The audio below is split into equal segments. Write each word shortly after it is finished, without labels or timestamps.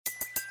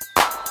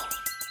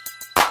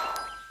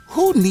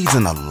Who needs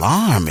an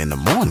alarm in the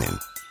morning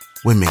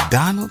when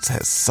McDonald's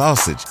has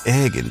sausage,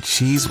 egg, and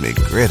cheese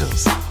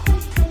McGriddles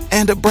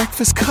and a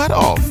breakfast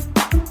cutoff?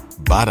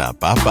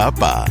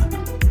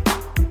 Ba-da-ba-ba-ba.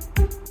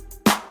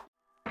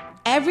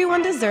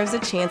 Everyone deserves a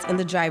chance in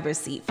the driver's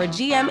seat. For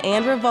GM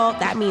and Revolt,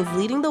 that means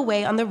leading the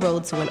way on the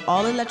road to an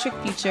all-electric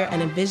future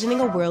and envisioning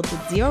a world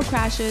with zero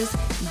crashes,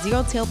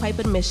 zero tailpipe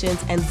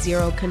emissions, and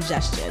zero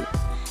congestion.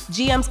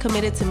 GM's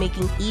committed to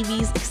making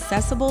EVs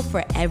accessible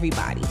for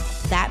everybody.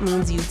 That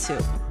means you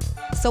too.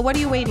 So what are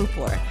you waiting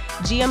for?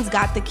 GM's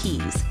got the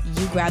keys.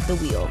 You grab the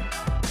wheel.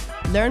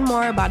 Learn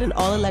more about an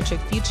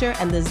all-electric future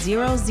and the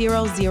 000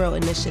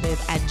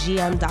 initiative at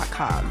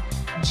gm.com.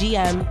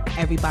 GM,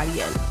 everybody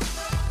in.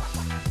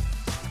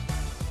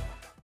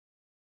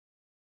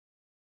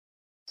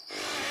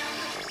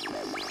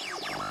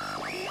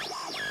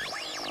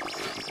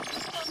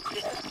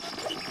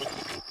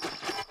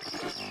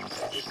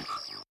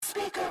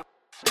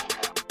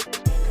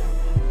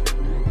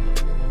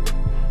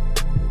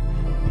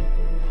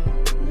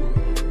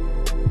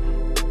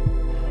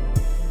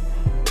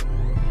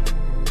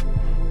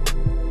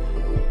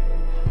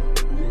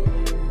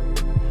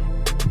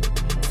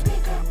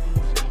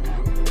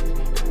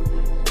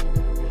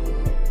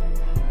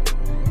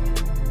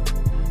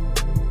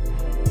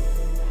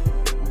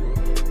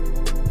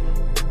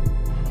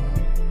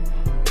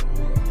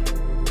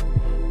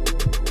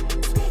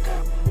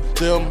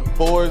 Them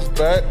boys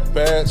back,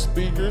 Bad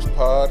Speakers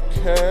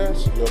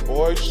Podcast. Your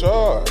boy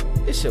Sean.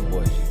 It's your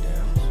boy G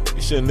Downs.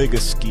 It's your nigga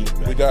Skeet.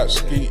 We got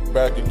Skeet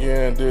back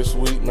again this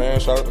week, man.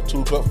 Shout out to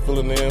Two Cup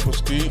filling in for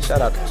Skeet.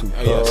 Shout out to Two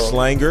Cup. Yeah,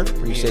 Slanger.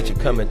 Appreciate you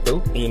coming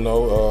through. You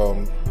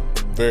know,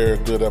 very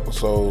good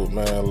episode,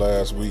 man,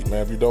 last week,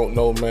 man. If you don't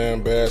know,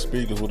 man, Bad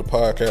Speakers with a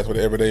podcast for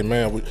the everyday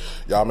man.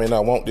 Y'all may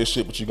not want this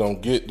shit, but you gonna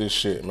get this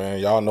shit, man.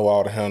 Y'all know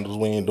all the handles.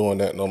 We ain't doing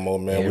that no more,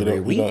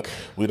 man.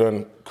 We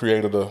done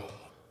created a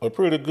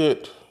pretty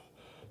good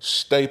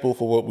staple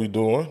for what we're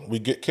doing. We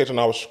catching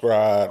our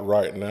stride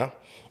right now.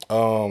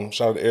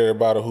 Shout out to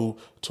everybody who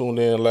tuned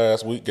in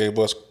last week, gave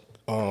us,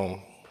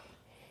 some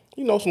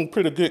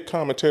pretty good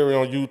commentary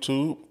on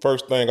YouTube.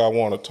 First thing I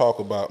want to talk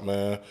about,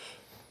 man,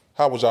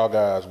 how was y'all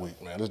guys'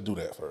 week, man? Let's do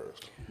that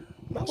first.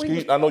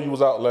 Skeet, I know you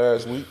was out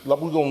last week.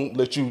 We're going to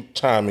let you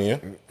chime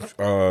in.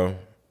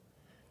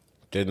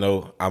 Didn't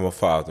know I'm a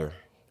father.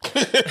 How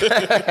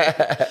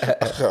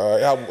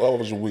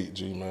was your week,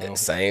 G, man?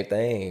 Same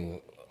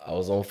thing. I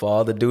was on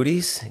father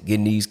duties,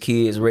 getting these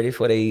kids ready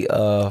for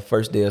their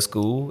first day of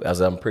school, as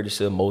I'm pretty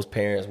sure most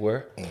parents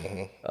were.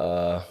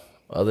 Mm-hmm.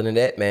 Other than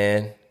that,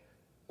 man,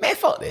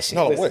 fuck that shit.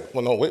 Wait.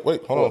 Hold on,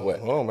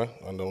 man.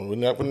 I know we're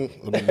not gonna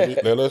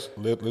let's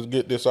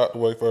get this out the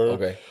way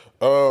first. Okay.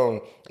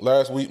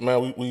 Last week,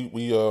 man,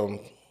 we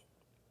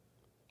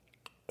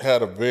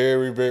had a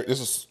very, very.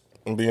 This is.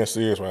 I'm being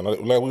serious right now.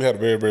 We had a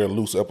very, very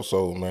loose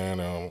episode,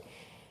 man,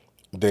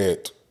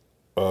 that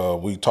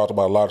we talked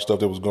about a lot of stuff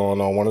that was going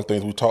on. One of the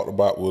things we talked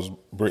about was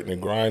Brittany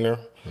Griner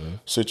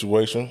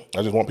situation.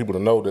 I just want people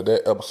to know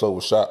that episode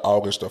was shot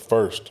August the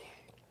 1st.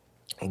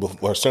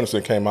 Before her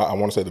sentencing came out, I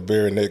want to say the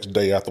very next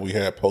day after we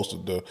had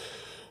posted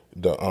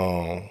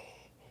the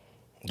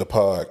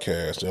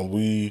podcast. And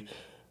we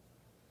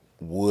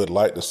would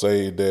like to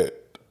say that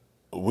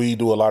we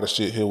do a lot of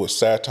shit here with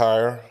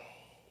satire,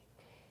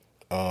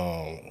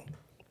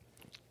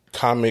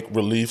 comic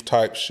relief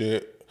type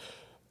shit.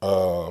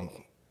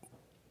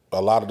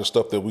 A lot of the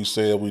stuff that we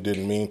said, we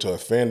didn't mean to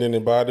offend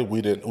anybody.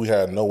 We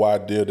had no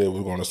idea that we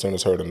were going to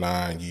sentence her to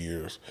 9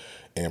 years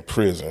in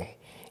prison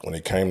when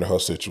it came to her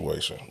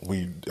situation.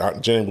 I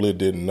genuinely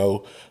didn't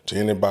know. To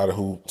anybody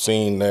who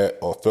seen that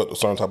or felt a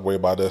certain type of way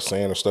about us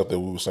saying the stuff that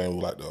we were saying, we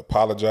would like to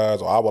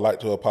apologize, or I would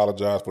like to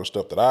apologize for the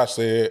stuff that I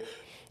said.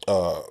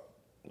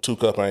 Two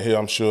Cup ain't here,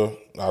 I'm sure.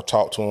 I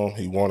talked to him.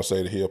 He want to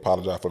say that he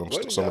apologized for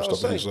some of the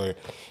stuff that he said.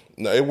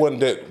 No, it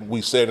wasn't that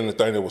we said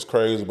anything that was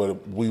crazy,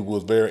 but we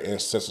was very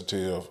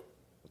insensitive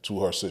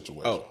to her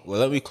situation. Oh, well,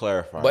 let me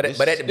clarify. But at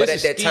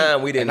that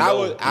time, we didn't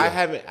know. I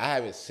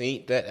haven't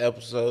seen that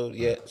episode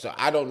yet, so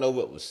I don't know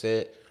what was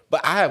said.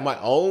 But I have my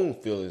own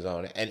feelings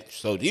on it, and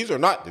so these are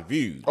not the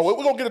views. Oh,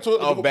 we're gonna get into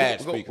it. On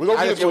Bad Speakers. We're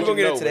gonna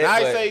get into that. When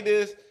I say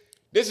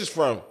this is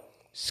from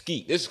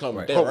Skeet. This is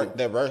coming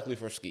directly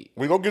from Skeet.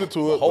 We're gonna get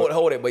into it.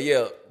 Hold it, but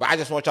yeah. But I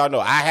just want y'all to know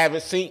I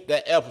haven't seen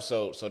that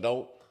episode, so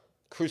don't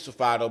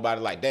crucify nobody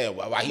like, damn,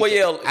 why I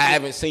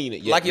haven't seen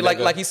it yet.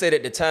 Like he said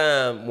at the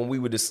time when we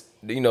were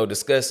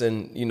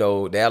discussing,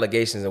 the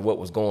allegations and what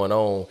was going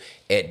on,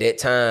 at that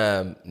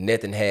time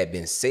nothing had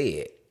been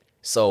said.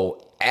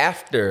 So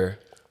after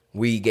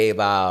we gave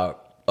our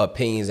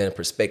opinions and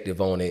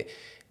perspective on it,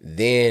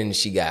 then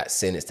she got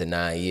sentenced to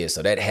 9 years.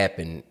 So that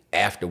happened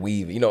after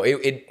we,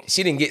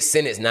 she didn't get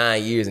sentenced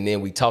 9 years and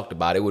then we talked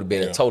about it. It would have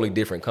been a totally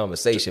different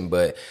conversation.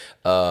 But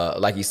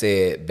like you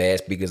said, Bad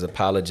Speakers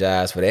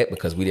apologized for that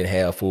because we didn't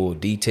have full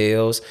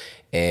details.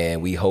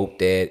 And we hope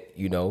that,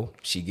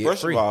 she gets free.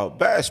 First of all,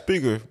 Bad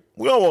Speaker,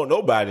 we don't want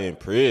nobody in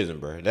prison,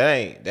 bro. That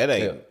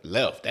ain't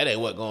left. That ain't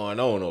what's going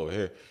on over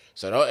here.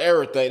 So don't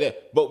ever think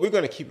that. But we're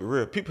going to keep it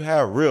real. People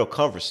have real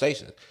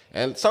conversations.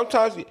 And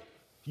sometimes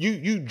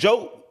you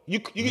joke. You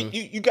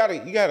gotta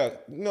you know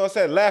what I'm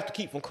saying, laugh to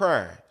keep from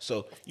crying.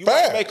 So you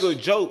might make a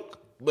joke,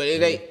 but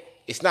it ain't.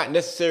 It's not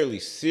necessarily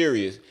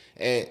serious.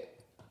 And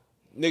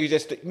niggas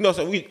just you know what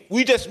I'm saying.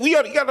 You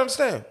gotta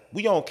understand.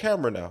 We on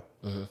camera now.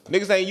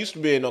 Niggas ain't used to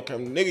being on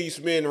camera. Niggas used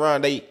to being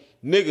around they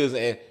niggas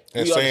and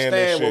we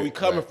understand where we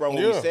coming from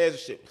when we say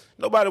shit.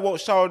 Nobody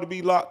wants Shaw to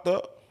be locked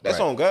up. That's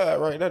on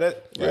God right now.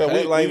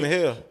 We lame in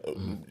hell.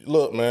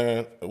 Look,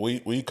 man,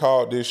 we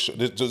called this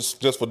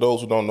just for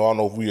those who don't know. I don't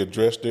know if we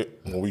addressed it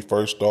when we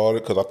first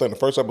started, because I think the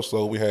first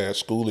episode we had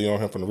Schoolie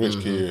on him from the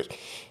Rich Kids,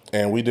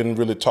 and we didn't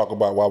really talk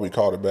about why we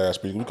called it Bad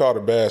Speakers. We called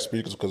it Bad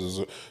Speakers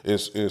because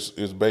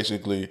it's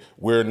basically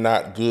we're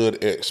not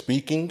good at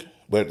speaking,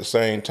 but at the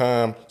same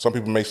time, some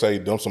people may say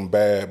them some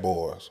bad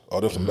boys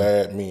or them some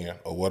bad men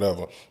or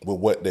whatever with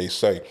what they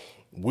say.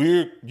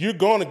 You're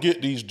gonna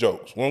get these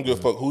jokes. We don't give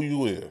a fuck who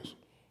you is.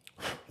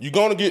 You're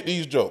going to get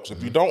these jokes.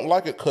 If you don't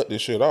like it, cut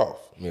this shit off.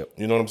 Yep.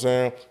 You know what I'm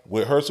saying?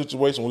 With her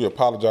situation, we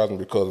apologizing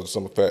because of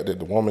some fact that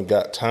the woman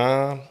got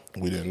time.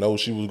 We didn't know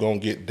she was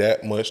going to get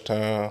that much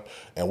time.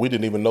 And we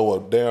didn't even know a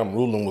damn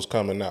ruling was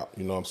coming out.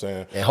 You know what I'm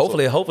saying? And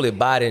hopefully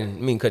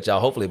Biden, cut y'all,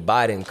 hopefully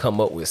Biden come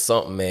up with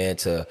something, man,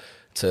 to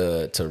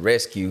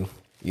rescue,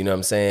 you know what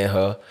I'm saying,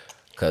 her.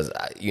 Because,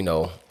 I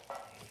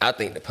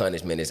think the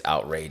punishment is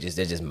outrageous.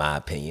 That's just my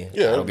opinion.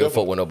 Yeah, I don't give a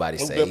fuck what nobody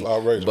say. Definitely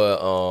outrageous.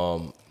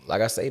 But,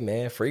 like I say,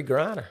 man, free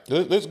Griner.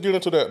 Let's get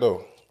into that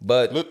though.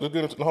 But let's get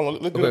into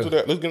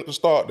that. Let's get into the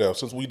start there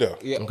since we there.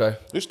 Yeah. Okay.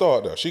 Let's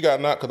start there. She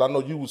got knocked because I know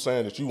you were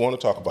saying that you want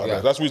to talk about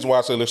that. That's the reason why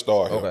I said let's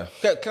start here.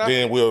 Okay.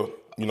 Then we'll,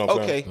 you know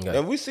what I'm saying? Okay.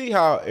 And we see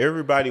how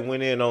everybody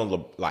went in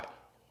on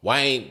why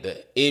ain't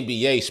the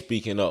NBA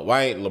speaking up?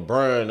 Why ain't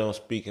LeBron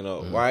speaking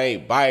up? Why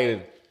ain't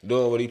Biden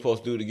doing what he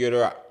supposed to do to get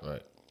her out?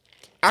 Right.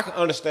 I can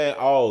understand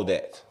all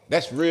that.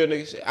 That's real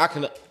nigga shit. I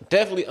can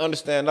definitely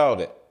understand all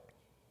that.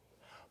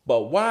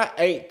 But why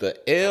ain't the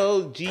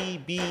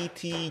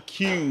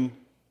LGBTQ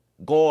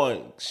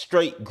going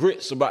straight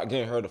grits about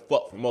getting her the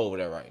fuck from over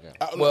there right now?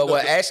 Well,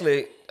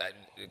 actually,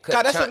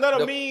 God, that's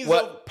another means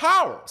of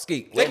power.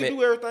 Skeet, they can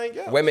do everything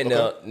else. Wait a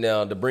minute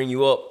now to bring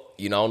you up,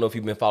 I don't know if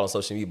you've been following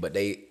social media, but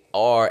they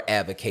are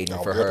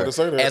advocating for her.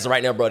 As of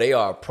right now, bro, they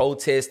are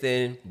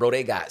protesting. Bro,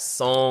 they got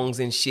songs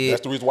and shit.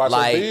 That's the reason why it's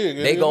so big.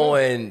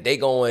 They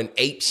going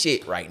ape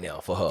shit right now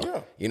for her.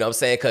 Yeah. You know what I'm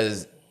saying?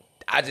 Because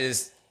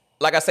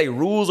like I say,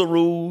 rules are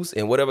rules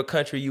in whatever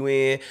country you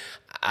in.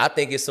 I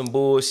think it's some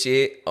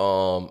bullshit.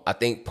 I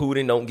think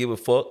Putin don't give a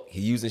fuck.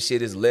 He using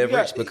shit as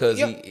leverage because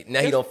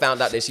he don't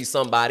found out that she's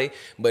somebody.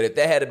 But if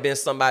that had been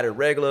somebody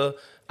regular,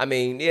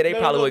 they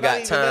probably would have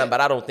got time, but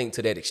I don't think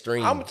to that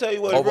extreme. I'm gonna tell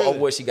you what over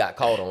what she got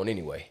caught on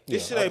anyway.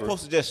 This shit ain't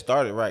supposed to just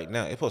started right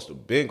now. It's supposed to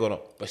been going on,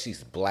 but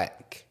she's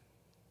black.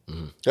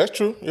 That's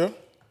true, yeah.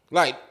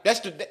 Like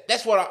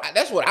that's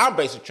what I'm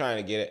basically trying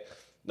to get at.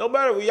 No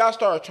matter when y'all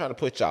start trying to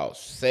put y'all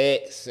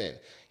sex and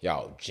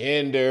y'all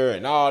gender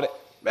and all that,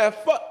 man,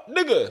 fuck,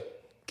 nigga.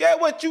 Get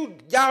what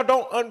y'all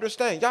don't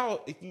understand.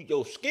 Y'all, if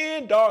your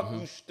skin dark,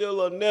 you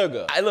still a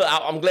nigga.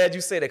 I'm glad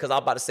you said that because I'm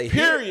about to say.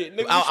 Period,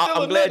 nigga.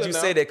 I'm glad you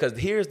said that because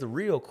here's the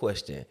real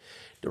question.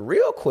 The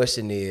real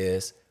question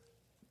is,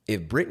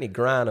 if Brittany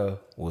Griner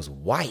was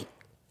white,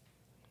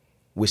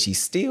 would she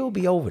still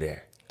be over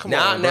there?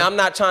 Now, I'm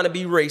not trying to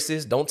be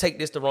racist. Don't take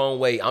this the wrong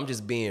way. I'm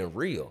just being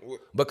real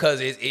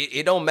because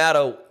it don't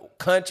matter.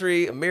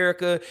 Country,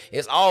 America,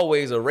 it's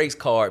always a race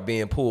card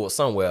being pulled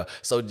somewhere.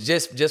 So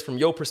just from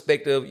your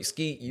perspective,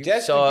 Skeet, you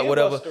Shaw,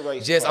 whatever.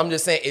 I'm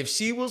just saying, if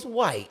she was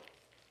white,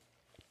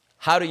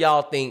 how do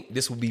y'all think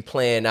this would be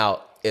playing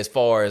out as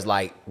far as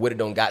like what it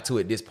done got to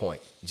at this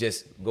point?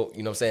 Just go,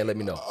 you know what I'm saying? Let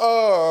me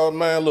know.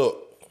 Man,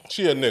 look,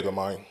 she a nigga,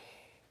 man.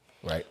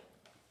 Right.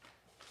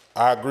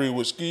 I agree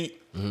with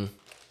Skeet.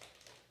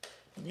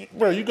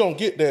 Bro, you gonna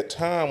get that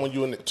time when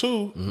you're in it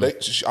too.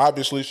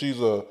 Obviously,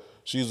 she's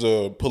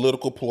a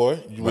political ploy,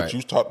 which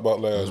you talked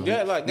about last week.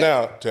 Yeah, like that.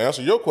 Now, to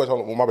answer your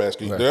question, my bad,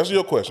 Skeet. To answer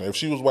your question, if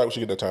she was white, would she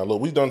get that time? Look,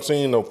 we done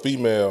seen a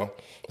female.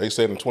 They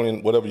said in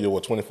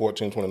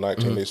 2014,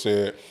 2019, they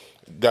said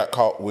got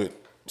caught with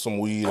some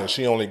weed and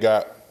she only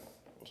got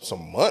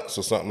some months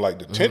or something like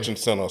detention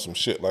center or some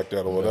shit like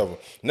that or whatever.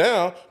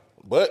 Now,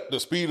 but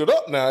to speed it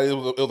up now, it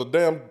was a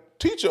damn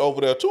teacher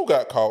over there too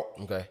got caught.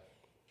 Okay.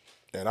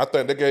 And I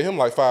think they gave him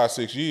like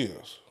 5-6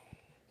 years.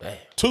 Damn.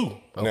 2.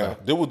 Okay. Now,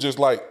 it was just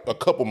like a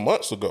couple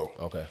months ago.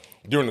 Okay.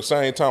 During the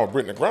same time when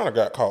Brittany Griner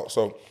got caught.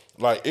 So,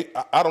 like,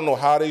 I don't know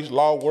how these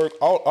law work.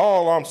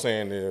 All I'm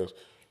saying is,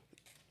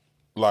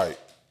 like,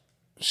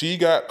 she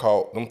got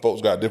caught. Them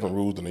folks got different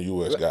rules than the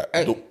U.S. got.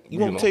 Hey, you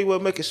want to tell you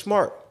what make it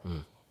smart?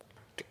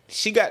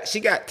 She got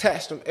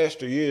taxed them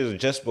extra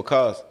years just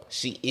because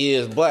she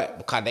is black.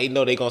 Because they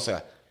know they going to say,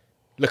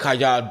 look how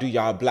y'all do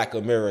y'all black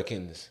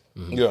Americans.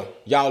 Yeah.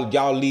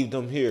 Y'all leave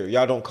them here.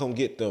 Y'all don't come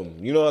get them.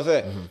 You know what I'm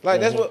saying? Like,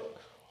 that's what,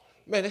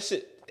 man, that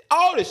shit,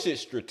 all this shit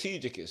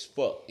strategic as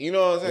fuck. You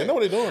know what I'm saying? They know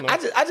what they doing. I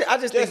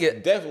just think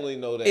it definitely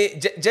know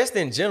that. Just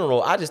in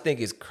general, I just think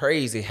it's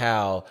crazy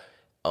how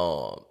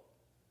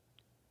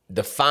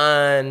the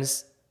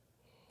fines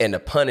and the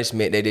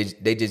punishment that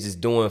they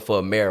just doing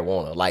for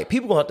marijuana. Like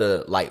people gonna have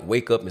to like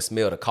wake up and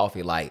smell the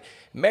coffee. Like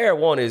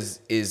marijuana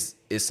is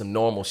some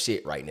normal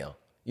shit right now.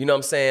 You know what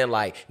I'm saying?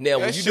 Like now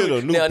when you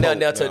do now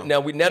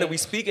that we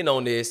speaking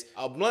on this,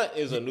 a blunt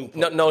is a new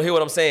pope. No, hear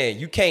what I'm saying?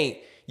 You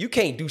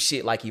can't do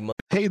shit like he.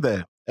 Hey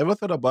there, ever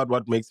thought about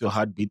what makes your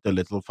heart beat a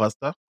little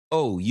faster?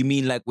 Oh, you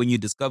mean like when you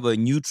discover a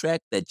new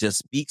track that just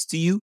speaks to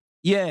you?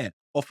 Yeah,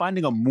 or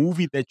finding a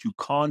movie that you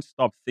can't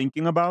stop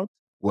thinking about?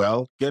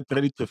 Well, get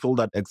ready to feel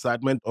that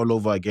excitement all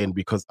over again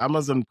because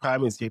Amazon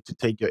Prime is here to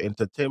take your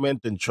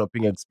entertainment and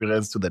shopping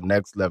experience to the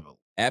next level.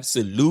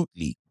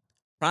 Absolutely.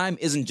 Prime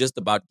isn't just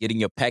about getting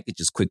your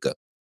packages quicker.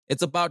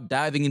 It's about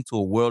diving into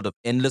a world of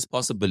endless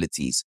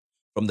possibilities,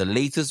 from the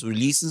latest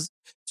releases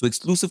to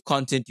exclusive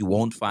content you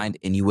won't find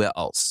anywhere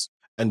else.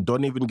 And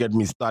don't even get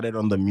me started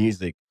on the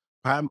music.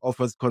 Prime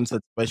offers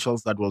concert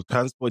specials that will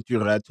transport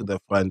you right to the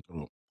front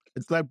row.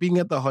 It's like being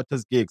at the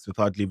hottest gigs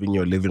without leaving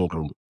your living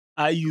room.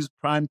 I use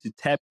Prime to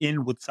tap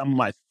in with some of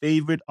my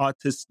favorite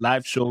artists'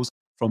 live shows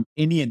from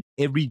any and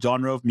every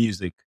genre of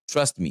music.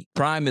 Trust me,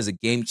 Prime is a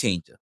game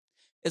changer.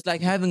 It's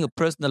like having a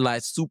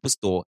personalized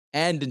superstore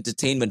and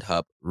entertainment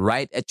hub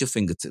right at your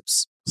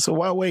fingertips. So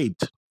why wait?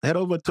 Head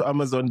over to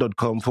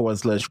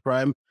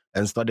amazon.com/Prime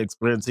and start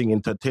experiencing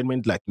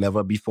entertainment like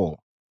never before.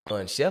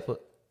 Shepard.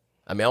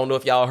 I mean, I don't know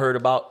if y'all heard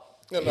about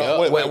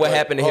wait, what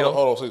happened to him.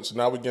 Hold on, so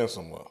now we getting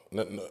somewhere.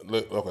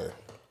 Okay.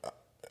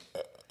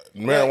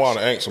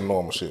 Marijuana ain't some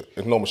normal shit.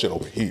 It's normal shit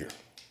over here.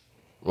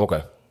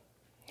 Okay.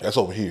 That's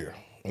over here.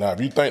 Now,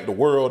 if you think the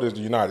world is the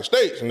United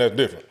States, and that's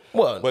different.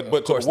 Well,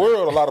 but to the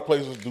world, a lot of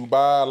places,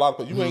 Dubai, a lot of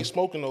places, you ain't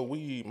smoking no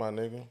weed, my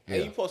nigga. Yeah.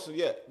 You supposed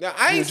to, Now,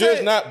 I ain't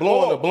just not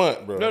blowing a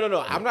blunt, bro.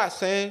 No. I'm not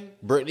saying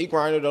Brittany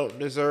Griner don't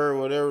deserve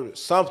whatever,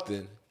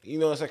 something. You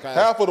know what I'm saying?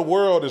 Half of the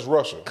world is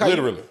Russia,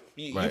 literally.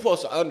 You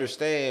supposed to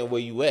understand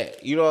where you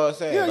at. You know what I'm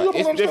saying? Yeah, like,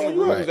 it's different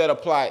rules that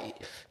apply.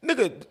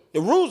 Nigga,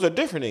 the rules are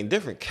different in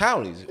different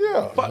counties.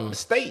 Yeah. Fuck the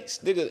states.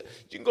 Nigga,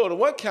 you can go to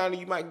one county,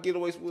 you might get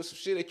away with some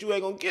shit that you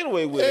ain't gonna get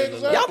away with.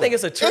 Exactly. Y'all think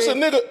it's a trend? It's a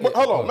nigga,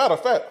 hold on, matter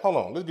of fact,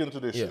 let's get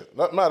into this shit.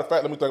 Matter of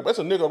fact, let me think. It's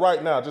a nigga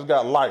right now just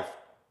got life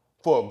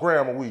for a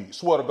gram of weed.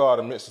 Swear to God,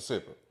 in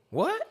Mississippi.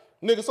 What?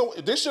 Nigga, so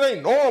this shit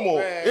ain't normal.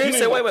 You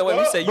say, wait,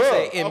 you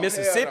say in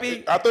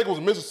Mississippi? I think it was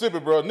Mississippi,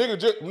 bro.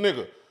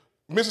 Nigga.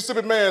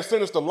 Mississippi man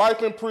sentenced to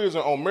life in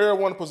prison on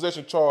marijuana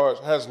possession charge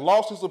has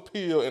lost his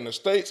appeal in the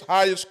state's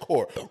highest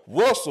court.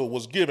 Russell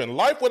was given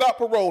life without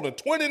parole in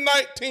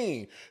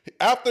 2019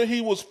 after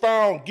he was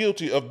found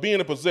guilty of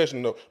being in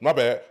possession of,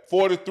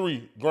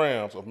 43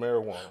 grams of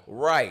marijuana.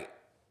 Right.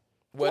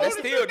 Well, that's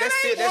still. No.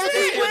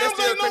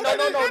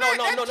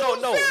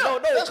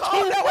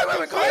 Calm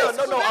down.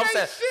 No.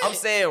 I'm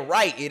saying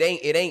right. It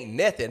ain't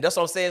nothing. That's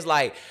what I'm saying. It's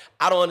like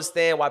I don't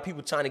understand why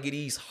people trying to get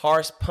these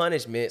harsh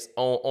punishments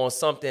on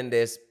something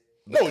that's.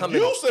 No,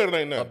 you said it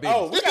ain't nothing.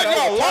 Oh, we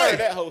gotta life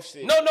that whole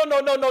shit.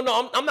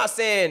 No. I'm not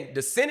saying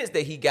the sentence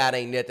that he got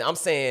ain't nothing. I'm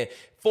saying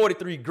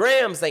 43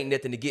 grams ain't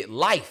nothing to get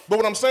life. But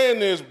what I'm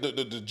saying is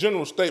the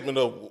general statement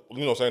of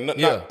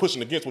not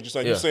pushing against what you're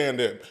saying. You're saying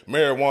that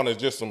marijuana is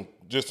just some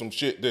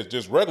shit that's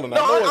just regular.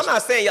 No, I'm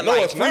not saying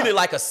it's really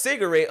like a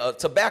cigarette, a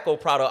tobacco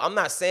product. I'm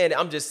not saying that.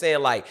 I'm just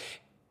saying like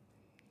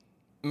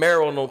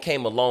marijuana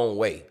came a long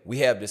way. We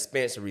have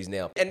dispensaries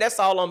now, and that's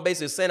all I'm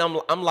basically saying.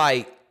 I'm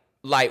like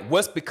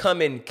what's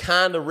becoming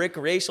kind of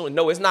recreational.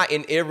 No, it's not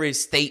in every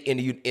state in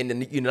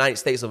the United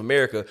States of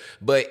America,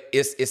 but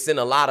it's in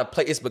a lot of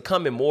places. It's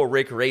becoming more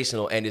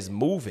recreational and it's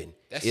moving.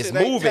 It's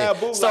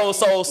moving.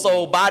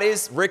 So by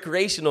this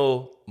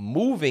recreational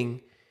moving,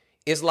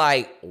 it's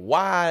like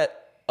why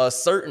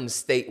certain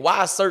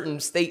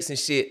states and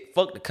shit,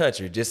 fuck the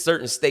country, just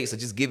certain states are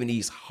just giving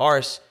these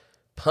harsh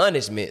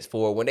punishments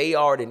for when they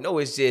already know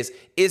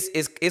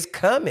it's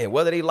coming,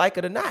 whether they like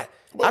it or not.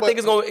 I think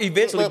it's going to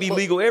eventually be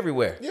legal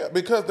everywhere. Yeah,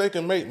 because they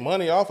can make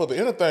money off of it.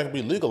 Anything can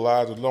be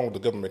legalized as long as the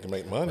government can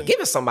make money. But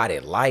giving somebody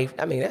life,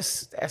 I mean,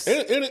 that's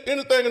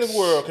anything in this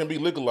world can be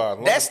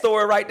legalized. That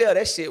story right there,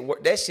 that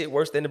shit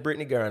worse than the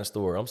Brittany Griner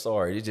story. I'm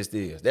sorry, it just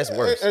is. That's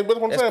worse. But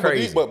what I'm saying,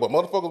 crazy. But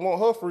motherfuckers want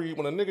her free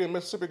when a nigga in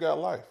Mississippi got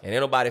life. And ain't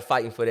nobody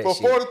fighting for that shit.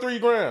 For 43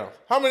 grams.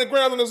 How many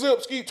grams in the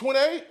zip? Skeet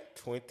 28?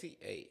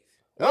 28.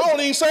 I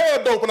don't even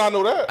sell dope, and I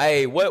know that.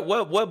 Hey,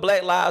 what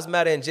Black Lives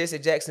Matter and Jesse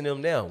Jackson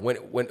them now? When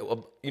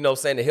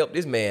saying to help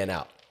this man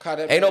out.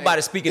 Ain't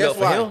nobody speaking up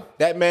for him.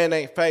 That man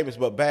ain't famous,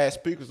 but bad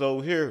speakers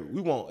over here. We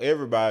want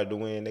everybody to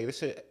win,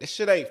 nigga. This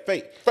shit ain't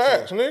fake.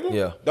 Facts, nigga.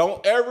 Yeah.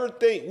 Don't ever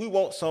think we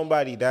want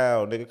somebody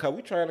down, nigga. Cause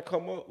we trying to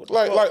come up with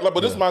but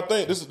this is my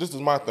thing. This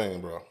is my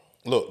thing, bro.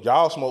 Look,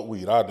 y'all smoke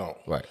weed, I don't.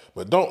 Right.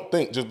 But don't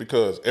think just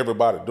because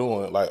everybody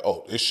doing it, like,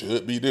 oh, it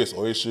should be this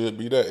or it should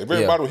be that. If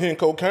everybody was hitting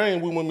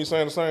cocaine, we wouldn't be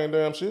saying the same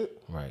damn shit.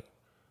 Right.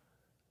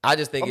 I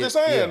just think I'm just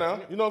saying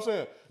now. You know what I'm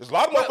saying? There's a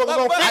lot of motherfuckers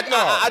on feet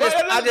now.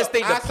 I just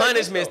think the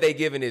punishments they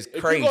giving is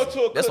crazy.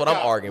 That's what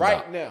I'm arguing right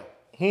about. Now.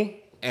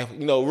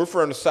 And we're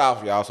from the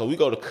South, y'all, so we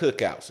go to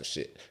cookouts and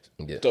shit.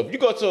 Yeah. So if you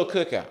go to a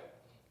cookout,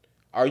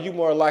 are you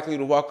more likely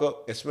to walk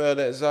up and smell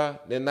that Zah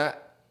than not?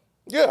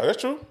 Yeah,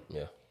 that's true.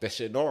 Yeah. That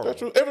shit normal. That's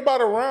true.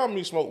 Everybody around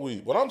me smoke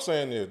weed. What I'm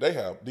saying is they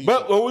have decent.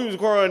 But when we was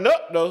growing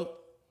up, though,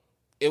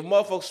 if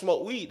motherfuckers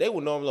smoke weed, they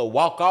would normally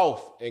walk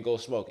off and go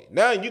smoke it.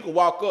 Now you can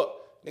walk up.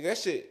 Nigga, that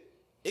shit,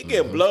 it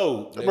get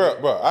blowed.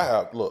 Bro,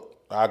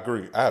 I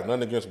agree. I have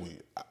nothing against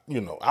weed.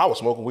 I was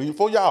smoking weed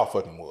before y'all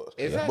fucking was.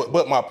 Exactly.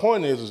 But my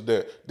point is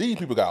that these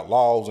people got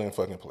laws in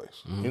fucking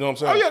place. You know what I'm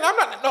saying?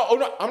 Oh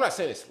yeah, I'm not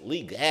saying it's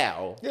legal.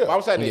 Yeah.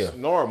 I'm saying it's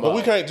normal. But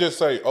we can't just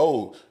say,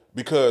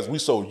 because we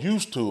so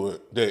used to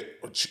it that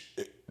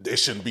it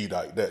shouldn't be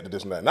like that,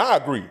 this and that. Now I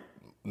agree.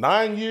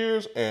 9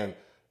 years and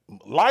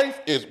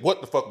life is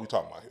what the fuck we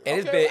talking about here. And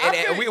it's been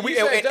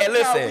and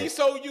listen, we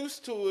so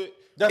used to it.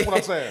 That's what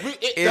I'm saying.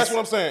 That's what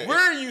I'm saying.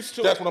 We're used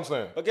to it. That's what I'm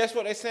saying. But guess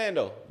what they saying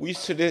though? We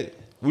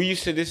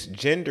used to this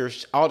gender,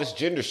 all this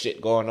gender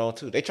shit going on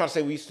too. They trying to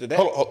say we used to that.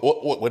 Hold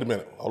on, wait a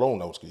minute.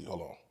 Hold on, Noski.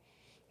 Hold on.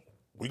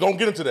 We gonna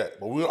get into that,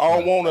 but we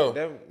all want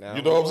to.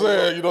 You know what I'm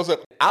saying? You know what I'm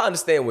saying? I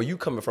understand where you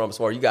coming from as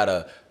far as you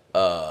gotta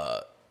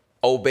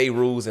obey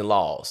rules and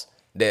laws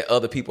that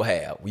other people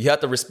have. You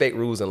have to respect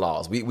rules and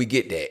laws. We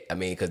get that. I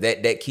mean, because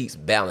that keeps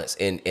balance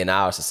in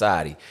our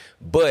society.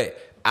 But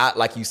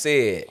like you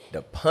said,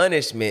 the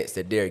punishments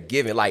that they're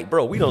giving, like,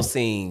 bro, we don't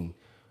seen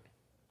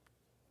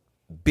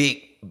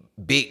big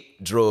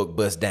drug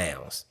bust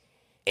downs.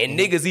 And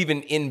niggas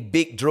even in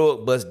big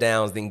drug bust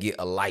downs then get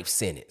a life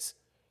sentence.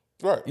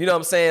 Right. You know what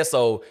I'm saying?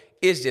 So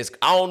it's just,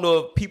 I don't know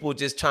if people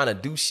just trying to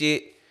do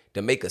shit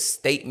to make a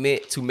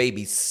statement to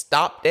maybe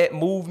stop that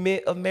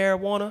movement of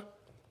marijuana.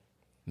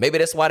 Maybe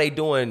that's why they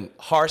doing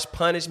harsh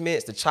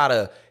punishments to try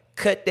to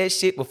cut that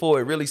shit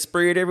before it really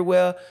spread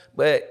everywhere.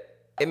 But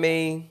I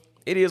mean,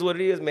 it is what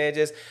it is, man.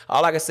 Just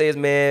all I can say is,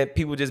 man,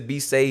 people just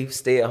be safe,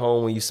 stay at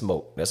home when you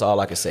smoke. That's all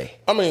I can say.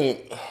 I mean,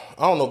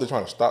 I don't know if they're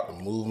trying to stop the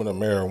movement of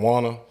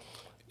marijuana.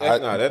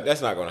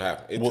 That's not gonna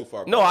happen. It's too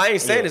far. No, I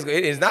ain't saying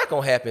it's not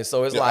gonna happen.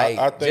 So it's like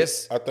I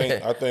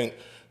think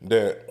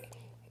that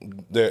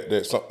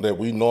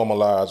we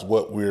normalize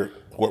what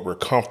we're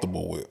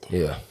comfortable with.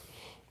 Yeah.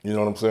 You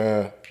know what I'm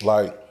saying?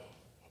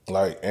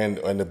 Like, and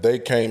if they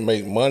can't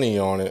make money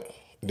on it,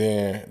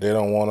 then they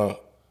don't want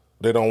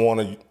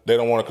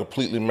to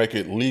completely make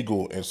it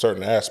legal in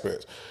certain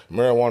aspects.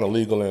 Marijuana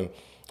legal in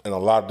a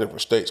lot of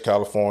different states,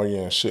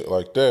 California and shit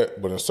like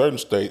that. But in certain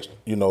states,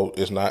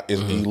 it's not.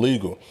 It's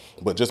illegal.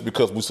 But just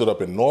because we sit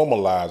up and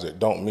normalize it,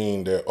 don't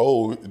mean that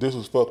this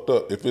is fucked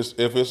up. If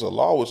it's a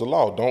law, it's a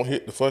law. Don't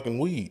hit the fucking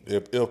weed.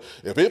 If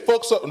it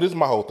fucks up, and this is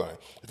my whole thing.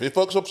 If it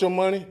fucks up your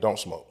money, don't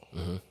smoke.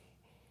 Mm-hmm.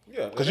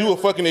 Yeah, because you a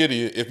fucking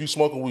idiot if you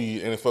smoking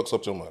weed and it fucks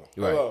up your money.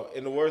 Right. Well,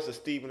 in the words of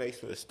Stephen A.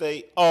 Smith,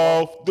 stay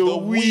off the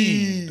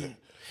weed.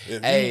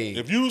 If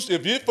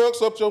it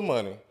fucks up your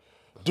money,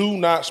 do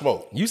not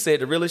smoke. You said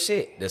the realest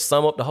shit. To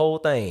sum up the whole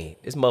thing,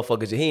 this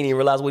motherfucker, he didn't even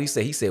realize what he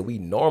said. He said we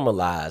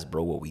normalize,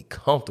 bro, what we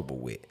comfortable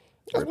with.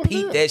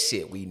 Repeat that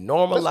shit. We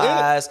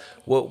normalize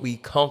what we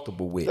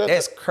comfortable with.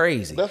 That's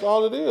crazy. That's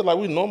all it is. Like,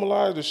 we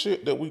normalize the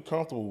shit that we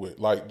comfortable with.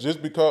 Like,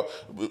 just because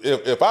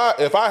if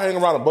I hang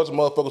around a bunch of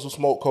motherfuckers who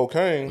smoke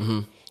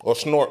cocaine or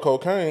snort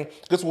cocaine,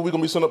 guess what we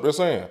gonna be sitting up there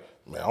saying?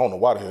 Man, I don't know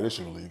why the hell this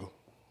shit illegal.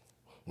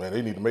 Man,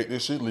 they need to make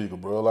this shit legal,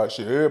 bro. Like,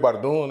 shit, everybody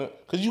doing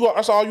it. Cause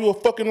that's all you a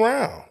fucking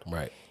round.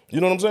 Right.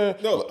 You know what I'm saying?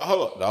 No,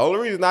 hold on. The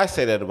only reason I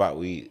say that about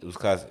weed is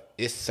because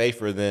it's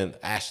safer than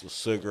actual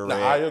cigarette.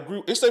 Nah, I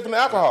agree. It's safer than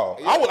alcohol.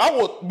 Yeah. I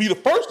would be the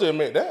first to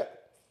admit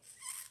that.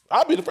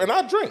 I'll be and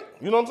I drink.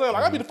 You know what I'm saying?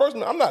 Like, I'll be the first.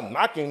 I'm not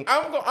knocking.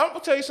 I'm gonna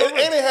tell you something.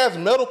 And it has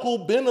medical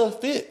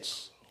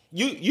benefits.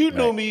 You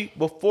knew me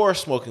before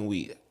smoking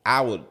weed.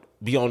 I would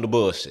be on the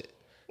bullshit.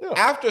 Yeah.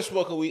 After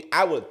smoking weed,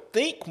 I would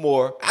think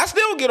more. I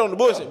still get on the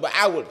bullshit, but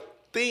I would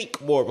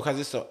think more because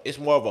it's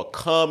more of a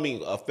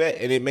calming effect,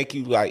 and it make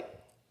you like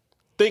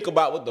think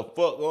about what the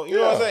fuck. You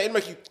know what I'm saying? It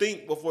makes you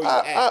think before you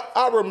act.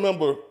 I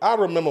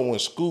remember when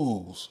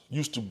schools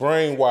used to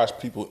brainwash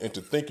people into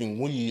thinking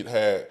weed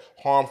had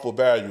harmful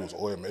values,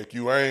 or it make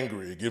you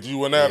angry, it gives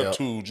you an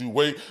attitude,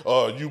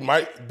 you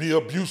might be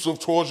abusive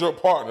towards your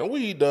partner.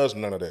 Weed does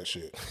none of that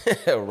shit.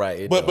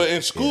 Right. But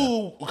in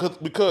school,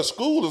 because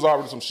school is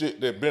already some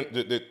shit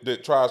that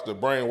tries to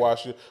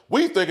brainwash you,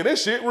 we thinking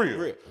this shit real.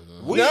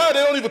 Mm-hmm. Now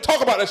they don't even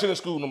talk about that shit in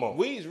school no more.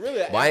 Weed's really.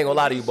 Well, I ain't gonna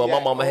lie to you, but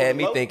my mama had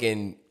me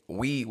thinking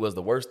weed was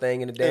the worst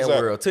thing in the damn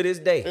world to this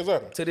day.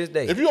 Exactly. To this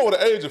day. If you over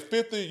the age of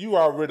 50, you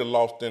already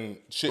lost in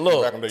shit.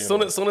 Look, back in the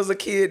day. Soon as a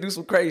kid do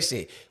some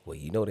crazy shit,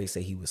 well, they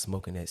say he was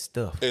smoking that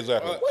stuff.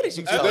 Exactly. What is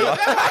you talking about?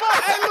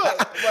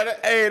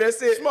 Hey,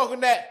 that's it. Smoking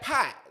that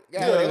pot.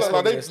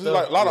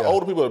 A lot of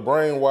older people are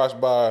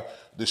brainwashed by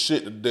the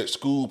shit that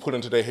school put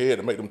into their head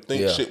to make them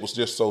think shit was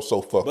just so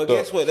fucked up. But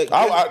guess what?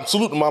 I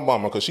salute to my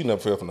mama because she never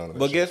fell for none of that.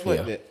 But guess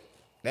what? Yeah.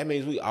 That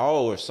means we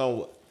all are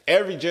somewhat.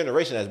 Every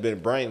generation has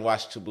been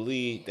brainwashed to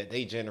believe that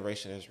their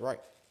generation is right.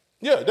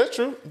 Yeah, that's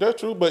true.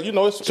 That's true. But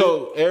it's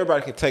so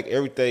everybody can take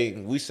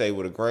everything we say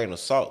with a grain of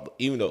salt. But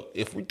even though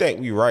if we think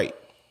we right,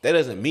 that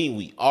doesn't mean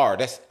we are.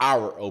 That's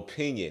our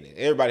opinion. And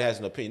everybody has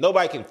an opinion.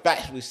 Nobody can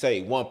factually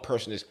say one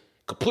person is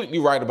completely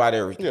right about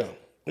everything. Yeah,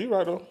 you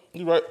right though.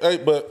 You right. Hey,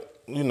 but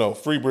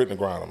free Brittany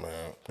Griner,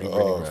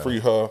 man. Free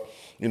her.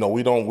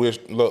 We don't wish.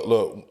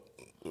 Look.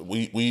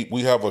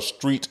 We have a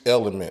street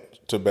element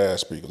to Bad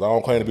Speakers. I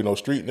don't claim to be no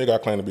street nigga. I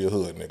claim to be a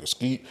hood nigga.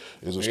 Skeet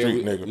is a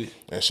street nigga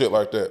and shit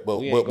like that. But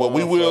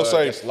we will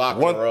say just lock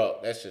her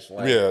up. That's just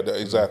lame. Yeah,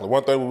 exactly.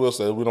 One thing we will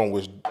say, we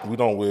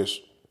don't wish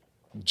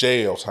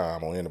jail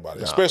time on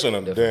anybody, especially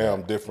in a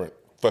damn different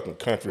fucking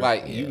country.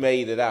 Like you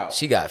made it out.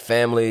 She got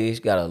family.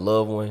 She got a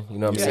loved one. You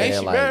know what I'm saying?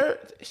 She married.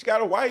 She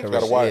got a wife. She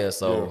got a wife. Yeah,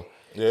 so.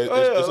 Yeah,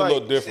 it's a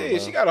little different.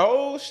 She got a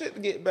whole shit to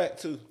get back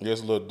to. Yeah,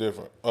 it's a little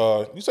different.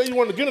 You say you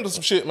wanted to get into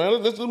some shit,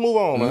 man. Let's move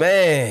on, man.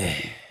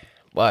 Man.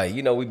 Boy,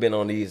 you know, we've been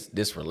on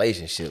this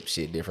relationship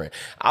shit different.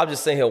 I was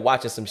just sitting here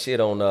watching some shit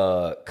on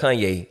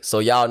Kanye. So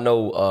y'all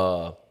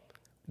know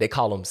they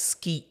call him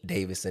Skeet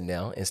Davidson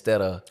now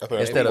instead of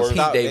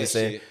Pete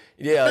Davidson.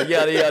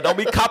 Yeah. Don't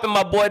be copying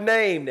my boy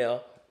name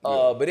now.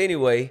 But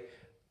anyway,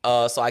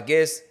 so I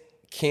guess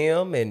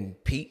Kim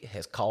and Pete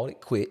has called it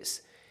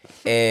quits.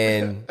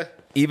 And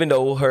even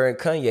though her and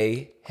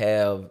Kanye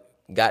have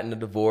gotten a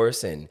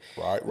divorce and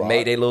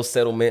made their little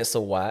settlements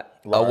or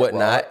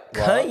whatnot,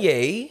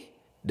 Kanye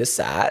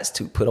decides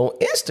to put on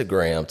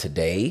Instagram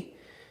today,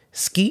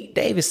 Skeet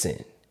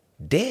Davidson,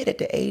 dead at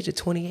the age of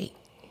 28.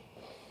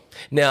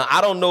 Now,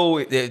 I don't know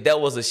if that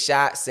was a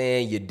shot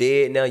saying you're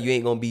dead now, you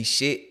ain't gonna be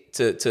shit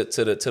to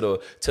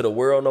the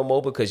world no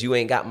more because you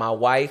ain't got my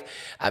wife.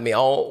 I mean,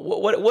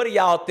 what do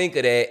y'all think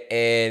of that?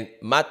 And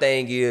my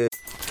thing is,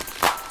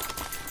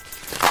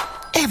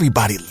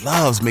 Everybody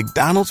loves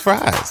McDonald's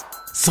fries.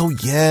 So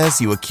yes,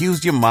 you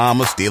accused your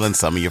mom of stealing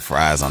some of your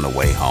fries on the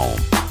way home.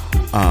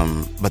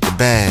 But the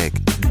bag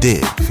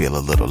did feel a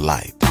little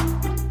light.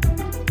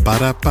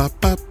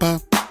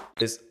 Ba-da-ba-ba-ba.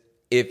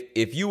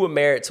 If you were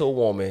married to a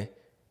woman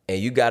and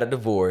you got a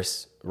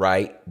divorce,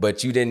 right?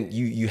 But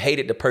you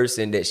hated the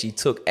person that she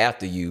took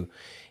after you,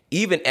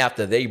 even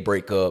after they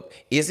break up,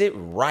 is it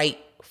right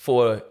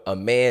for a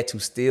man to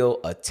still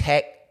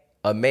attack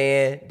a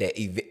man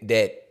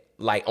that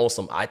like on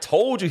some, I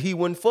told you he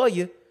wasn't for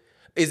you?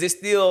 Is it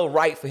still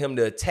right for him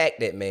to attack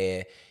that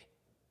man?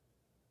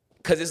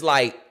 Cause it's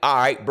like, all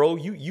right, bro,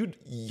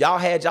 y'all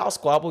had y'all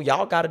squabble,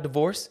 y'all got a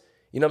divorce.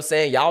 You know what I'm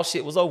saying? Y'all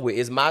shit was over with.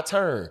 It's my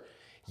turn.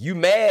 You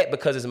mad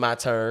because it's my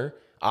turn.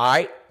 All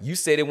right, you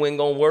said it wasn't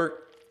gonna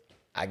work.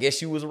 I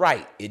guess you was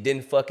right. It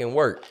didn't fucking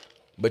work.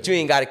 But you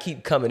ain't gotta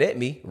keep coming at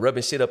me,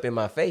 rubbing shit up in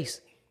my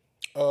face.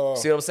 See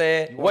what I'm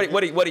saying? What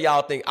do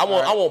y'all think? I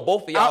want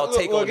both of y'all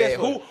take on that.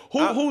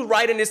 Who's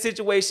right in this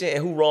situation and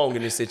who wrong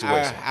in this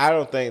situation? I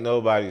don't think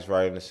nobody's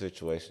right in this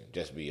situation.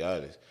 Just to be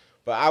honest.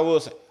 But I will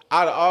say,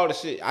 out of all the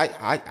shit,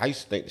 I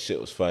used to think the shit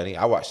was funny.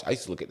 I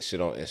used to look at the shit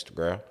on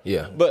Instagram.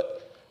 Yeah.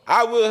 But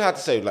I will have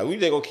to say, like, we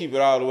just gonna keep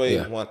it all the way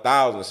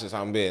 1,000 since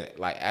I'm being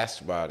like asked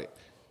about it.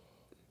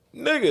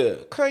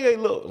 Nigga, Kanye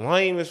look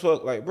lame as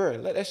fuck. Like, bro,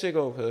 let that shit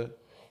go, cuz.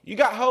 You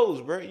got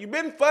hoes, bro. You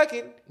been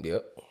fucking.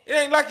 Yep. It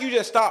ain't like you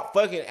just stopped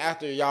fucking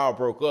after y'all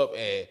broke up.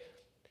 And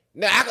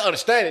now I can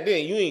understand it.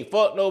 Then you ain't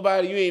fucked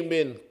nobody. You ain't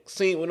been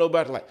seen with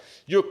nobody. Like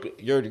you're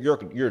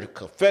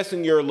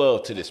confessing your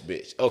love to this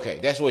bitch. Okay,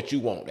 that's what you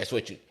want.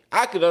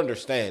 I could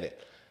understand it.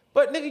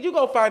 But nigga, you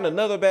gonna find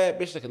another bad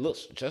bitch that can look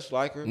just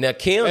like her. Now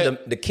Kim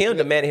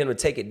demanded him to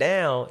take it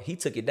down. He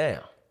took it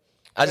down.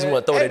 I just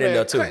want to throw that in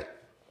there too.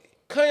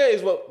 Kanye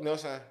is what, you know what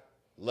I'm saying?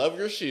 Love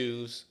your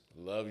shoes,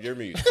 love your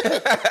music.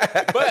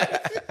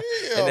 But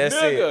and that's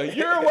nigga, it.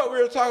 you're what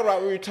we were talking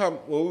about when we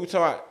were talking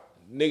about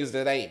niggas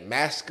that ain't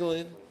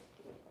masculine.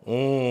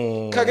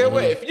 Cause get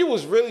what? If you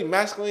was really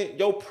masculine,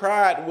 your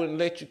pride wouldn't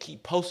let you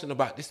keep posting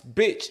about this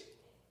bitch.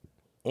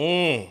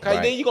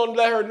 Cause then you gonna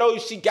let her know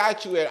she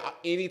got you at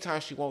any time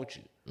she wants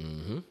you.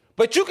 Mm-hmm.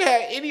 But you can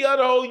have any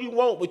other hoe you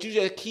want, but you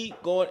just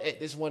keep going at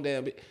this one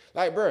damn bitch.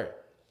 Like, bruh,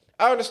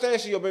 I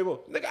understand she your baby mom.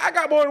 Nigga, I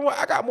got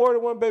more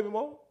than one baby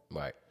mom.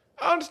 Right.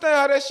 I understand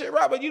how that shit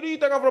right, but you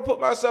think I'm gonna put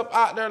myself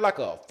out there like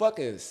a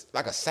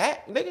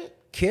sack, nigga?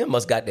 Kim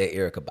must got that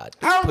Erykah Badu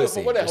I don't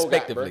pussy, give a fuck what that hoe got,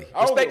 respectively.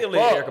 bro. Respectively,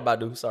 Erykah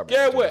Badu. Sorry.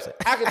 Get what?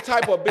 I can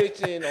type a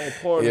bitch in on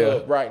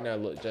Pornhub right now,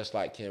 look just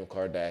like Kim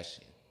Kardashian.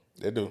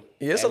 They do.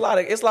 Yeah, it's a lot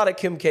of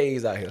Kim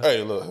K's out here.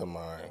 Hey, look,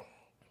 man.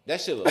 That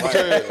shit look like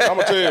I'm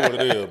gonna tell you what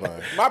it is,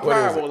 man. My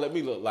pride won't let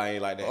me look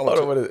lame like that.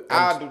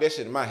 I'll do that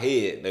shit in my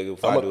head, nigga,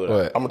 if I do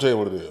it. I'm gonna tell you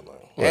what it is, man.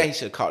 Yeah, he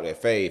should have caught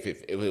that fade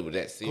if it was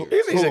that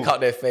serious. He should have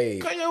caught that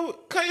fade.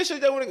 Kanye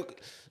should have went.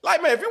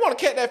 Like, man, if you want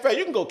to catch that fade,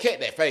 you can go catch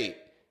that fade.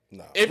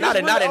 No. Not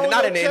in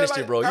the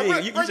industry, bro.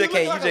 You just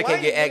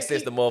can't get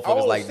access to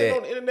motherfuckers like that.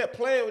 On the internet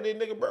playing with this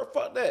nigga, bro.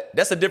 Fuck that.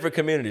 That's a different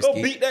community. Go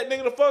beat that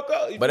nigga the fuck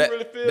up. If but you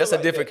really feel that's like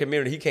a different that.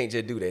 community. He can't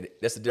just do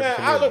that. That's a different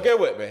man, community. I look at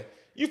what, man.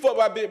 You fuck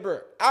my bitch, bro.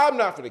 I'm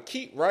not gonna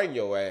keep writing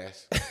your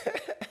ass.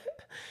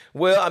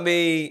 Well, I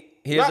mean,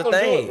 here's the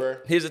thing. Bro.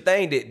 Here's the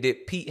thing.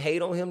 Did Pete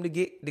hate on him to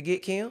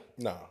get Kim?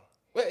 No.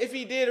 Well, if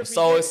he did,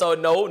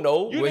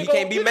 no. Well, he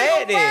can't be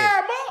mad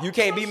then. You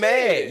can't be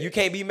mad. You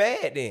can't be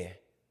mad then.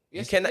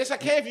 Yes, I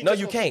can. If you no,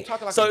 you can't.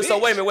 Like so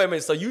wait a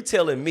minute. So you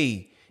telling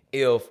me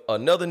if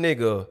another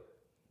nigga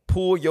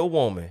pull your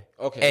woman,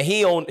 okay, and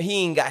he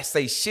ain't got to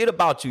say shit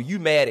about you, you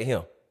mad at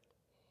him?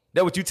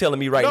 That's what you telling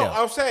me right now.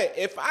 No, I'm saying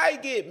if I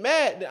get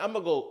mad, then I'm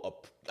gonna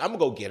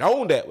go get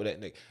on that with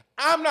that nigga.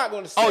 I'm not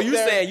going to sit Oh, there. you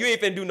saying you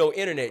ain't finna do no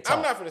internet talk?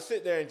 I'm not going to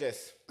sit there and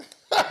just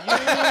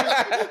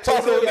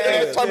Talk to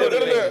the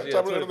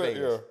internet.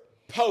 Yeah.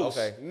 post,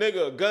 Okay.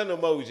 nigga, gun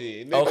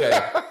emoji, nigga, Okay.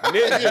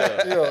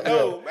 ninja.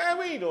 No, man,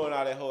 we ain't doing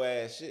all that whole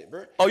ass shit,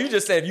 bro. Oh, you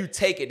just said if you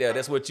take it there,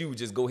 that's what you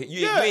just go hit.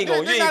 You ain't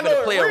they not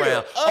gonna play real.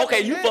 around. Other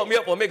Okay, you than fucked me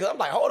up for a minute. 'Cause I'm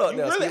like, hold up You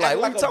now. really So like, act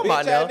what like you talking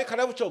about now? Nigga,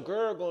 that's what your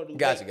girl gonna do.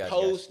 Gotcha.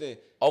 Post and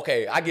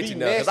Okay, I get be you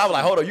now. Because I was like,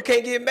 nasty. hold on, you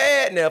can't get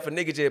mad now if a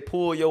nigga just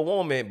pull your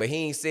woman, but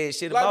he ain't said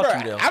shit like, about bro,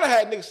 you now. I done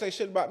had niggas say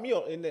shit about me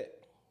on the internet.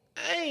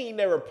 I ain't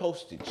never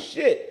posted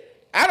shit.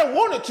 I done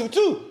wanted to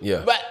too.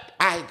 Yeah. But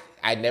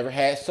I never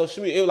had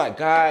social media. It was like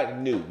God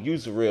knew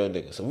you's a real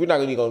nigga. So we're not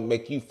really gonna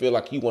make you feel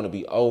like you want to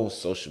be on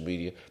social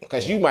media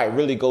because you might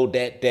really go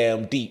that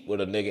damn deep with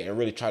a nigga and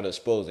really try to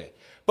expose it.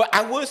 But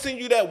I would send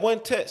you that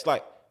one text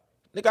like,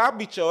 nigga, I'll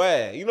beat your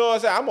ass. You know what I'm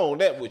saying? I'm on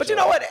that with you. But you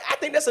know what? I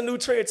think that's a new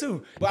trend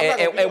too. But I'm not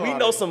gonna be And on we all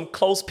know that. some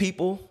close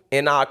people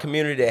in our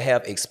community that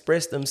have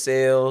expressed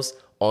themselves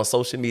on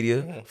social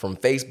media, from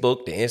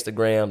Facebook to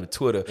Instagram to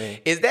Twitter.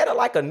 Is that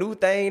like a new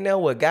thing now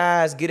where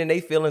guys get in their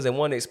feelings and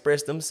want to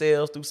express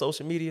themselves through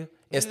social media?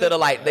 Instead of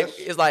like,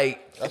 it's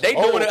like they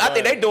old doing it. I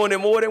think thing. they doing it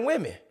more than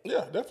women.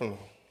 Yeah, definitely.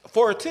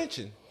 For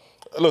attention.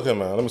 Look here,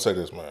 man. Let me say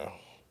this, man.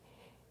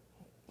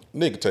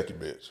 Nigga take your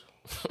bitch.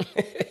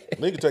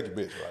 Nigga take your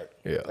bitch, right?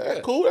 Yeah.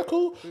 That's cool. That's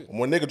cool.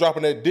 When nigga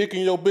dropping that dick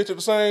in your bitch at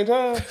the same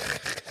time, I'm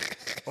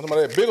talking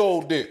about that big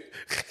old dick.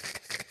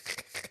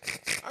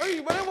 I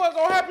mean, but it wasn't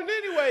gonna happen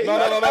anyway. No.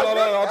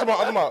 I'm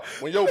talking about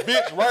when your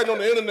bitch right on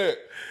the internet.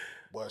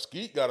 Boy,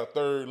 Skeet got a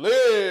third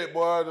leg,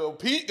 boy.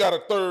 Pete got a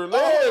third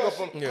leg. Or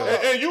something.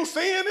 And you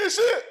seeing this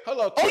shit?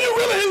 Hello, Oh, you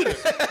really heated?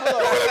 You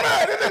really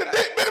mad? This nigga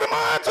dick bigger than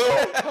mine, too.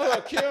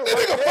 Hello, Kim. This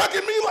nigga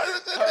fucking me like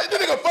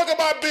this nigga fucking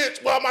my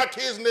bitch while my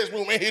kids in this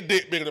room and his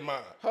dick bigger than mine.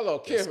 Hello,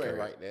 Kim ain't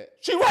right that.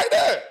 She right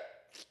there.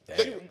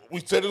 We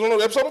said this on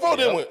the episode before,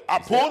 didn't we? I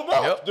pulled it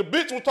out. Yep. The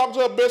bitch was talking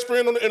to her best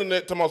friend on the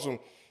internet, talking about some,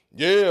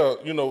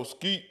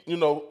 Skeet,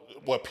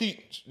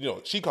 Pete,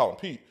 she called him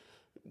Pete.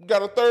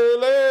 Got a third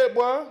leg,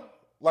 boy.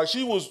 Like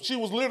she was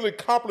literally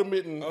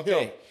complimenting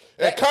him.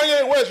 And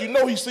Kanye West,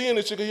 he's seeing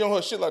this shit, he on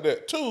her shit like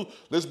that. Too,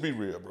 let's be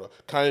real, bro.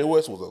 Kanye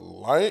West was a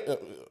lion.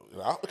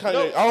 I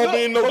don't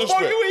mean no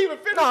disrespect. Before you even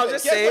finish, No,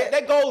 just say it.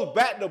 That goes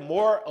back to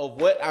more of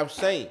what I'm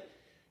saying.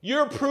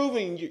 You're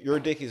proving your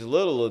dick is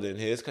littler than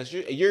his because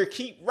you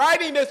keep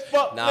writing this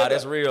fuck. Nah, nigga.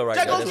 that's real right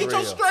there. Go That's get your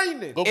real.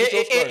 straightening. Go get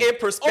your straightening. In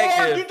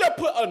perspective, Or you just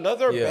put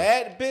another Yeah.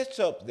 bad bitch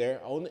up there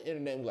on the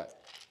internet and be like,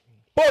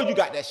 boy, you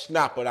got that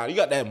snapper out. You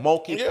got that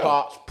monkey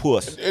pops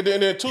pussy. And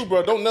then too,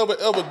 bro, don't never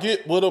ever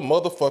get with a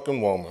motherfucking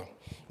woman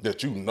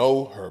that you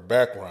know her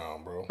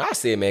background, bro. I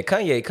said, man,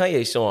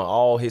 Kanye showing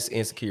all his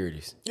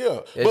insecurities. Yeah,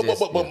 It's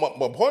but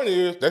my point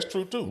is that's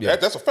true too. Yeah.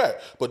 That's a fact.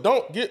 But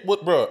don't get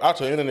with, bro. I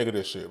tell any nigga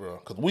this shit,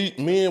 bro. Because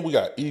we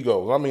got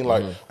egos. I mean,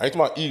 like I ain't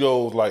talking about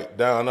egos like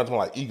down. I'm not talking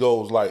like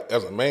egos like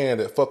as a man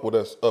that fuck with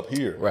us up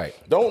here. Right.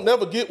 Don't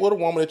never get with a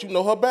woman that you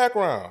know her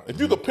background. If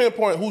you could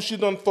pinpoint who she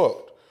done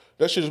fucked,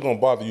 that shit is gonna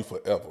bother you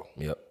forever.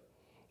 Yep.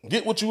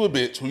 Get with you a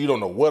bitch who you don't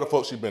know where the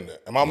fuck she been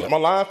at. Am I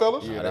lying,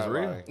 fellas? Yeah, that's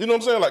real. You know what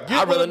I'm saying? Like, get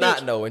I'd with rather a not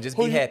bitch know and just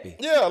who be happy.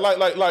 Yeah,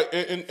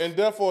 and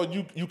therefore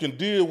you can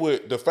deal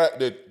with the fact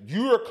that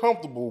you're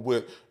comfortable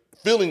with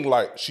feeling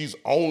like she's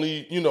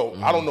only,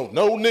 I don't know,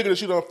 no nigga that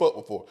she done fucked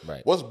before.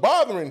 Right. What's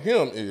bothering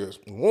him is,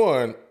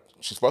 one,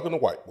 she's fucking a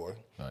white boy.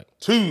 Right.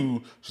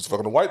 Two, she's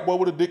fucking a white boy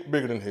with a dick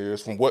bigger than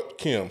his, from what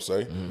Kim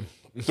say.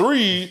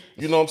 Three,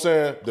 you know what I'm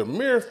saying? The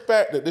mere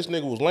fact that this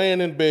nigga was laying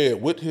in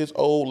bed with his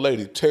old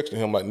lady texting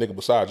him like, nigga,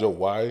 besides your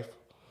wife,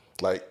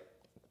 like,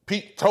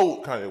 Pete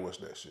told Kanye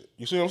West that shit.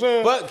 You see what I'm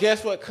saying? But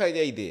guess what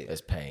Kanye did?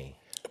 That's pain.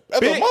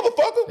 As a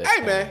motherfucker,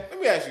 Hey, man,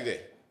 let me ask you this.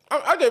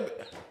 I just,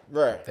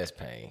 bruh, That's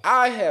pain.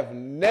 I have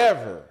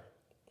never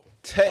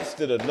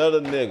texted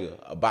another nigga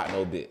about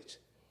no bitch.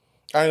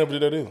 I ain't never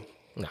did that either.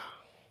 Nah.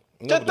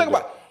 Just think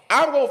about it.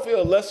 I'm going to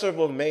feel lesser of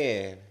a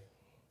man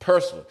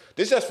personally.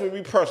 This is just for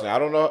me personally. I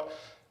don't know.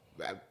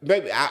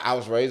 Maybe I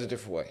was raised a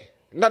different way.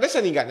 No, this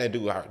ain't got nothing to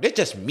do with her. This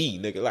just me,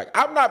 nigga. Like,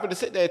 I'm not going to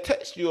sit there and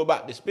text you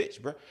about this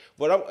bitch, bro.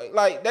 But I'm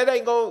like, that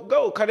ain't going to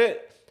go. Because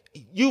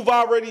you've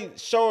already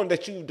shown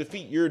that you're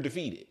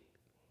defeated.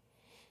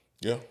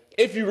 Yeah.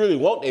 If you really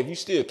want that, if you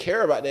still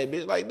care about that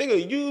bitch, like,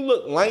 nigga, you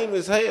look lame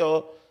as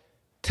hell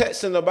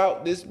texting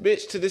about this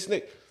bitch to this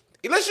nigga.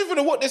 Unless you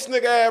finna whoop this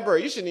nigga ass, bro,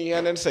 you shouldn't even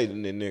have nothing to say to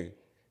this nigga.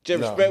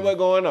 Just respect what's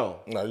going on.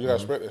 No, you gotta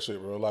respect that shit,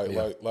 bro.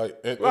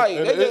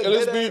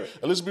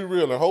 Let's be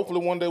real. And hopefully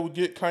one day we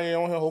get Kanye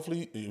on here.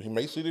 Hopefully he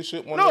may see this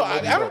shit one day. No,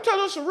 I'm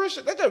telling you some real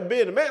shit. That's just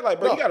being a man.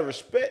 Like, bro, you gotta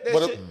respect that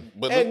shit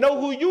and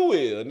know who you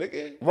is,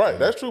 nigga. Right,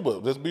 that's true,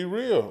 but let's be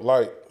real.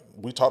 Like,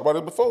 we talked about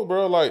it before,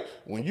 bro. Like,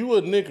 when you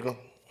a nigga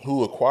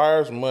who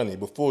acquires money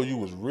before you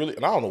was really,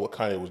 and I don't know what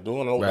Kanye was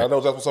doing. I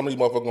know that's what some of these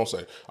motherfuckers gonna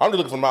say. I'm just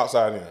looking from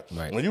outside in.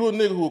 Right. When you a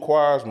nigga who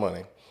acquires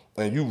money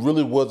and you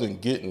really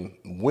wasn't getting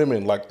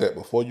women like that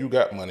before you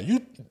got money,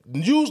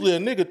 usually a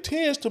nigga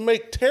tends to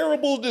make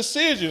terrible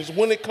decisions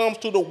when it comes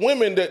to the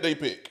women that they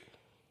pick.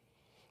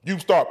 You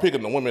start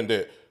picking the women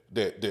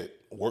that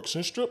works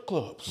in strip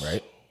clubs.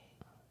 Right.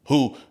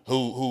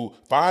 who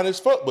fine as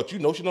fuck, but you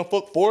know she done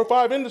fuck 4 or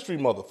 5 industry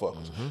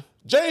motherfuckers.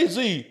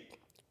 Jay-Z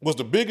was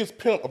the biggest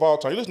pimp of all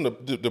time. You listen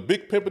to the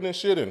Big Pimpin' and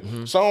shit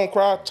and Song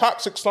Cry,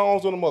 toxic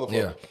songs in the motherfucker.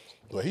 Yeah.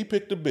 But he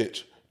picked a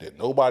bitch that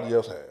nobody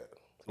else had.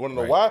 You wanna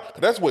know why?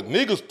 Because that's what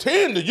niggas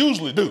tend to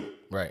usually do.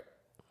 Right.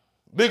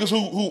 Niggas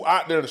who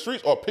out there in the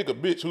streets or pick a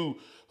bitch who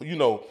you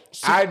know.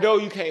 I know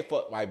you can't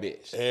fuck my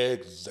bitch.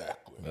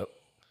 Exactly. Yep.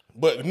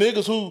 But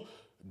niggas who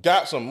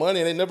got some money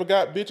and they never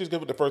got bitches, guess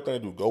what the first thing they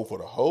do? Go for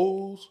the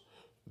hoes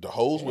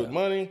with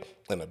money,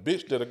 and a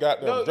bitch that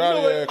got them jolly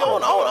ass. I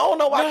don't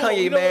know why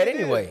Kanye you know mad what it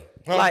is? anyway.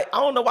 Huh? Like, I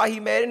don't know why he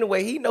mad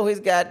anyway. He know his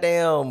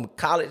goddamn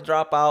college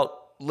dropout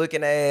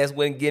looking ass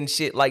wasn't getting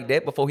shit like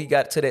that before he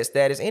got to that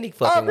status any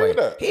fucking agree way. with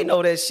that. He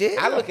know that shit.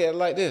 I look at it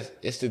like this.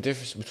 It's the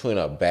difference between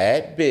a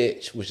bad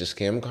bitch, which is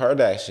Kim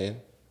Kardashian,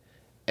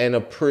 and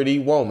a pretty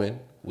woman,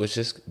 which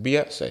is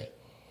Beyonce.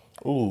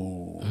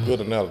 Ooh,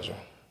 good analogy.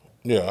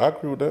 Yeah, I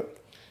agree with that.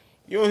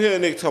 You don't hear a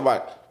nigga talk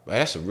about, man,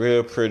 that's a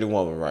real pretty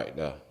woman right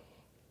there.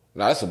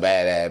 No, that's a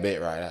bad ass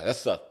bitch right now.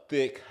 That's a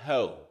thick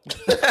hoe.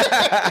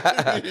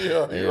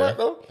 Yeah, you right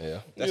though. Yeah.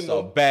 That's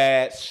a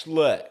bad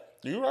slut.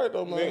 You right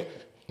though, man.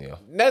 Yeah.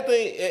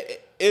 Nothing.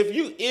 If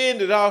you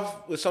end it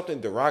off with something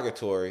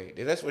derogatory,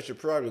 then that's what you're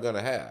probably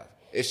gonna have.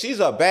 If she's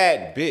a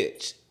bad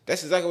bitch,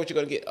 that's exactly what you're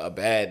gonna get, a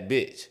bad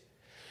bitch.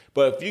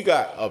 But if you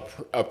got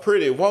a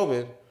pretty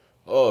woman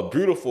or a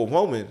beautiful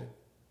woman,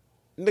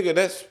 nigga,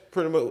 that's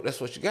pretty much that's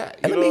what you got.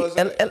 You know what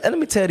I'm saying? And let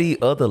me tell these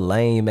other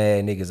lame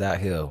ass niggas out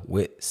here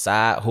with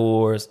side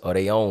whores or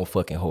their own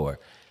fucking whore.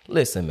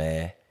 Listen,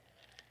 man.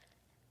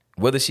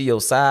 Whether she your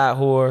side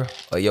whore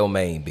or your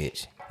main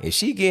bitch, if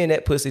she getting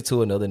that pussy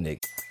to another nigga,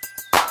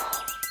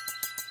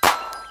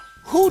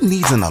 Who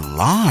needs an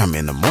alarm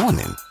in the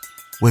morning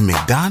when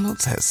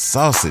McDonald's has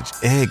sausage,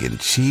 egg, and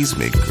cheese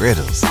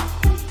McGriddles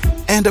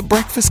and a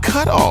breakfast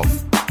cutoff?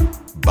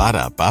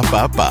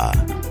 Ba-da-ba-ba-ba.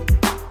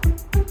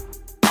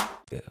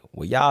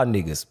 well, y'all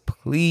niggas,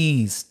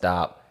 please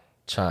stop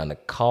trying to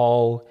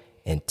call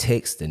and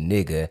text the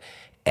nigga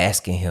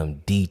asking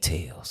him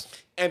details.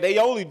 And they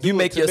only do You it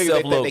make to niggas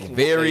yourself that think look they can whoop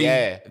very,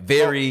 their ass.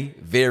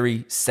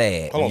 very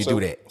sad when you do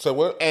that. So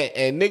what?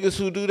 And niggas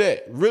who do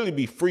that really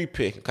be free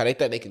picking because they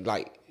think they can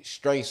like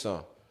string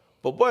some.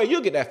 But boy,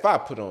 you'll get that fire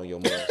put on your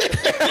mouth.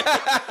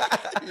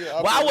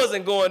 Well, I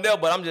wasn't going there,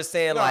 but I'm just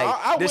saying, No, like,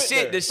 I the went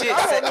shit. there.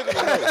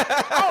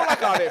 I don't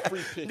like all that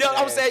free picking. No,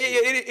 I'm ass saying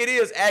shit. it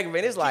is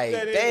aggravating. It's like,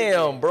 That is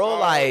damn, bro, all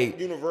like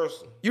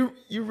universal. you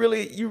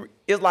really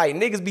it's like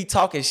niggas be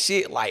talking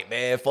shit like,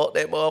 man, fuck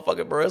that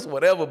motherfucker, bro, it's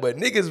whatever. But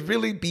niggas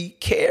really be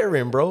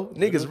caring, bro.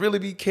 Niggas really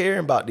be caring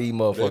about these They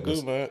motherfuckers.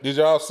 do, man. Did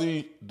y'all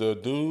see the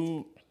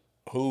dude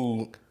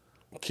who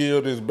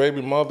killed his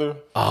baby mother?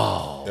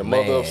 Oh, and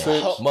man. mother of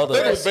 6? Mother, I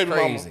think it that's was baby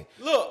crazy.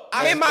 mama. Look,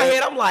 In my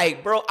head, I'm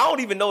like, bro, I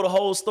don't even know the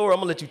whole story. I'm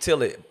gonna let you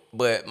tell it.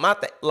 But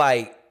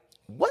like,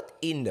 what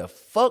in the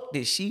fuck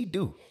did she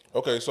do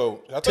Okay,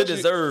 so I to think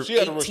deserve she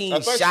had a 18 I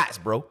think shots,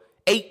 bro?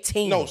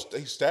 18. No,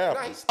 he stabbed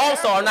her. Oh,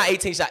 sorry, not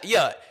 18 shots.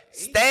 Yeah,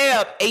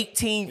 stabbed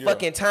 18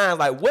 fucking times.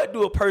 Like, what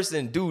do a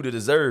person do to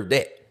deserve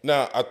that?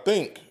 Now, I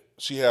think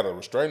she had a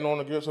restraining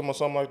order against him or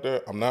something like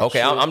that. I'm not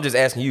Okay, sure. I'm just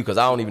asking you because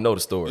I don't even know the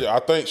story. Yeah, I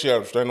think she had a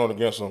restraining order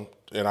against him,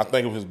 and I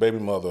think it was his baby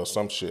mother or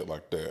some shit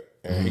like that.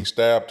 And he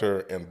stabbed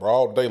her in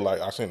broad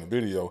daylight. I seen the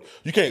video.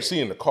 You can't see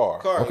in the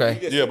car. Okay.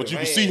 Yeah, but you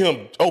can see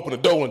him open the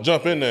door and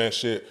jump in there and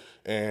shit.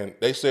 And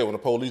they said when the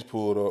police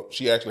pulled up,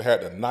 she actually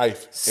had the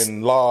knife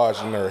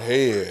enlarged in her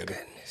head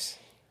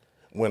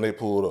when they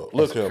pulled up.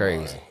 Look at her.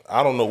 crazy.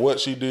 I don't know what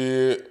she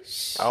did.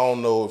 I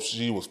don't know if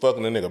she was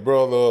fucking a nigga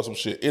brother or some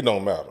shit. It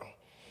don't matter.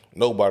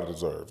 Nobody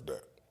deserves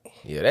that.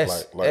 Yeah,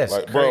 that's Like,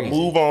 crazy. bro,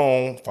 move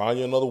on. Find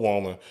you another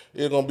woman.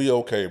 It's gonna be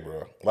okay,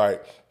 bro.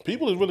 Like,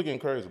 people is really getting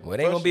crazy. Well, it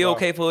ain't gonna be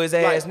okay for his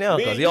ass like, now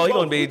me because and all he you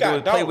gonna both, be we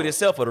doing got play with daughters.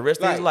 himself for the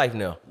rest of his life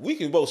now. We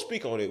can both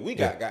speak on it. We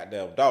got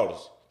goddamn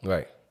daughters.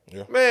 Right.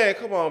 Man,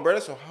 come on, bro.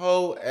 That's some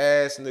whole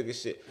ass nigga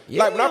shit.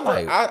 Yeah, like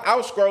when like- I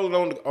was scrolling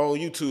on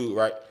YouTube,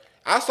 right?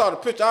 I saw the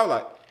picture. I was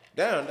like,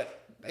 damn,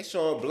 they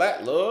showing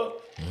black love.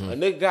 A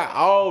nigga got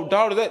all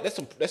daughters.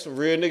 That's some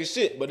real nigga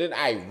shit. But then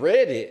I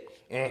read it.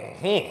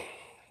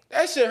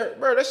 That shit hurt,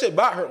 bro. That shit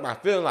about hurt my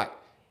feeling. Like,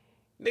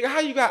 nigga, how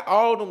you got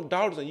all them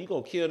daughters and you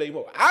gonna kill they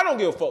mother? I don't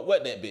give a fuck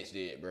what that bitch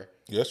did, bro.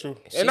 Yeah, that's true.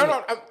 And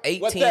what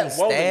 18 that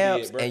woman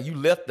stabs did, bro. and you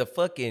left the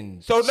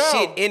fucking So now-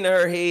 shit in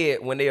her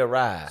head when they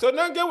arrived. So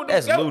now get with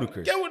them. That's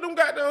ludicrous. Get with them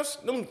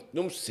goddamn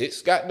them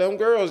 6 goddamn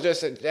girls that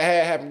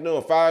had happened to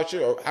them 5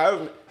 years or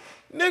however.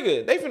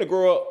 Nigga, they finna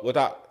grow up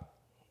without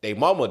they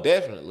mama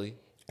definitely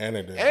And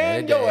they did.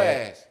 and your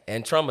ass.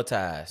 And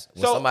traumatized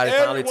when So somebody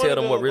every finally one tell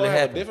of them what really gonna have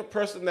happened. A different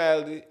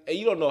personality, and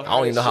you don't know. I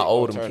don't even know how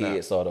old them turn out.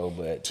 kids are though,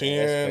 but 10,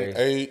 that's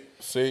crazy. 8,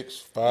 6,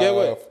 5, Yeah,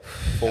 what?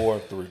 4,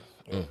 3.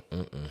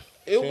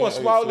 It 10, was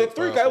smaller 8, than 6,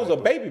 3. 5, Cause it was a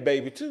 4,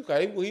 baby too. Cause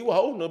he was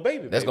holding a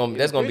baby. That's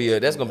baby.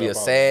 gonna be a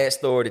sad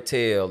story to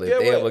tell if Yeah,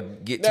 they what? ever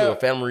get to Now- a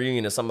family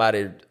reunion or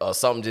somebody or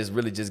something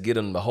just get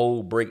them the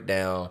whole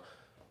breakdown.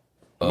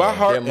 Of My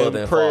heart their mother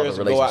and father prayers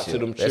go out to relationship.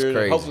 them That's children.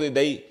 crazy.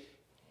 Hopefully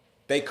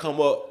they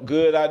come up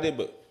good out there.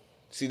 But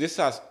See, this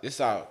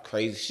how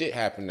crazy shit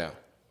happen now.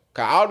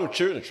 Cause all the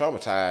children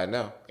traumatized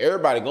now.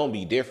 Everybody gonna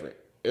be different.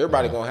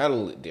 Everybody gonna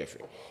handle it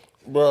different.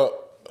 Bro,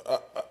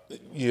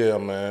 yeah,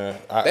 man.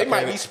 They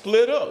might be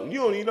split up. You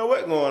don't even know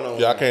what's going on.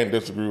 Yeah, I can't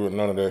disagree with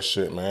none of that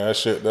shit, man. That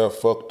shit that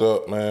fucked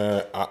up,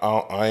 man.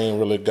 I ain't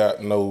really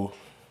got nothing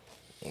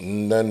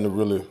to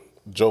really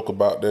joke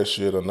about that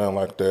shit or nothing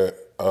like that.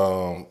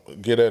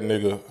 Get that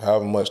nigga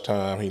however much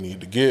time he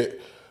need to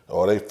get,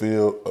 or they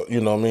feel,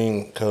 you know what I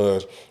mean?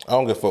 Because I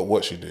don't give a fuck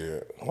what she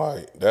did.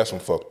 Like, that's some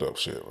fucked up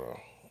shit, bro.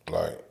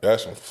 Like,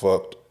 that's some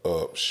fucked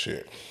up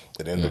shit.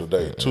 At the end of the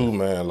day, too,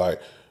 man, like,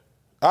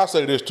 I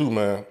say this too,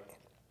 man.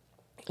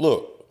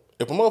 Look,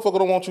 if a motherfucker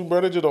don't want you,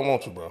 bro, they just don't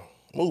want you, bro.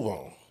 Move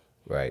on.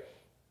 Right.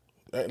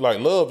 Like,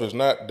 love is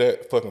not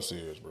that fucking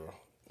serious, bro.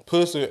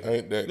 Pussy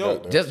ain't that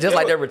goddamn Just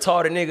like that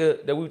retarded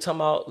nigga that we were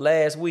talking about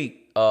last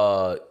week.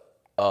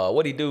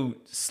 What he do?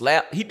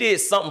 He did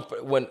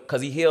something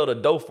cause he held a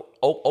door,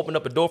 opened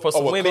up a door for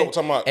some women,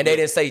 and they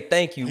didn't say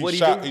thank you. What he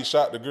do? He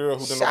shot the girl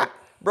who didn't.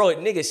 Bro,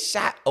 nigga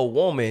shot a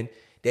woman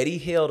that he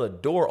held a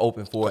door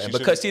open for, and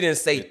because she didn't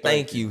say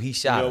thank you, he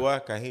shot her. You know why?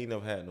 Cause he ain't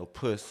never had no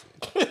pussy.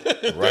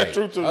 Right.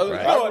 True too.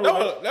 Right.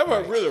 That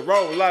was really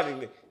wrong with a lot of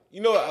these niggas.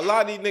 You know, a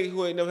lot of these niggas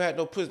who ain't never had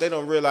no pussy, they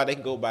don't realize they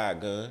can go buy a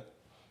gun.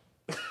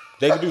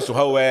 They can do some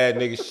hoe ass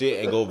nigga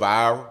shit and go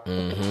viral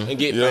and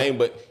get fame,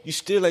 but you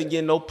still ain't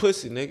getting no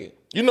pussy, nigga.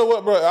 You know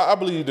what, bro? I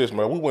believe this,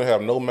 man. We wouldn't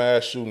have no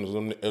mass shootings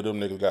if them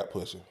niggas got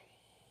pussy.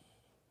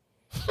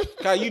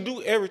 Cause you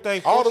do everything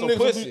for all some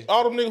pussy.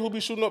 All them niggas who be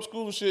shooting up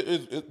school and shit,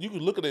 is you can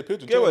look at their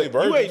pictures. You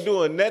ain't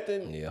doing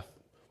nothing. Yeah.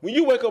 When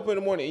you wake up in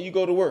the morning and you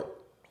go to work,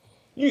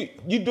 you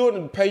doing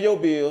it to pay your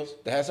bills,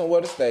 to have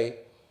somewhere to stay,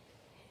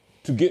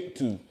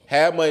 to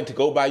have money to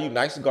go buy you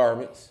nice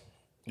garments.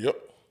 Yep.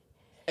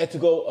 And to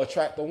go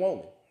attract a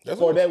woman.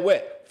 For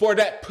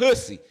that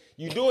pussy.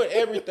 You doing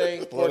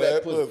everything for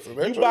that pussy.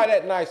 You buy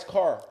that nice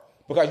car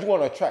because you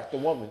want to attract a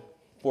woman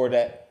for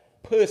that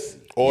pussy.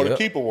 Or to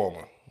keep a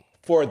woman.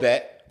 For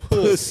that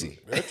pussy.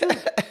 That's true.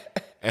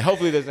 And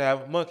hopefully it doesn't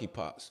have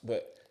monkeypox.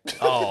 But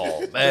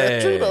oh man.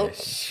 That's true though.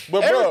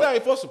 But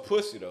everything for some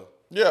pussy though.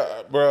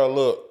 Yeah, bro,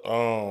 look,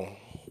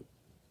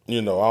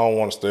 you know, I don't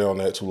want to stay on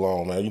that too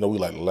long, man. You know, we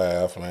like to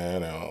laugh,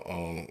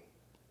 man.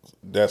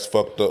 That's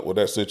fucked up with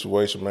that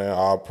situation, man.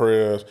 Our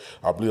prayers,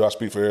 I believe I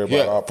speak for everybody.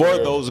 Yeah, for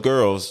those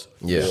girls.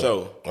 Yeah.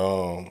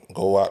 So,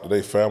 go out to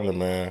their family,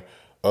 man.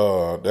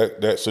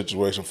 That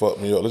situation fucked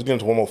me up. Let's get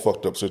into one more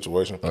fucked up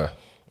situation. All right.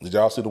 Did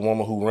y'all see the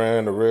woman who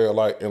ran the red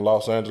light in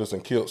Los Angeles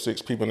and killed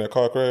 6 people in that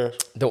car crash?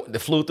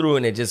 That flew through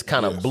and it just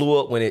kind of blew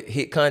up when it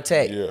hit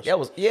contact. Yes.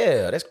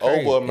 That's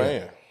crazy. Over a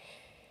man.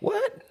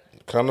 What?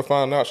 Come to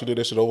find out, she did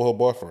that shit over her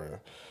boyfriend.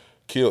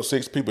 Killed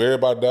 6 people.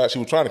 Everybody died. She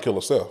was trying to kill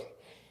herself.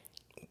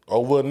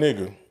 Over a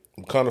nigga.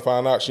 Come to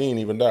find out, she ain't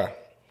even die.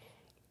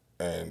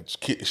 And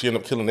she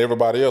ended up killing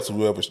everybody else,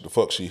 whoever the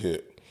fuck she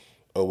hit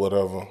or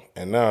whatever.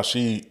 And now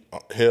she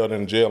held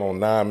in jail on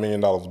 $9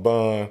 million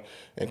bond.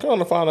 And come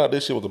to find out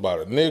this shit was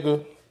about a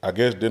nigga. I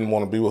guess didn't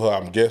want to be with her,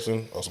 I'm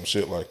guessing, or some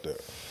shit like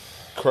that.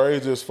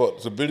 Crazy as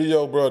fuck. The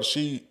video, bro,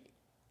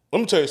 let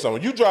me tell you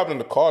something. You driving in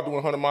the car doing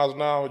 100 miles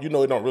an hour, you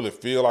know it don't really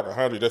feel like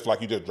 100. That's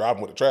like you just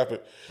driving with the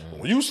traffic.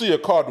 When you see a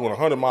car doing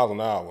 100 miles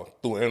an hour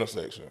through an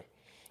intersection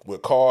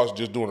with cars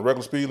just doing the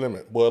regular speed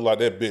limit, boy, like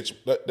that bitch,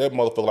 that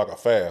motherfucker like a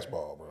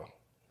fastball, bro.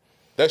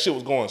 That shit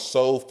was going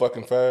so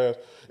fucking fast.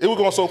 It was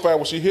going so fast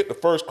when she hit the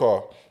first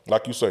car,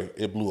 like you say,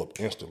 it blew up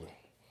instantly.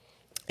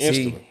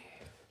 See,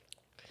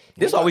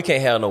 this is why we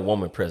can't have no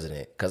woman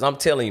president. Because I'm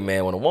telling you,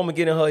 man, when a woman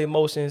get in her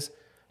emotions,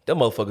 them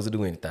motherfuckers will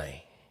do anything.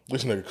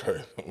 This nigga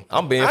crazy.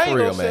 I'm being for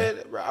real, man.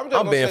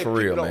 I'm being for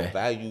real, man. Don't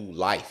value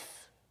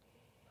life.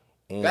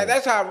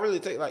 That's how I really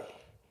take.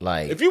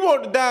 Like, if you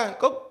want to die,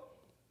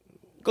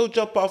 go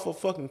jump off a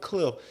fucking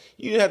cliff.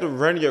 You have to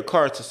run your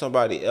car to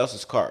somebody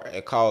else's car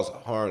and cause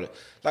harm.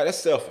 Like, that's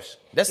selfish.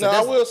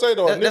 I will say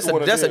though,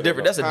 that's a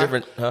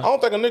different. I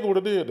don't think a nigga would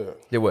have did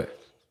that. Did what?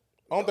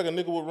 I don't think a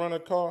nigga would run a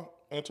car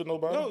into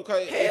nobody. No,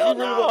 cause hell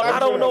no. I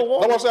don't know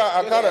what. I'm saying,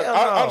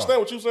 I understand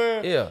what you're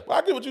saying. Yeah. But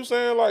I get what you're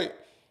saying. Like,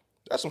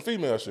 that's some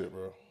female shit,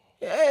 bro.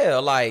 Yeah,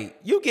 like,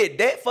 you get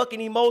that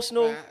fucking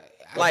emotional.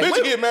 Like,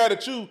 bitch get mad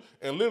at you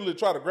and literally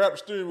try to grab the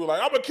steering wheel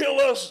like, I'm gonna kill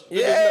us.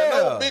 Yeah.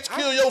 No, bitch,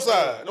 kill your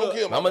side. Don't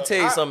kill me. I'm gonna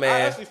tell you something,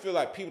 man. I actually feel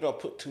like people don't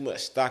put too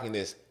much stock in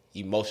this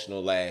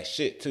emotional ass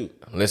shit, too.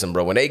 Listen,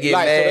 bro, when they get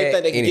mad, so they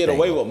think they can get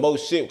away with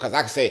most shit because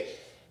I can say,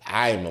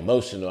 I am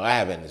emotional, I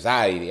have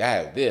anxiety, I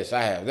have this,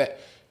 I have that.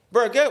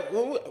 Bro,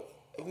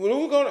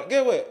 when we gonna,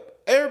 get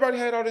what? Everybody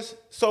had all this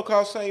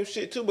so-called same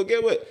shit, too, but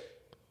get what?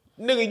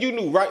 Nigga, you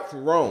knew right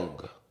from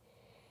wrong.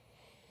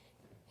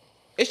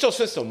 It's your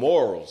sense of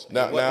morals.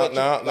 Now,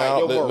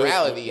 your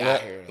morality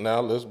out here.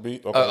 Now, let's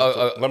be.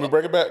 Okay, let me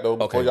break it back though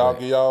before y'all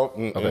get y'all.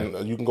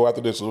 And you can go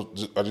after this. So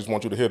I just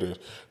want you to hear this.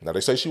 Now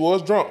they say she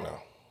was drunk.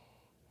 Now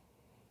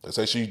they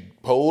say she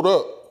pulled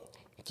up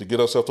to get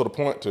herself to the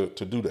point to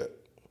do that.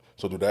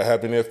 So did that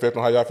have any effect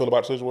on how y'all feel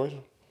about the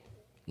situation?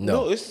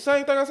 No, it's the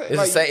same thing I said. It's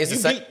like, the same. It's the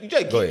same. You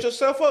just get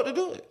yourself up to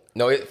do it.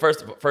 No,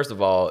 first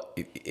of all,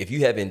 if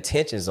you have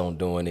intentions on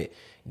doing it,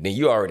 then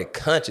you're already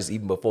conscious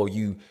even before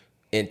you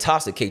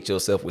intoxicate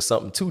yourself with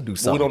something to do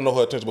something. We don't know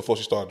her intention before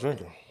she started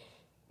drinking.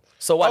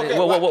 So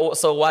why?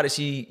 So why did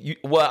she?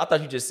 I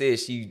thought you just said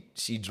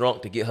she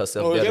drunk to get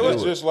herself. No, better.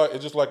 it's just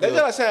like they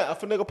just saying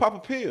if a nigga pop a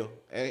pill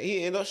and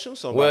he end up shooting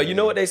somebody. Well, you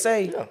know what they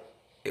say.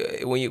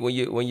 Yeah. When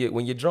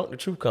you're drunk, the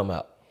truth come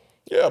out.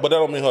 Yeah, but that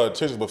don't mean her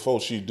intentions before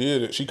she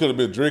did it. She could have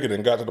been drinking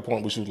and got to the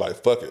point where she was like,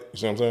 "Fuck it." You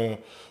see what I'm saying?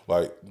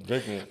 Like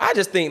drinking. I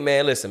just think,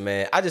 man. Listen,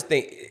 man. I just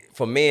think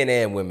for men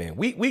and women,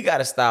 we got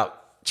to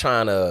stop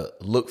trying to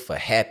look for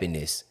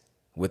happiness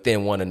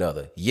within one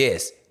another.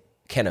 Yes.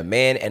 Can a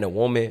man and a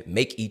woman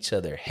make each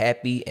other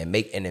happy and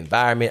make an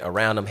environment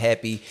around them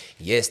happy?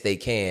 Yes, they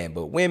can.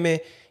 But women,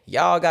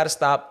 y'all got to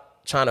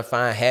stop trying to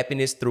find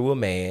happiness through a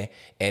man,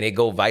 and it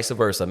go vice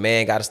versa. A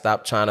man got to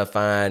stop trying to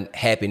find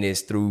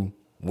happiness through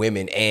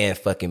women and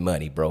fucking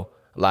money, bro.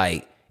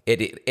 Like, at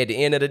the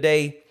end of the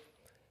day,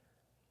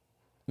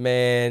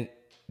 man,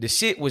 the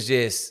shit was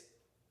just...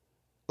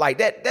 Like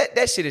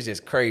that shit is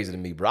just crazy to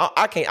me, bro.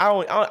 I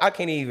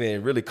can't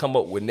even really come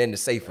up with nothing to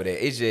say for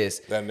that. It's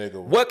just that nigga.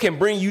 What can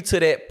bring you to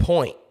that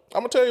point?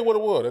 I'm gonna tell you what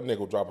it was. That nigga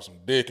was dropping some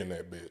dick in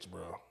that bitch,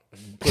 bro.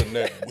 Putting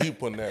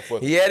that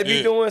fucking. He had to be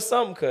dick. doing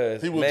something,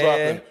 cause he was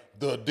dropping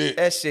the dick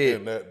that shit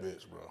in that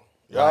bitch, bro.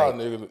 Y'all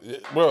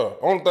niggas, bro.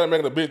 Only thing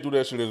making a bitch do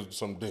that shit is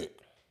some dick.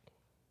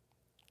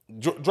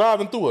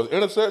 Driving through an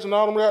intersection,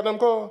 all them goddamn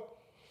cars.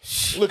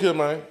 Look here,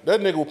 man.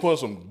 That nigga was putting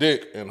some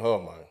dick in her,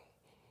 man.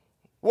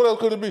 What else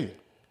could it be?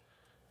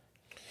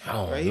 I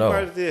don't know. He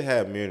probably did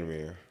have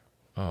Mjolnir.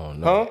 I don't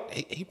know.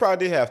 Huh? He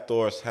probably did have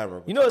Thor's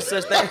hammer. You know it's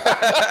such thing.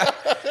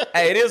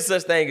 Hey, it is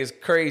such thing as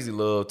crazy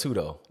love too,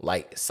 though.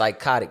 Like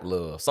psychotic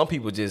love. Some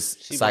people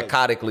just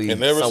psychotically.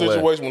 In every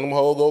situation, when them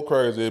hoes go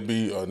crazy, it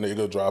be a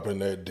nigga dropping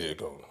that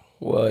dick on them.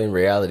 Well, in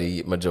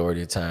reality,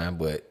 majority of the time,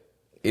 but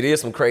it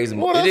is some crazy.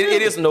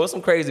 It's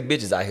some crazy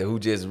bitches out here who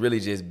just really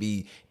just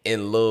be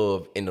in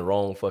love in the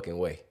wrong fucking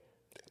way.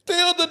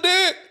 Still the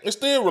dick. It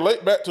still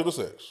relate back to the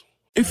sex.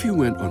 If you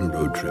went on a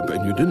road trip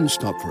and you didn't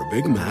stop for a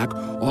Big Mac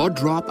or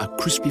drop a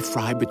crispy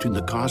fry between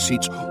the car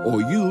seats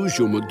or use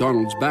your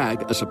McDonald's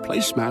bag as a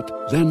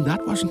placemat, then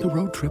that wasn't a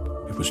road trip.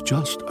 It was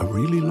just a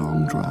really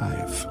long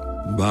drive.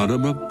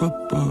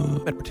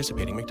 Ba-da-ba-ba-ba. At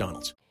participating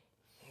McDonald's.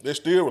 They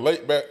still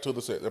relate back to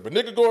the sex. If a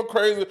nigga going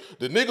crazy,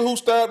 the nigga who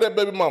stabbed that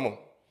baby mama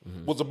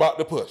was about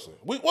the pussy.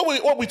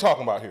 What we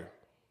talking about here?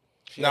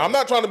 Now I'm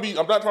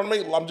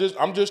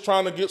just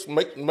trying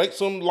to make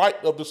some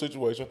light of the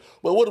situation.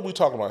 But what are we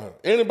talking about here?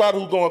 Anybody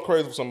who's going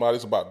crazy for somebody,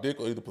 it's about dick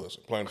or either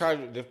pussy.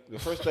 The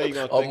first thing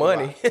you're gonna think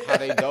money. about how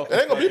they don't. It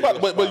ain't gonna be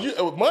about,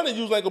 but money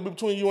usually ain't gonna be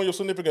between you and your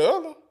significant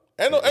other.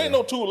 Ain't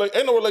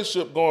no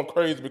relationship going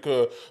crazy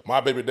because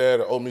my baby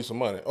dad owe me some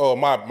money or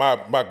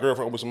my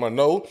girlfriend owe me some money.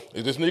 No,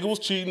 if this nigga was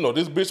cheating or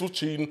this bitch was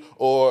cheating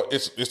or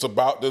it's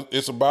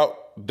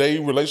about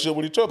their relationship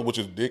with each other, which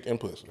is dick and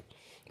pussy.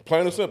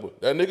 Plain and simple.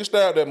 That nigga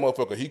stabbed that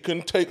motherfucker. He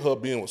couldn't take her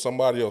being with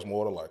somebody else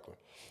more than likely.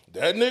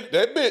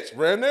 That bitch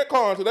ran that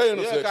car into that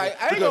intersection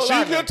because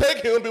she couldn't take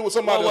him being with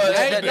somebody else.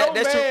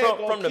 That's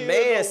true. From the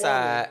man's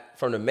side.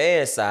 From the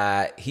man's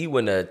side, he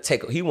won't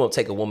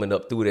take a woman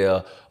up through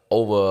there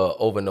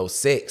over no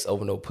sex,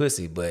 over no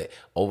pussy, but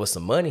over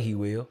some money he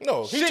will.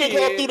 No, he took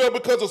her up through there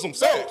because of some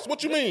sex.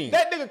 What you mean?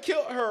 That nigga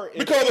killed her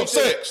because of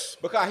sex.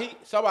 Because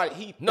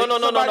somebody's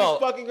No.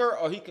 fucking her,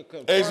 or he could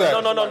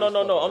exactly.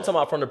 No. I'm talking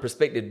about from the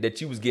perspective that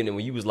you was getting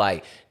when you was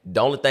like, the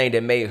only thing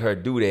that made her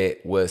do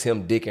that was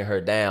him dicking her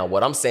down.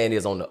 What I'm saying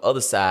is on the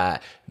other side,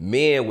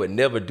 men would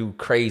never do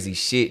crazy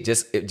shit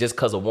just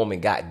because a woman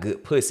got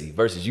good pussy.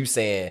 Versus you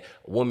saying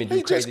a woman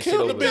do crazy shit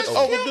over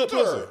good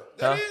pussy.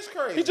 That is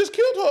crazy. He just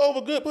killed her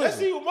over good pussy.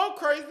 That's even more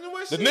crazy than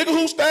what the nigga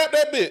who stabbed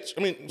that bitch.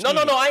 I mean, no.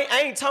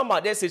 I ain't talking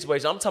about that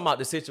situation. I'm talking about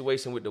the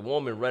situation with the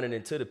woman running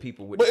into the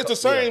people with. But it's the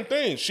same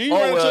thing. She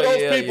ran into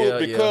those people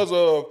because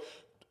of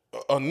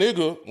a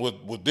nigga was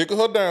dicking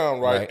her down,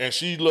 right? And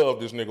she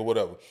loved this nigga,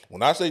 whatever.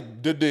 When I say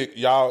the dick,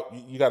 y'all,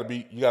 you gotta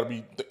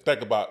be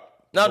think about.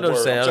 No, I'm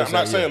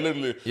not saying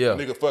literally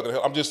nigga fucking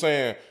hell. I'm just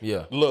saying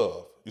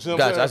love. You see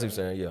what I'm saying? I see what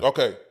you're saying, yeah.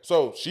 Okay,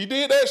 so she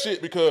did that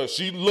shit because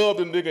she loved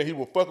the nigga and he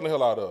was fucking the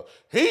hell out of her.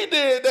 He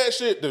did that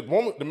shit, the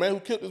man who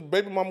killed his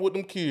baby mama with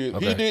them kids,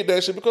 he did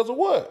that shit because of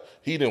what?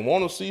 He didn't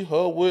want to see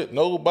her with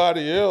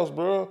nobody else,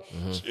 bro.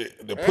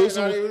 Mm-hmm. The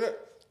pussy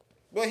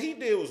what he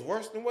did was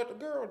worse than what the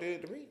girl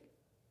did to me.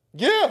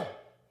 Yeah.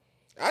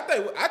 I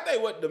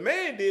think what the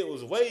man did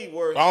was way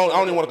worse. I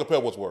don't even want to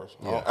compare what's worse.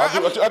 Yeah. I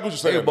get what you're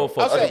saying.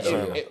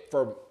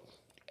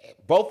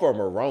 Both of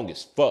them are wrong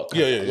as fuck.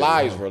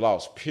 Lives were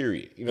lost,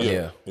 period. You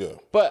know? Yeah.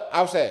 But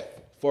I was saying,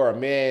 for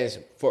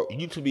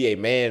you to be a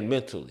man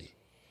mentally,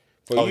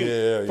 for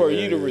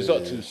you to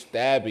resort to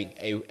stabbing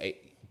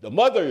the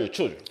mother of your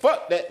children.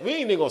 Fuck that. We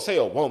ain't even gonna say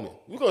a woman.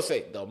 We're gonna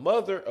say the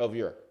mother of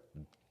your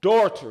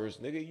daughters,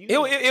 nigga.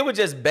 It was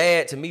just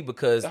bad to me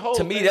because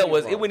to me it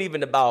wasn't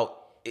even about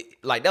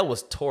like that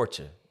was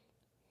torture.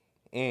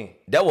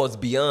 That was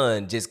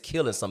beyond just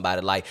killing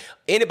somebody. Like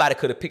anybody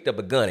could have picked up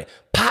a gun and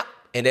pop.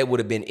 and that would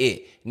have been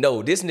it.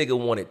 No, this nigga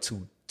wanted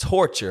to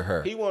torture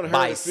her. He wanted her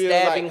by to feel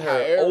stabbing like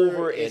her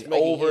over it's and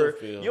making over. him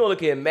feel. You don't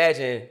look at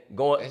imagine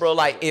going, bro.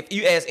 Like if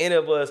you ask any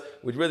of us,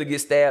 would you rather get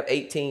stabbed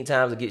 18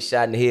 times or get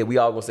shot in the head? We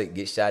all gonna say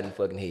get shot in the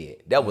fucking head.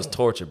 That was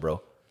torture,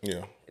 bro.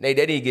 Yeah. They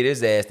didn't get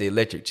his ass the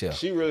electric chair.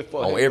 She really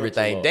fucked him on up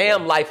everything. too long, Damn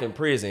bro. life in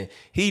prison.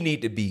 He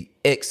need to be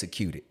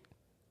executed.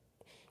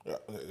 Yeah,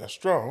 that's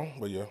strong,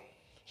 but yeah.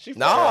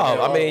 No,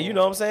 I mean, you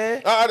know what I'm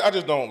saying? I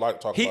just don't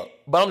like talking about.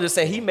 But I'm just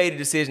saying he made a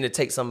decision to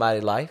take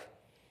somebody's life.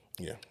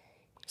 Yeah.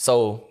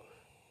 So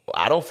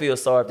I don't feel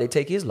sorry if they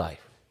take his life.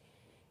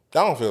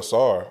 I don't feel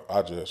sorry.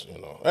 I just,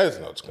 it's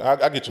nuts.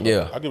 I get you.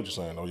 Yeah. I get what you're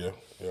saying though.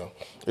 Yeah.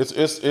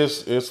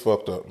 It's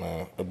fucked up,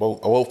 man.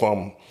 Both of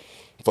them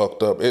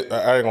fucked up. I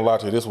ain't gonna lie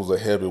to you. This was a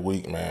heavy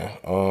week, man.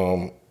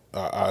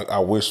 I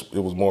wish it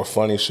was more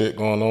funny shit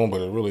going on,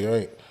 but it really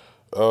ain't.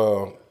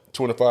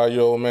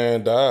 25-year-old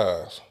man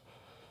dies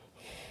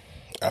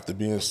after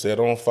being set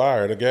on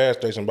fire at a gas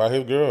station by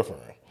his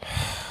girlfriend,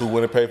 who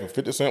went and paid for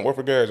 50 cents worth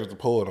of gas just to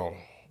pull it on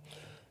him.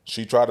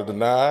 She tried to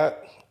deny it,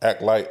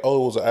 act like, it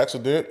was an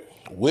accident.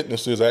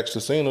 Witnesses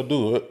actually seen her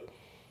do it.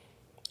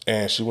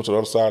 And she went to the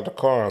other side of the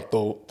car and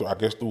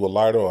threw a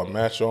lighter or a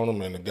match on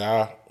him, and the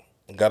guy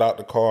got out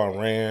the car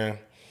and ran,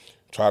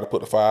 tried to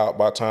put the fire out.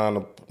 By the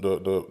time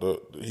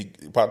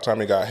by the time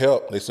he got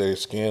help, they say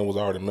his skin was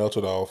already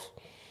melted off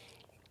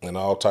and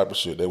all type of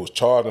shit. They was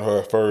charging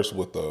her at first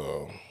with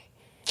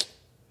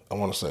I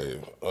want to say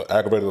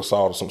aggravated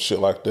assault or some shit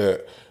like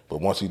that.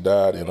 But once he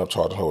died, they ended up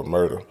charging her with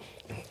murder.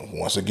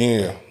 Once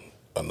again,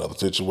 another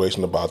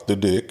situation about the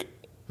dick.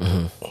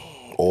 Mm-hmm.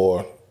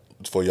 Or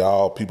for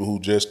y'all people who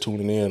just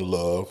tuning in,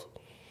 love.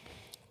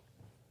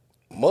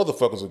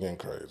 Motherfuckers are getting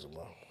crazy,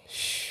 bro.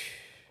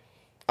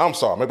 I'm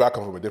sorry, maybe I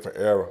come from a different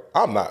era.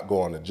 I'm not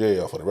going to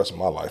jail for the rest of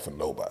my life for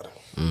nobody.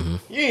 Mm-hmm.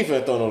 You ain't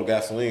finna throw no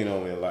gasoline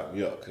on me and lock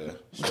me up, cuz.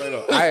 Straight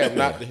up. I am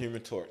not the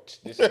Human Torch.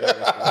 This is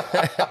not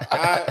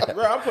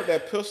bro, I put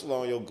that pistol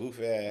on your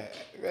goofy ass.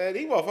 Man,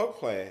 these motherfuckers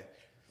playing.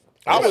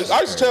 I used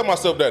to tell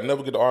myself that,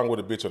 never get to argue with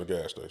a bitch at a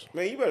gas station.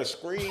 Man, you better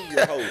scream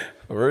your hoe.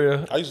 For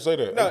real? I used to say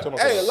that. No,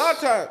 hey, a lot of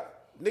times,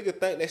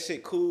 niggas think that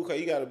shit cool because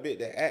you got a bitch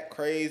that act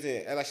crazy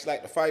and like she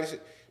like to fight and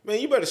shit.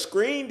 Man, you better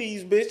screen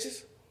these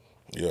bitches.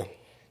 Yeah.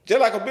 Just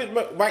like a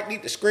bitch might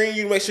need to screen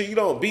you to make sure you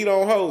don't beat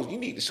on hoes. You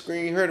need to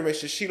screen her to make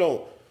sure she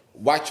don't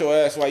watch your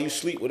ass while you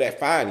sleep with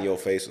that fire in your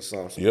face or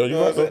something. Yeah, you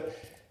know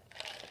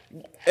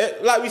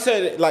right. Like we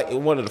said, like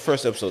in one of the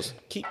first episodes,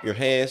 keep your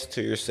hands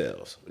to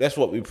yourselves. That's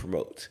what we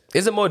promote.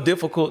 Is it more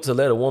difficult to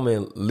let a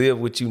woman live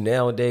with you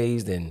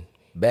nowadays than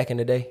back in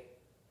the day?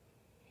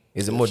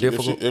 Is it more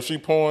difficult? If she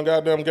pouring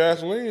goddamn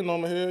gasoline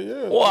on the head,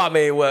 yeah. Well, I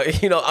mean,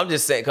 I'm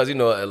just saying, because,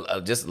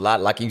 just a lot,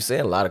 like you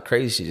said, a lot of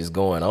crazy shit is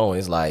going on.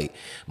 It's like,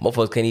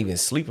 motherfuckers can't even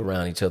sleep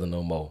around each other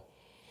no more.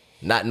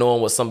 Not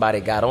knowing what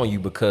somebody got on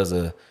you because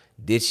of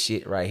this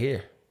shit right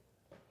here.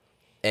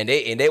 And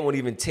they won't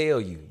even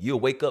tell you. You'll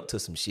wake up to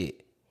some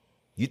shit.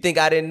 You think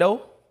I didn't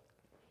know?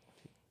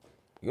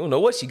 You don't know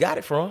what she got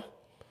it from.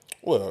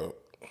 Well,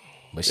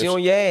 but she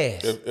on your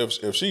ass.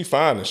 If she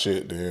finding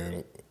shit,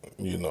 then,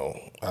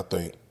 I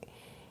think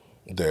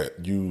that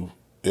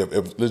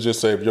if let's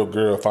just say if your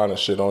girl finding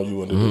shit on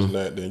you and this and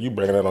that, then you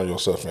bringing that on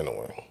yourself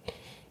anyway.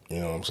 You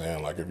know what I'm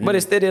saying? Like but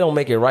instead, they don't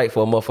make it right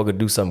for a motherfucker to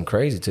do something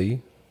crazy to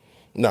you.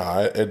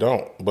 Nah, it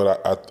don't.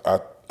 But I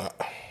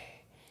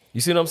you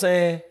see what I'm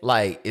saying?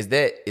 Like, is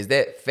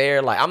that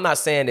fair? Like, I'm not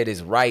saying that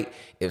it's right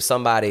if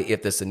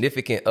the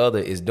significant other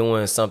is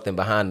doing something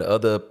behind the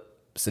other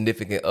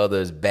significant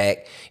other's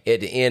back. At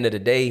the end of the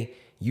day,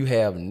 you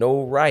have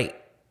no right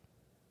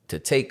to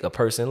take a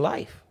person's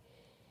life.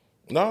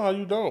 No,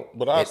 you don't.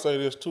 But I say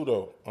this too,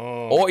 though.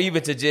 Or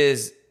even to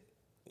just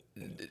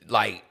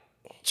like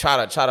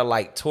try to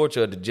like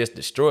torture to just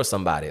destroy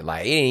somebody.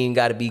 Like, it ain't even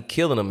got to be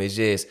killing them. It's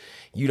just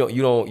you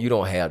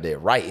don't have that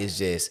right. It's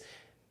just,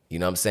 you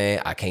know what I'm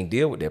saying? I can't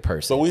deal with that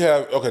person. So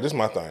this is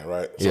my thing,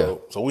 right?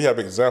 So we have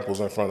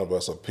examples in front of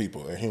us of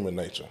people and human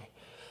nature.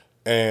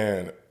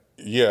 And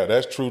yeah,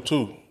 that's true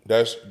too.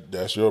 That's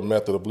your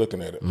method of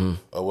looking at it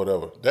or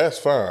whatever. That's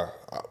fine.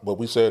 But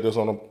we said this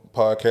on the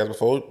podcast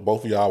before.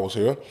 Both of y'all was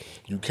here.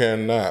 You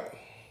cannot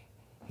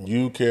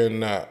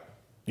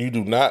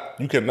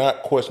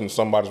question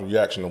somebody's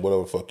reaction to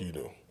whatever the fuck you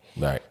do.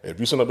 Right. If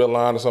you send up that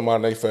line to somebody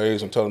in their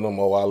face and telling them,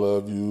 "Oh, I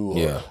love you,"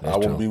 or "I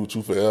want to be with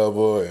you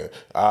forever," and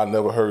 "I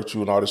never hurt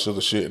you," and all this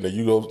other shit, and then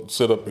you go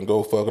sit up and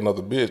go fuck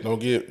another bitch, don't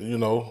get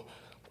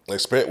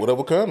expect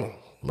whatever coming.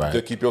 Right.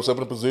 To keep yourself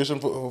in a position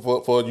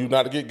for you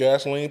not to get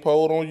gasoline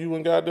poured on you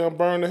and goddamn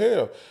burn to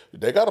hell.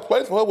 They got a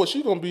place for her where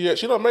she gonna be at.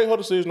 She done made her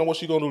decision on what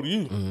she gonna do to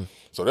you. Mm-hmm.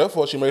 So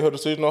therefore, she made her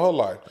decision on her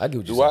life. I get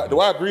what you're saying. Do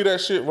I agree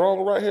that shit wrong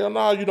or right? Hell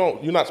no, you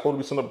don't. You're not supposed to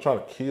be sitting up trying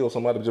to kill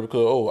somebody just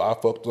because I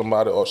fucked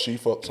somebody or she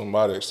fucked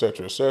somebody,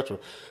 etc., etc.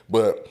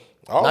 But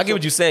I get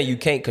what you're saying. You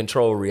can't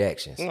control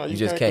reactions. No, you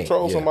just can't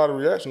control somebody's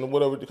reaction or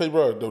whatever. Because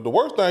bro, the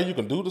worst thing you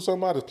can do to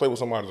somebody is play with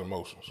somebody's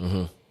emotions.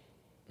 Mm-hmm.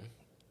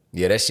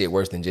 Yeah, that shit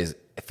worse than just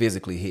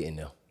physically hitting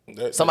them.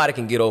 Somebody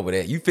can get over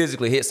that. You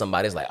physically hit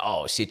somebody, it's like,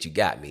 oh shit, you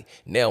got me.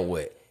 Now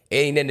what? It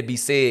ain't nothing to be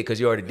said because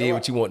you already did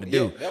what you want to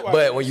do. That's why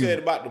but when you said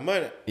about the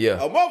money, a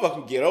motherfucker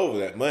can get over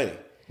that money.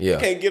 Yeah. You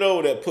can't get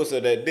over that pussy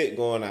or that dick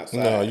going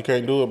outside. No, you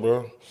can't do it,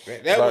 bro.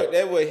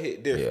 That would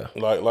hit different.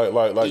 Yeah.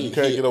 Like you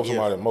can't get over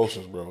somebody's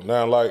emotions, bro.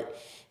 Now,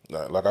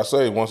 like I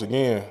say, once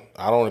again,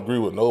 I don't agree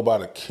with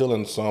nobody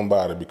killing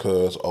somebody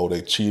because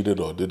they cheated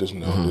or did this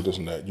and that, did this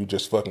and that. You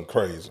just fucking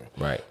crazy,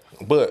 right?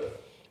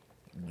 But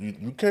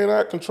you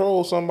cannot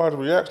control somebody's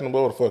reaction to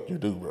what the fuck you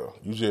do, bro.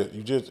 You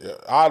just.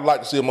 I'd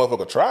like to see a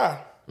motherfucker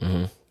try,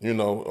 you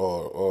know,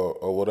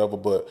 or whatever.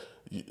 But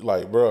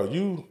like, bro,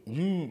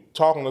 you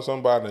talking to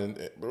somebody,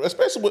 and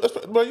especially,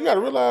 but you got to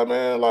realize,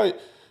 man, like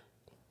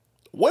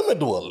women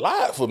do a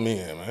lot for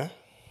men, man.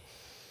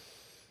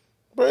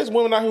 Bro, it's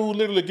women out here who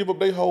literally give up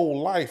their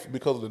whole life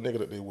because of the nigga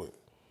that they with.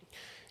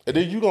 And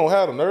then you gonna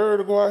have the nerve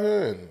to go out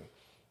here and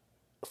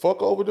fuck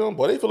over them?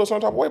 Boy, they feel a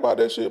certain type of way about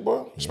that shit,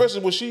 bro. Yeah.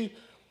 Especially when she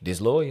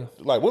disloyal.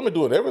 Like, women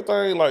doing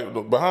everything,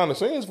 like, behind the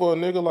scenes for a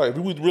nigga. Like, if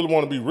we really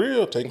want to be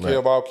real, taking care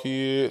of our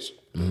kids.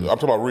 I'm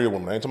talking about real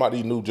women. I ain't talking about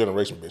these new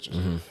generation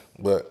bitches.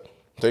 But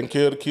taking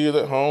care of the kids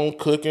at home,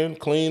 cooking,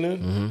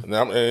 cleaning.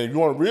 And you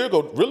want to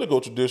really go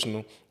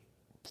traditional,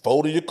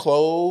 folding your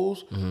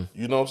clothes,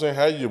 you know what I'm saying?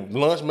 Have your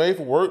lunch made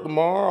for work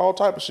tomorrow, all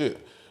type of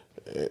shit.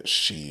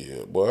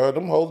 Shit, boy,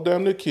 them hoes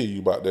damn near kill you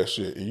about that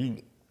shit.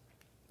 And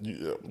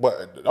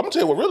but I'm gonna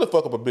tell you what really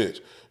fuck up a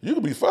bitch. You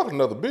could be fucking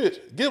another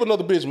bitch, give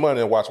another bitch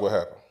money and watch what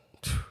happens.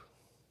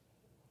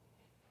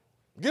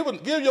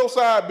 Give your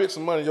side bitch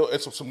some money,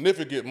 some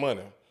significant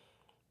money.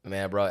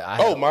 Man, bro.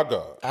 My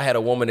God. I had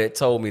a woman that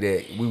told me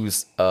that we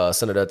was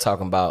sitting there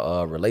talking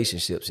about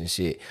relationships and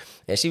shit.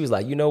 And she was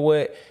like, you know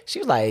what? She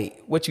was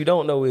like, what you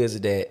don't know is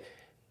that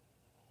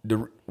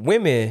the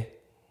women,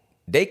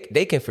 they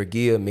can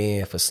forgive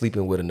men for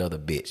sleeping with another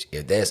bitch.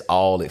 If that's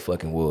all it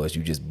fucking was,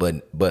 you just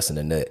busting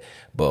a nut.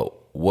 But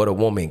what a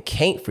woman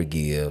can't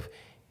forgive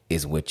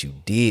is what you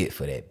did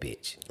for that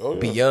bitch. Oh, yeah.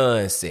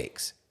 Beyond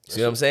sex.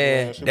 See what I'm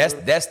saying?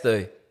 That's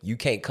the you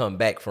can't come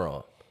back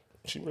from.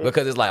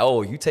 Because it's like,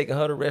 you taking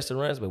her to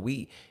restaurants, but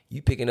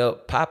you picking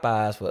up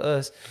Popeyes for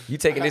us. You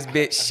taking this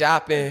bitch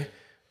shopping,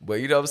 but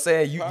you know what I'm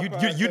saying?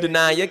 You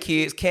denying your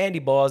kids candy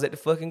bars at the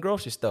fucking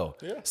grocery store.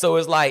 Yeah. So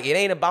it's like, it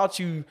ain't about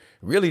you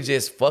really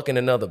just fucking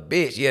another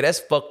bitch. Yeah, that's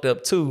fucked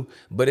up too.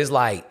 But it's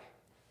like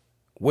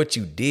what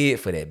you did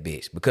for that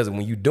bitch. Because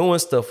when you doing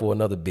stuff for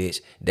another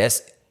bitch,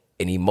 that's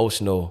an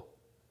emotional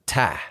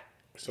tie.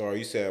 Sorry,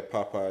 you said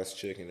Popeye's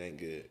chicken ain't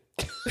good.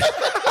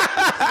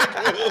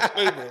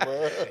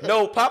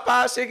 No,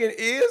 Popeye's chicken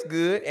is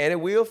good and it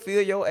will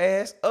fill your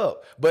ass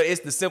up. But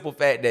it's the simple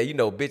fact that,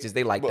 bitches,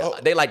 they like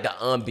the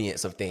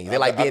ambience of things. They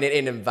like being in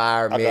an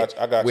environment.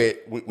 I got you.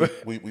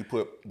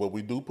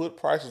 We do put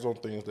prices on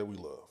things that we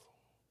love.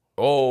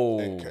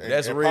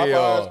 That's real.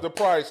 Popeye's the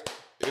price.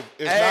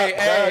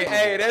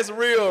 Hey, that's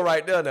real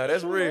right there. Now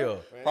that's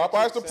real.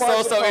 Popeye's the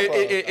price. So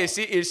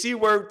is she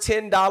worth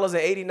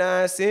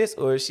 $10.89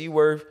 or is she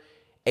worth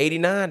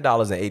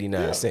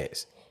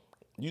 $89.89?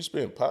 You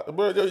spend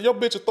bro, your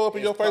bitch will throw up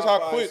in your face how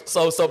quick.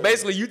 So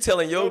basically, you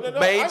telling your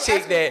main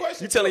chick that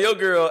you telling your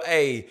girl,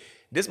 hey,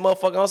 this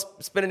motherfucker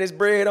I'm spending this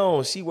bread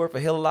on, she worth a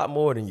hell of a lot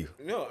more than you.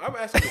 No, I'm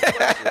asking a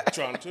question.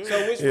 Trying to. So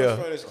which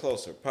restaurant is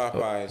closer,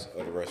 Popeyes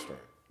or the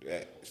restaurant?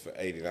 That's for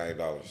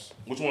 $89.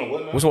 Which one?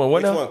 What? Which one?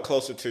 What? Which one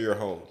closer to your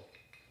home?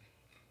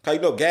 Cause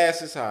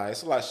gas is high.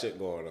 It's a lot of shit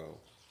going on.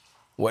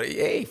 Well,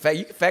 hey,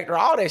 you can factor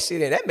all that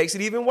shit in. That makes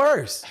it even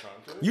worse.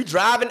 You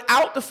driving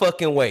out the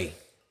fucking way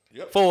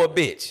for a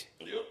bitch.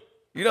 Yep.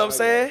 You know what I'm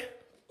saying?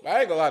 I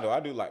ain't gonna lie though. I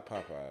do like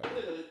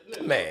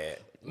Popeye. Man.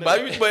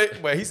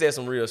 But he said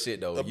some real shit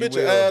though. The bitch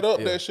will add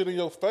up that shit in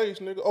your face,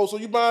 nigga. Oh, so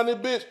you buying this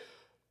bitch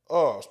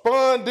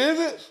spawn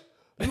divots?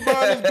 You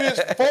buying this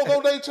bitch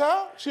Fogo de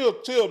Chao?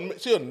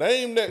 She'll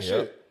name that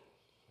shit.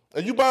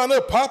 And you buying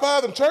that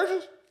Popeyes and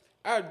churches?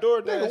 I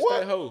adore that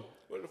hoe.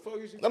 What the fuck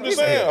is you I'm just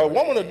saying, a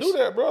woman to do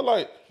that, bro.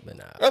 Like,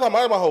 that's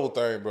my whole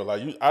thing, bro.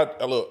 Like,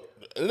 I look,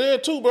 and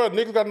then too, bro,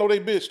 niggas gotta know they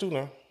bitch too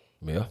now.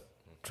 Yeah,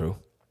 true.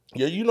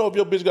 Yeah, you know if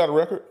your bitch got a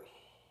record.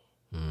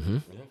 Mm-hmm.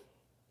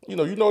 You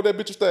know that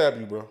bitch will stab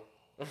you, bro.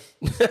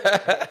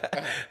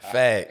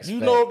 Facts. You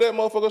know if that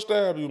motherfucker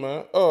stab you,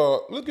 man.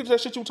 Look at that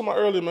shit you were talking about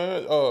earlier,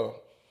 man.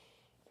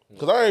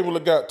 Cause I ain't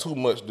really got too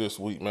much this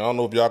week, man. I don't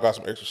know if y'all got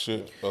some extra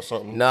shit or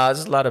something. Nah, it's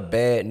just a lot of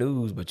bad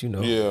news, but you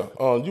know. Yeah.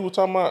 You were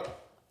talking about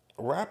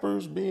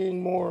rappers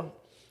being more.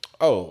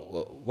 Oh,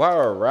 well, why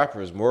are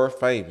rappers more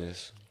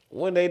famous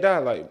when they die?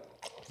 Like,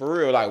 for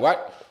real, like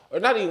what?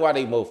 Or not even why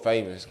they more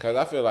famous? Cause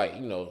I feel like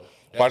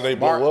why they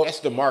blow up. That's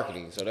the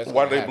marketing. So that's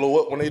why they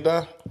blow up when they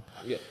die.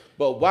 Yeah,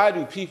 but why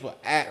do people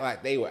act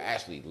like they were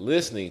actually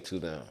listening to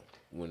them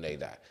when they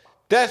die?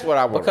 That's what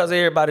I want. Because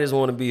everybody just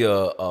want to be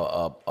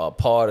a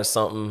part of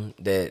something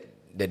that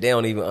they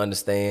don't even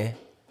understand.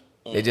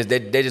 They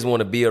just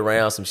want to be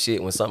around some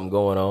shit when something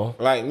going on.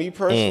 Like me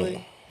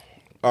personally,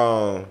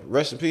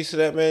 rest in peace to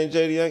that man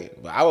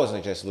JD. But I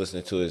wasn't just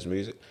listening to his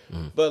music,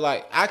 but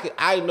like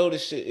I know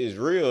this shit is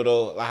real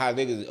though. Like how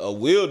niggas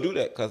will do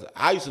that because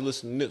I used to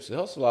listen to Nipsey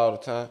Hussle all the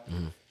time,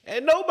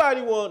 and nobody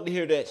wanted to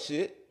hear that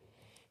shit.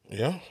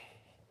 Yeah.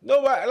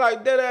 Nobody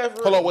like that ass.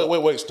 Hold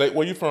on, wait. State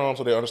where you from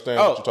so they understand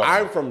what you're talking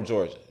I'm about. from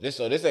Georgia. This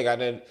ain't got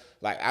nothing.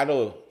 Like I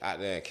know out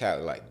there in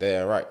Cali, like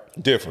damn right.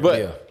 Different.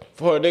 But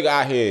for a nigga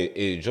out here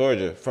in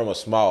Georgia from a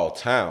small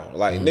town,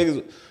 like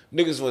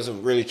niggas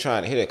wasn't really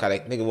trying to hit it. Cause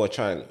like nigga wasn't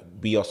trying to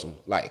be on some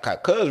like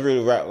cuz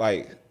really rap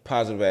like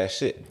positive ass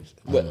shit.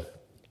 But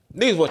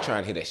niggas wasn't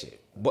trying to hit that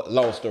shit. But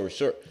long story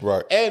short.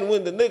 Right. And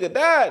when the nigga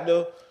died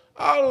though,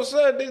 all of a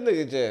sudden this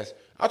nigga just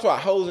I talk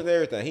about hoes and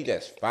everything. He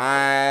just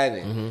fine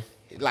and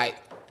like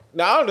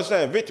now I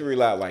understand victory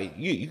lap like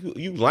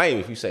you lame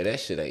if you say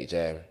that shit ain't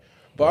jamming.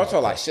 But I'm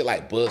talking like shit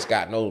like Buzz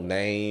got no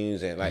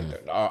names and like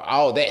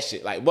all that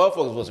shit. Like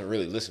motherfuckers wasn't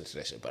really listening to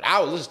that shit. But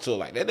I was listening to it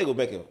like that nigga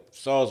making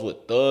songs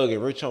with Thug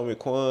and Rich Homie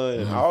Quan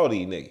and all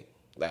these niggas.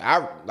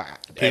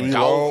 Like Pee Wee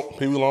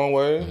Long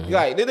Way.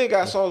 Like they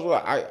got songs with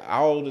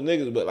all the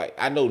niggas, but like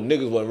I know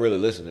niggas wasn't really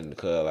listening to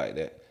Cuz like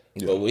that.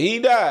 Yeah. But when he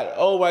died,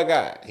 oh my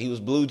God, he was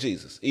Blue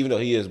Jesus. Even though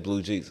he is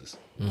Blue Jesus.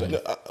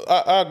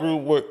 I agree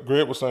with what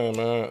Greg was saying,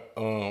 man.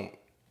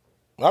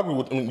 I agree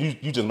with. I mean,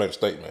 you just made a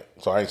statement,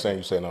 so I ain't saying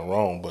you said nothing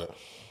wrong. But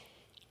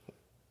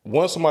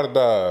once somebody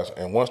dies,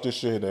 and once this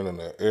shit hit the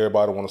internet,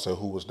 everybody want to say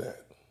who was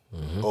that,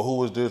 or who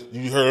was this?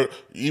 You heard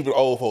even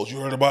old folks. You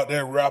heard about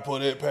that rapper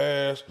that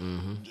passed,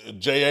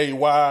 Jay. You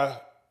know, I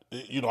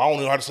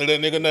don't know how to say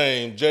that nigga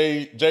name.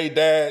 J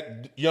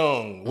Dad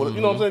Young. You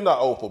know what I'm saying? Not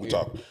old folk we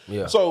talking.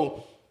 Yeah.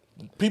 So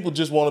people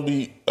just want to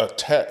be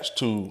attached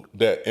to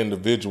that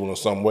individual in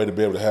some way to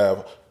be able to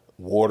have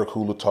water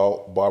cooler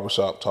talk,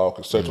 barbershop talk,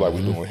 etc. Like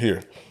we doing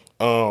here.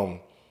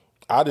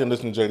 I didn't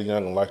listen to JD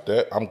Young like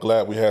that. I'm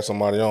glad we had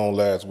somebody on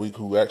last week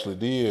who actually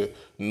did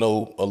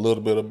know a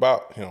little bit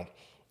about him.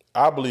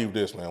 I believe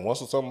this, man.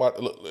 Once somebody,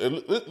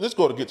 let's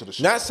go to get to the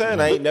shit. Not saying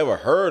I ain't never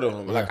heard of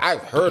him. Like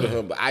I've heard of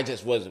him, but I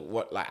just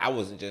I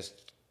wasn't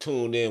just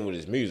tuned in with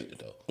his music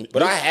though.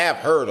 But I have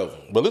heard of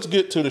him. But let's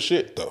get to the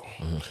shit though.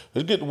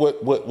 Let's get to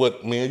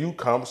what me and you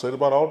conversate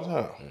about all the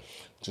time.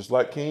 Just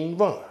like King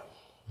Von.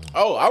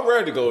 Oh, I'm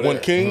ready to go there.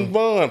 When King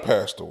Von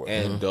passed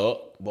away. And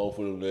Duck, both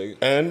of them niggas.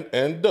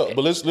 And Duck.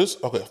 But let's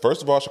okay,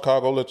 first of all,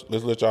 Chicago, let's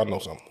let y'all know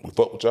something. We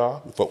fuck with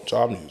y'all. We fuck with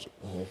y'all music.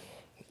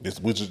 This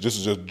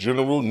is just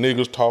general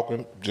niggas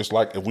talking, just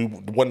like if we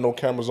wasn't no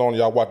cameras on,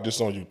 y'all watch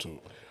this on YouTube.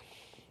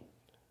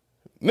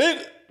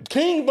 Nigga,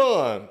 King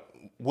Von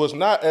was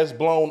not as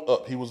blown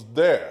up. He was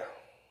there.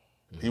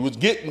 He was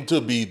getting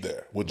to be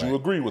there. Would you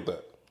agree with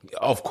that?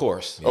 Of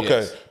course.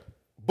 Okay. Yes.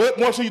 But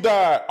once he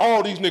died,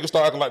 all these niggas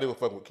started acting like they were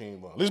fucking with King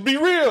Von. Let's be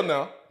real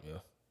now. Yeah.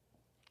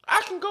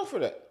 I can go for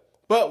that.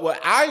 But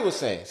what I was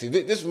saying, see,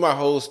 this is my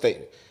whole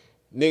statement.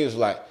 Niggas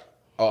like,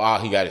 oh,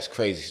 he got his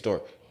crazy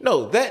story.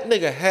 No, that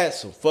nigga had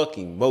some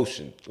fucking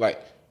motion.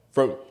 Like,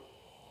 from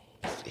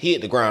he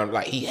hit the ground,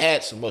 like, he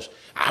had some motion.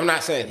 I'm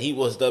not saying he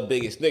was the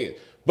biggest nigga,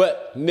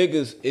 but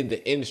niggas in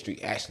the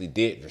industry actually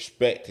did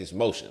respect his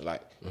motion.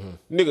 Like,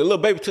 nigga, Lil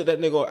Baby took that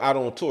nigga out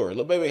on tour.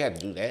 Lil Baby had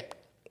to do that.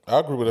 I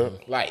agree with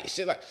that. Like,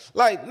 shit,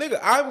 like, nigga,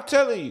 I'm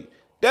telling you,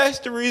 that's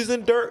the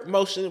reason Dirt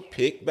motion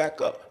picked back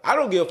up. I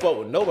don't give a fuck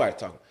with nobody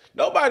talking.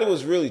 Nobody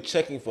was really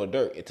checking for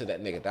Dirt until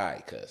that nigga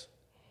died, cuz.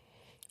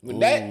 When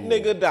that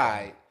nigga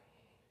died,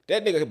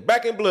 that nigga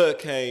Back in Blood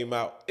came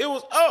out. It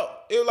was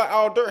up. It was like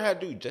all Dirt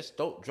had to do, just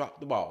don't drop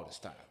the ball this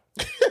time.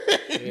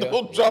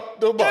 Don't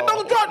drop the ball. Just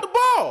don't drop the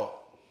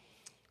ball.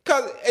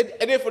 Cause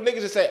and then for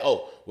niggas to say,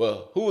 oh,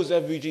 well, who was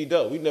FVG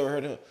Duck? We never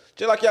heard of him.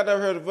 Just like y'all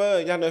never heard of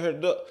Von, y'all never heard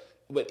of Duck.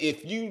 But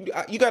if you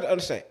got to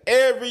understand,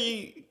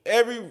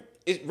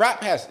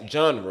 rap has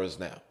genres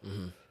now.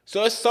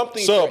 So it's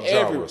something for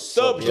every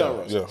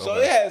subgenres. Yeah, so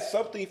it has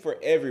something for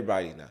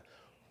everybody now.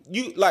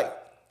 You like,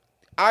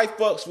 I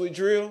fucks with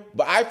drill,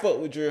 but I fuck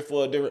with drill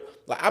for a different.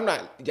 Like I'm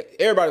not.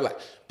 Everybody like,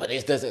 but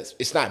it doesn't.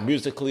 It's not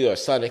musically or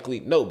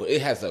sonically. No, but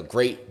it has a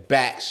great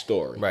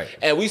backstory. Right.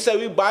 And we say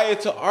we buy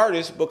into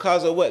artists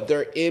because of what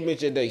their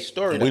image and their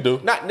story. We do.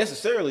 Not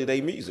necessarily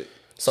their music.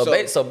 So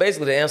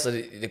basically, to answer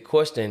the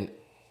question,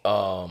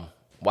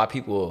 why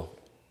people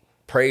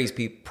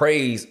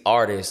praise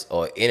artists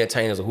or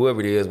entertainers or whoever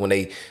it is when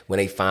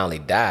they finally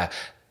die.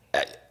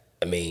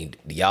 I mean,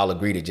 do y'all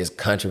agree that just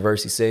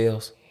controversy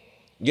sells?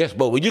 Yes,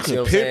 but when you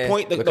can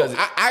pinpoint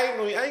I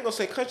ain't gonna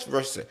say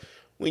controversy.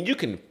 When you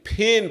can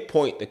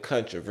pinpoint the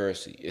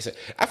controversy,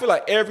 I feel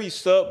like every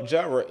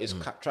subgenre is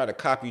trying to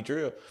copy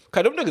drill.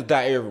 Cause them niggas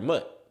die every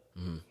month.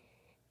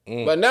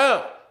 But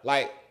now,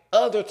 like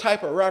other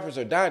type of rappers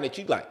are dying that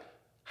you like,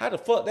 how the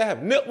fuck that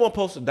happen? Nip wasn't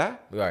supposed to die.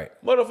 Right.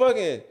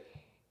 Motherfucking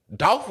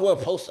Dolph wasn't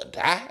supposed to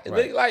die.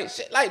 Right. Like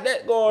shit like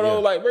that going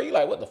on. Like, bro, you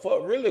like, what the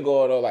fuck really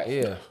going on? Like,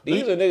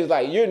 these are niggas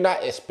like you're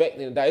not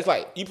expecting to die. It's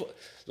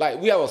like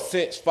we have a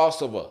sense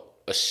false of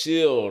a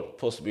shield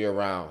supposed to be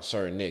around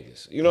certain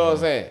niggas. You know what I'm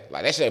saying?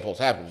 Like that shit ain't supposed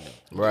to happen to them.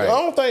 Right. I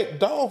don't think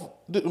Dolph.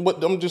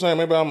 But I'm just saying,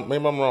 maybe I'm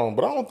wrong,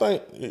 but I don't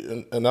think,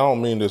 and I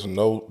don't mean this in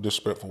no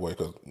disrespectful way,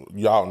 because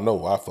y'all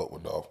know I fuck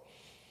with Dolph.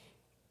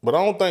 But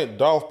I don't think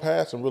Dolph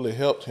passing really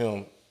helped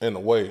him in a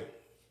way,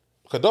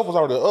 because Dolph was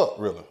already up,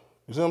 really.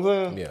 You see what I'm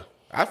saying? Yeah.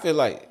 I feel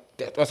like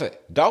That's what I said.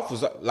 Dolph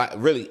was like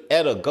really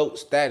at a GOAT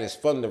status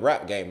from the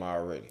rap game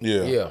already.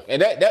 Yeah.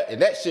 And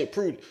that shit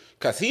proved,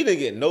 because he didn't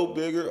get no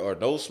bigger or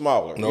no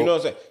smaller. Nope. You know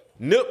what I'm saying?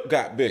 Nip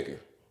got bigger.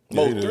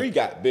 Mo 3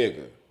 got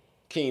bigger.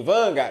 King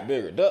Von got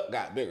bigger. Duck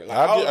got bigger. Like,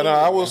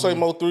 I will say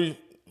Mo 3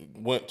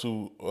 went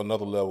to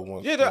another level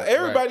once. Yeah,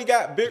 everybody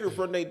got bigger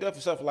from they Duff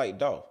and stuff like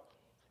Dolph.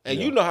 And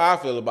you know how I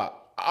feel about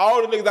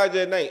all the niggas I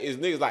just named is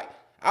niggas like,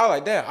 I was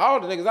like, damn, all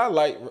the niggas I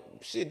like,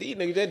 shit, these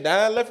niggas just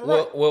dying left and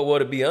right. Well,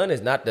 to be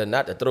honest, not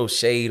to throw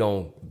shade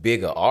on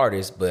bigger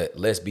artists, but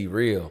let's be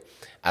real.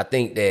 I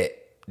think that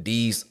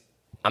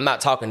I'm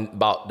not talking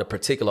about the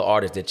particular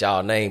artists that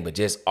y'all name, but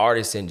just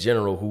artists in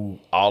general who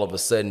all of a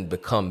sudden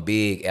become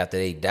big after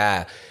they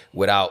die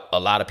without a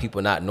lot of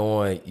people not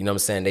knowing, you know what I'm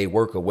saying, they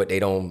work or what they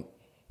don't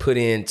put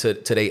into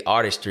their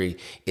artistry,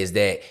 is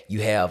that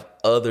you have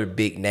other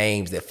big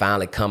names that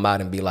finally come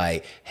out and be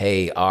like,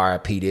 hey,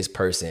 RIP this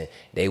person,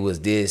 they was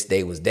this,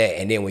 they was that.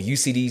 And then when you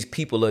see these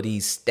people of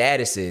these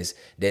statuses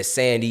that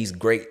saying these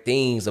great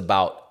things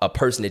about a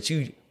person that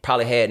you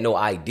probably had no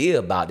idea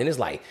about, then it's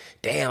like,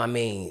 damn, I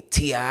mean,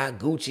 T.I.,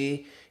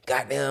 Gucci,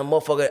 goddamn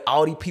motherfucker,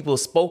 all these people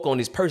spoke on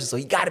this person, so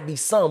he gotta be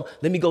some,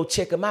 let me go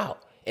check him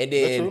out. And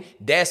then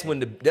that's where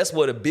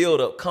the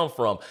build-up come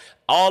from.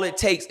 All it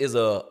takes is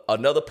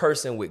another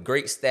person with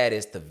great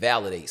status to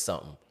validate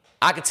something.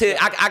 I could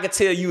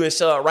tell you and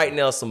Shaw right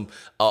now some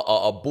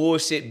a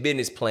bullshit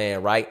business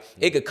plan, right?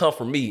 It could come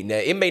from me. Now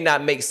it may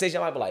not make sense.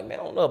 Y'all might be like, man,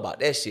 I don't know about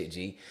that shit,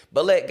 G.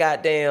 But let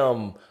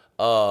goddamn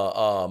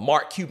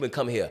Mark Cuban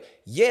come here.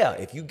 Yeah,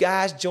 if you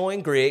guys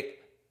join Greg,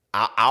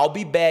 I'll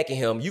be backing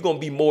him. You're going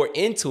to be more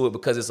into it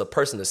because it's a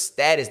person of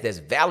status that's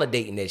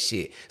validating that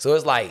shit. So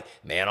it's like,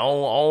 man, I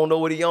don't know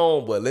what he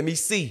on, but let me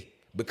see.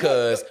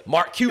 Because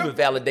Mark Cuban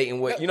validating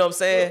what, you know what I'm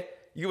saying?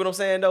 You know what I'm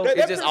saying, though?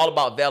 It's just all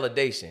about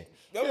validation.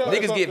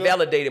 Niggas get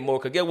validated more.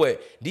 Because get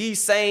what?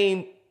 These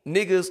same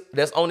niggas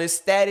that's on this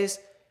status,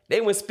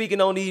 they went speaking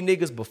on these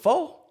niggas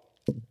before.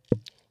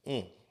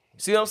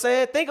 See what I'm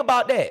saying? Think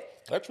about that.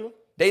 That's true.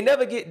 They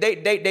never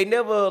they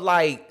never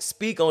like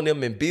speak on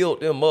them and build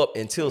them up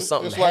until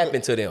something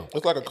happened to them.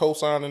 It's like a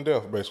cosign in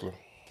death, basically.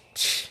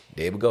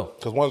 There we go.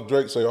 Because once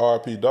Drake say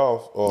R.I.P.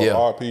 Dolph or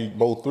R.I.P.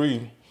 Mo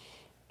 3,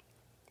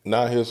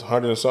 now his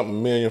 100 and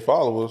something million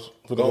followers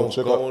go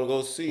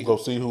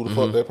see who the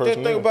fuck that person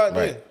is. Think about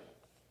that.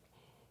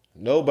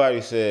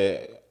 Nobody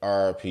said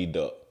R.I.P.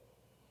 Duck,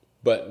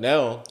 but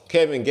now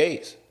Kevin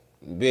Gates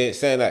been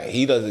saying that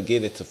he doesn't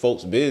get into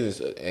folks' business,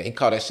 and he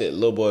call that shit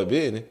little boy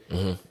business.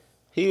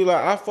 He was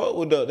like, I fuck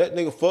with Duck. That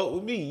nigga fuck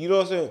with me. You know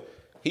what I'm saying?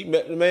 He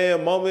met the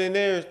man, mama, and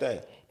everything.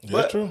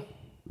 Yeah, true.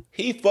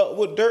 He fuck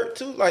with Dirt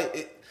too.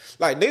 Like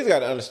niggas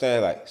gotta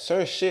understand, like,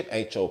 certain shit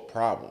ain't your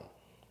problem.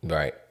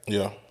 Right.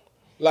 Yeah.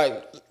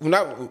 Like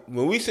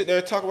when we sit there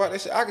and talk about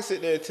that shit, I can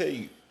sit there and tell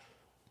you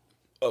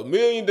a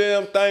million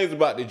damn things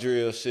about the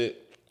drill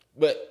shit.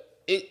 But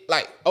it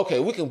like,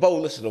 okay, we can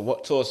both listen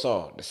to a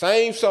song. The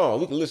same song,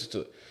 we can listen to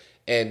it.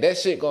 And that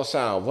shit gonna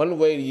sound one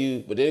way to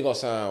you, but then it gonna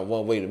sound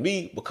one way to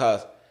me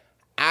because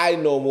I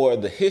know more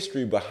of the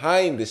history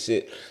behind the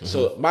shit.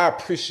 So my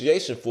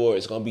appreciation for it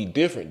is gonna be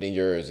different than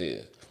yours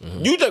is.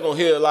 You just gonna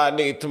hear a lot of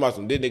niggas talking about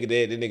some this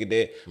nigga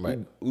dead. Right.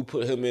 We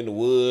put him in the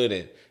wood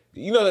and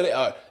you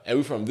know and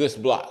we from this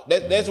block.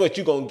 That's what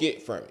you gonna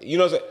get from it. You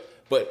know what I'm saying?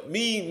 But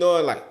me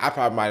knowing, like, I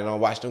probably might not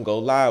watch them go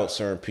live with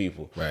certain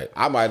people. Right.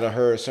 I might have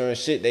heard certain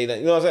shit you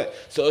know what I'm saying?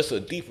 So it's a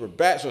deeper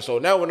backstory. So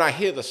now when I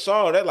hear the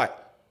song, they're like,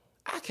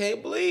 I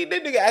can't believe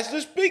this nigga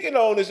actually speaking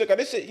on this.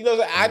 This shit, you know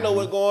what I'm saying? I know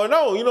what's going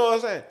on. You know what I'm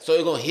saying? So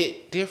it's gonna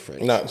hit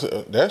different. Now,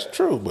 that's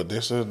true, but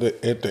this is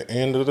at the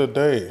end of the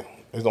day,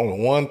 there's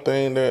only one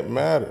thing that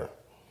matters.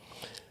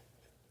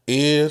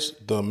 Is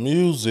the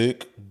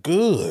music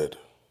good?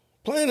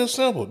 Plain and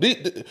simple.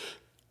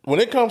 When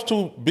it comes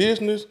to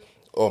business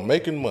or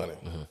making money,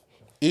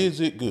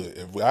 is it good?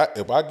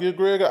 If I give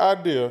Greg an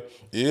idea,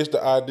 is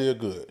the idea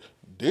good?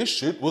 This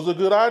shit was a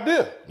good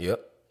idea.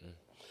 Yep.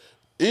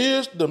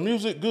 Is the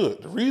music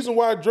good? The reason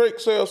why Drake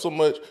sells so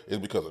much is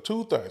because of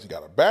two things. He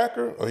got a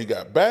backer, or he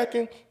got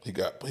backing, he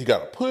got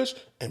a push,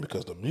 and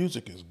because the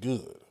music is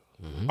good.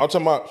 I'm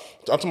talking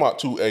about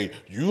to a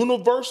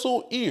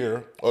universal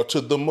ear or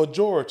to the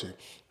majority.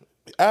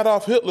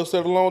 Adolf Hitler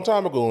said a long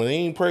time ago, and he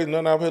ain't praising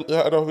nothing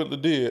Adolf Hitler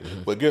did,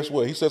 but guess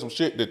what? He said some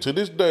shit that to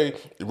this day,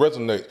 it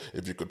resonates.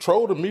 If you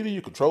control the media,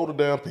 you control the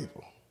damn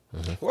people.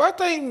 Well, I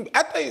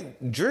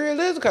think drill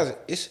is because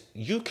it's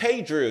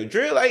UK drill.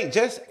 Drill ain't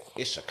just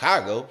it's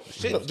Chicago.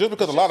 Shit, just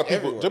because a lot of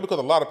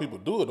people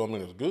do it don't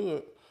mean it's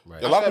good.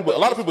 Right. A lot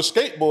of people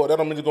skateboard. That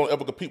don't mean it's gonna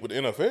ever compete with the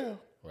NFL.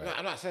 Right. No,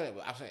 I'm not saying that,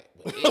 but I'm saying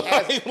but it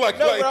has,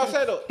 but I'm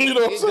saying though, you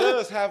know what I'm it saying?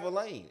 does have a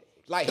lane.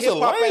 Like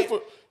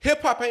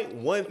hip hop ain't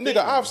one thing. Nigga,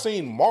 I've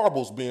seen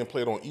marbles being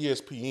played on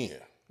ESPN.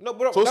 No,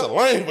 but so it's a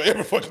lane for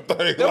every fucking thing.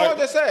 That's what I'm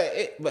just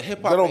saying. But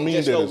hip hop ain't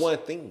just no one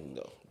thing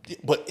though.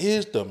 But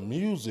is the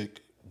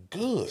music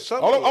good?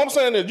 All I'm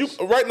saying is, you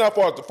right now,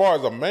 as far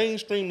as a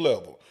mainstream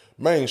level,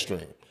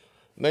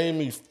 name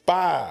me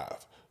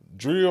 5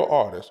 drill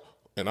artists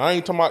And I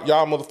ain't talking about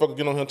y'all motherfuckers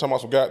getting on here and talking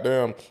about some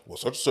goddamn, well,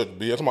 such and such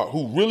be. I'm talking about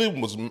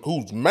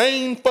whose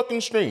main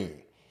fucking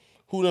stream,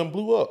 who done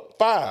blew up.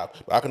 5.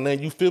 But I can name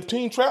you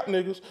 15 trap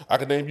niggas. I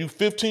can name you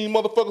 15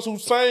 motherfuckers who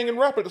sang and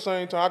rap at the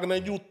same time. I can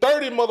name you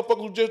 30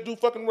 motherfuckers who just do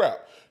fucking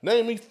rap.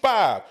 Name me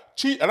 5.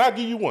 And I'll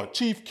give you one.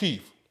 Chief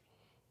Keef.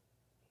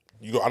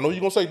 I know you're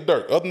going to say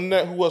Dirk. Other than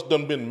that, who else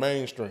done been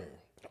mainstream?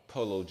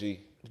 Polo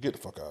G. Get the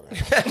fuck out of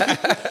here.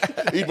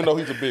 Even though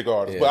he's a big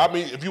artist. Yeah. But I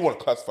mean, if you want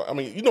to classify, I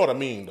mean, you know what I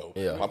mean, though.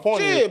 Yeah. My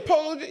point is...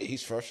 Polo G.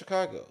 He's from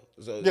Chicago.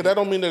 So, yeah, that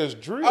don't mean that it's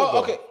drill, Oh,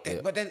 though. okay. Yeah.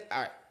 But then,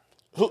 all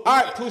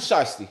right. Pooh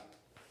Shiesty.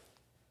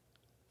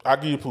 I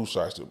give you Pooh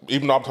Shiesty,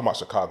 even though I'm talking about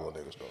Chicago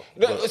niggas,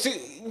 though. No,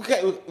 see,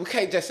 we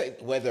can't just say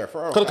where they're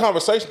from. Because the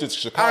conversation is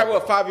Chicago. All right,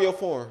 well, Fabio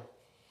Foreign.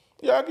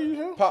 Yeah, I give you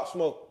him. Pop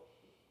Smoke.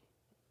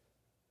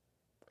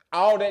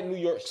 All that New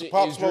York shit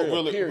Pop is Smoke drill,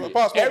 really, period.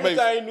 Pop Smoke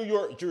Everything New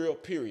York drill,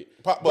 period.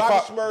 Pop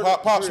Smoke,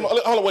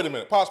 hold on, wait a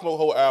minute. Pop Smoke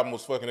whole album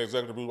was fucking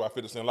executive produced by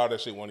 50 Cent. A lot of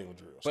that shit wasn't even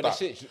drill. Stop.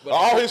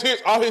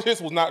 All his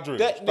hits was not drill.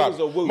 That nigga's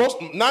a woo.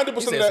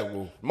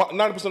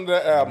 90% of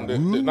that album,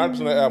 90%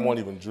 of that album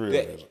wasn't even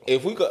drill.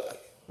 If we could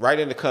write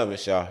in the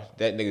comments, y'all,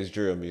 that nigga's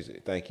drill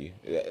music. Thank you.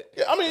 Yeah,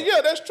 I mean,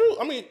 yeah, that's true.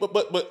 I mean,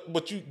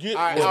 but you get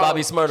is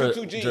Bobby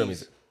Smurda drill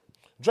music?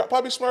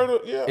 Bobby Smurda,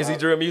 yeah. Is he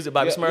drill music?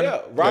 Bobby Smurda?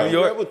 Yeah, right. New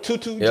York with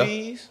 22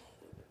 G's.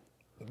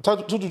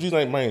 22 G's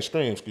ain't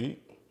mainstream, Ski.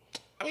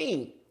 I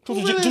mean,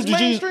 22 G's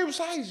mainstream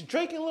besides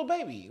Drake and Lil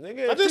Baby.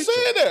 Nigga, I just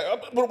said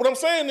that. But what I'm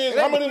saying is,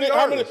 how many?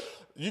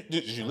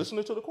 Did you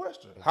listen to the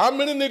question? How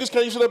many niggas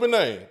can you sit up and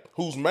name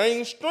who's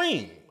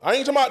mainstream? I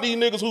ain't talking about these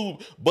niggas who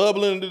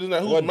bubbling and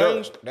that. Who's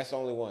mainstream? That's the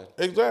only one.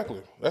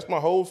 Exactly. That's my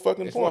whole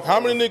fucking point.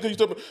 How many niggas you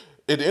sit up?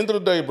 At the end of the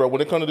day, bro,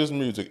 when it comes to this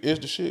music, is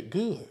the shit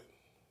good?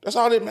 That's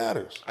all that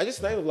matters. I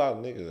just named a lot of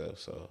niggas though,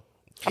 so.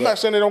 I'm not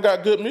saying they don't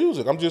got good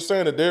music. I'm just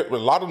saying that a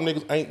lot of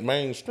niggas ain't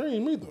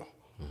mainstream either.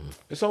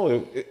 It's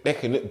only that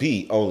can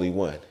be only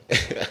one.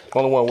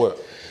 Only one what?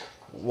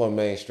 One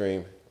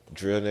mainstream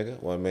drill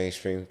nigga, one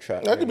mainstream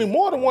trap. That could be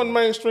more than one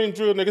mainstream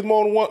drill nigga.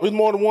 It's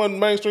more than one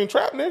mainstream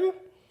trap nigga.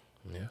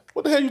 Yeah.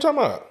 What the hell you talking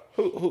about?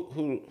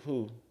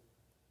 Who?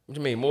 What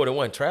you mean more than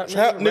one trap?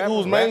 Trap nigga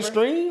who's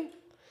mainstream?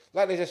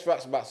 Like they just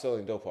raps about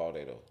selling dope all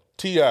day though.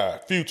 T.I.,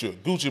 Future,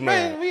 Gucci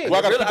Man. Really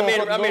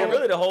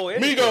the whole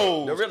industry.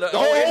 Migos. The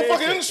whole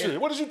fucking industry.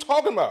 What is you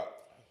talking about?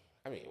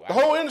 I mean, the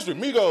whole industry.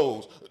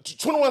 Migos,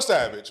 21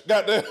 Savage.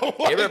 Goddamn.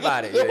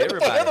 Everybody.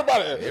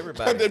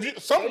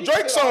 Some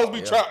Drake songs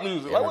be trap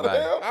music. Like, what the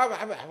hell? I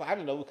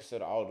didn't know we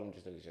consider all of them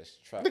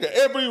just trap. Nigga,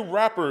 every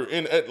rapper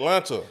in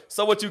Atlanta.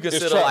 So what you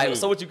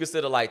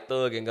consider like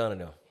Thug and Gunna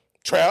now?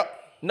 Trap.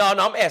 No,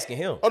 I'm asking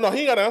him. Oh no,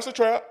 he ain't got to answer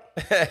trap.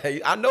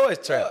 I know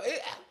it's trap.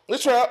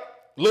 It's trap.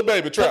 Lil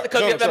Baby trap.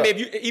 Because I mean,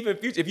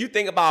 if you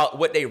think about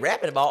what they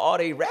rapping about, all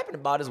they rapping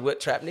about is what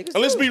trap niggas.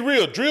 And let's be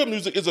real, drill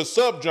music is a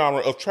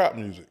subgenre of trap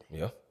music.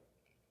 Yeah.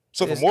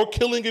 So for more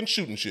killing and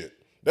shooting shit.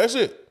 That's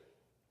it.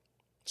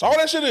 That's all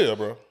that shit is,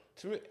 bro.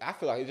 To me, I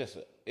feel like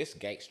it's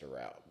gangster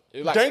rap.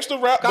 Like, gangster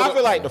rap. I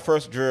feel like the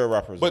first drill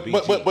rappers. But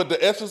the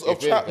essence of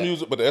trap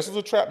music. But the essence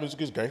of trap music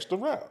is gangster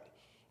rap.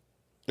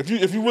 If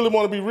you really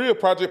want to be real,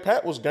 Project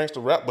Pat was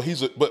gangster rap, but he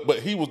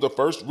was the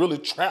first really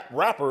trap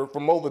rapper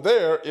from over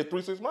there at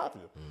 3 6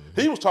 Mafia.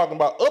 Mm-hmm. He was talking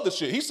about other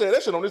shit. He said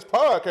that shit on this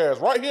podcast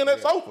right here in that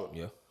sofa.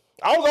 Yeah.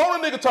 I was the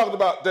only nigga talking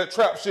about that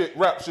trap shit,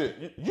 rap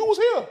shit. You was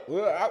here.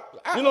 Well,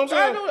 you know what I'm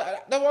saying? I know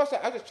that. That's what I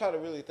said. I just try to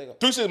really think of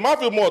 3 6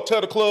 Mafia more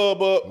tear the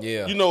club up.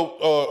 Yeah. You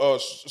know,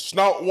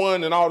 Snout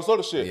One and all this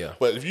other shit. Yeah.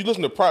 But if you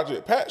listen to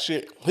Project Pat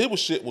shit, his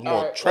shit was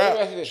more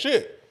trap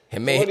shit. So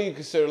what do you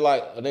consider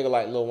like a nigga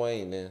like Lil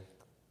Wayne then?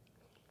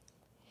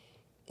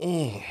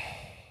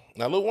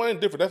 Now Lil Wayne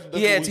different.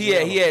 He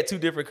had two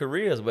different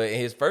careers, but in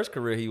his first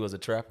career he was a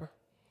trapper.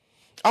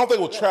 I don't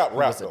think it was trap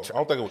rap though. I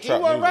don't think it was trap music.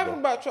 He wasn't rapping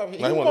about trap.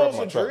 He was on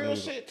some drill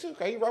shit too.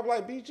 Cause he rap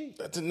like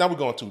BG. Now we're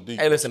going too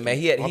deep. Hey, listen, man.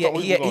 He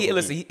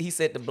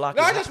said the block.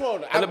 No, I just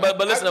want.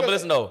 But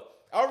listen though.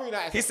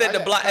 He said the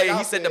block. Hey,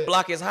 he said the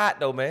block is hot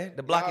though, man.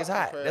 The block is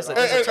hot. That's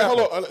a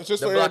hold on.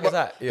 Just for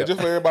everybody,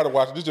 just for everybody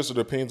watching, this just the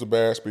opinions of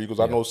Bad Speed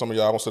because I know some of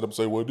y'all gonna sit up and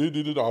say, well,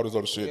 all this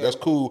other shit. That's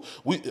cool.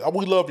 We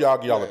love y'all.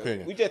 Give y'all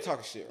opinion. We just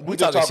talking shit. We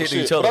talking shit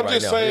to each other.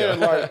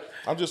 But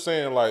I'm just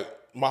saying, like,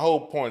 my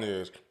whole point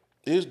is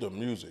the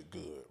music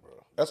good?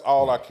 That's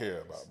all I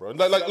care about, bro.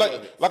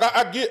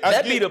 That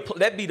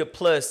be the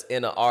plus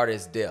in an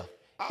artist's death.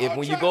 If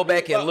when you go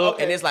back and look,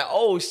 and it's like,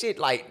 oh shit,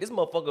 like this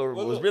motherfucker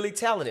was really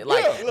talented.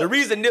 Like the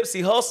reason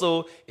Nipsey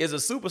Hussle is a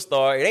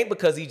superstar, it ain't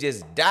because he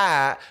just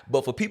died,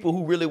 but for people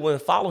who really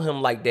wouldn't follow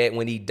him like that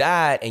when he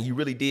died, and you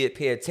really did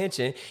pay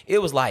attention,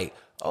 it was like,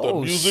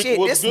 oh shit,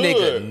 this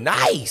nigga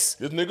nice.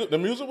 The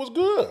music was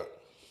good.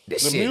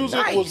 The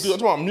music was good. I'm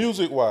talking about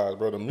music-wise,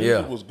 bro. The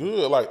music was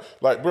good. Like,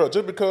 bro,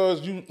 just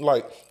because a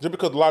lot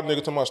of niggas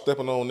talking about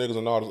stepping on niggas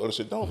and all this other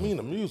shit, don't mean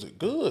the music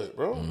good,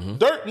 bro. Mm-hmm.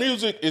 Dirt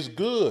music is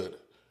good.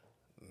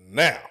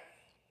 Now.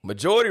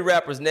 Majority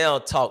rappers now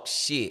talk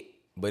shit,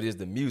 but is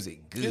the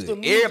music good?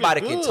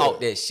 Everybody can talk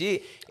that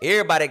shit.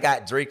 Everybody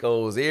got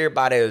Dracos.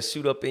 Everybody will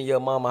shoot up in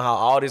your mama, how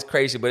all this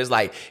crazy, but it's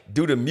like,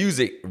 do the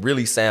music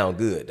really sound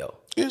good, though?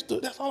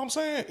 That's all I'm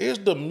saying. Is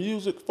the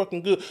music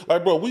fucking good?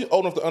 Like, bro, we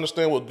old enough to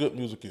understand what good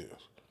music is.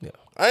 Yeah.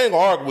 I ain't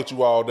gonna argue with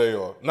you all day,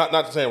 or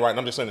not saying right.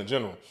 I'm just saying in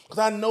general, because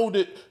I know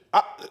that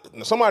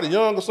somebody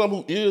young or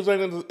something who is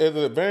ain't as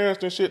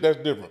advanced and shit. That's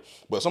different.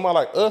 But somebody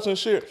like us and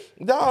shit,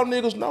 y'all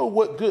niggas know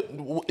what good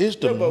is.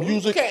 The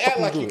music. You can't act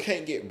like good. you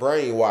can't get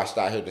brainwashed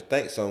out here to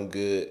think something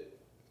good.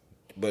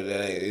 But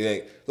it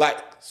ain't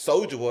like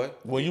Soulja Boy.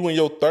 When you in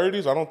your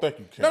 30s, I don't think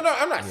you can. No,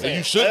 I'm not saying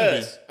you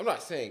shouldn't us. be. I'm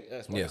not saying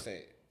us. I'm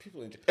saying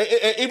people. And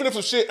even if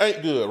some shit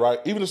ain't good, right?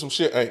 Even if some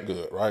shit ain't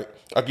good, right?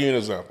 I'll give you an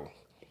example.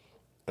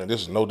 And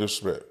this is no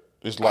disrespect.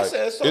 It's like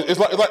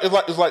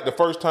it's like the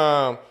first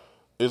time.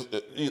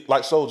 It's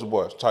like Soulja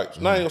Boy types.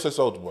 Now I ain't gonna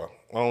say Soulja Boy.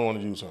 I don't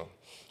want to use him.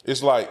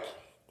 It's like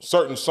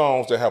certain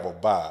songs that have a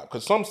vibe.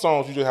 Because some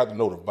songs you just have to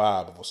know the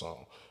vibe of a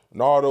song.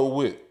 Nardo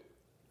Wick.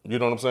 You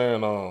know what I'm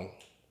saying?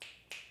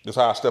 That's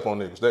how I step on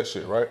niggas. That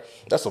shit, right?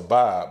 That's a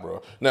vibe,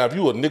 bro. Now, if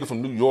you a nigga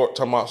from New York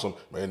talking about some,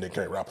 man, they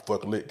can't rap a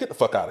fucking lick, get the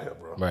fuck out of here,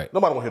 bro. Right.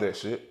 Nobody want to hear that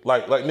shit.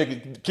 Like,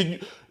 nigga, can you,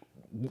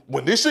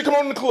 when this shit come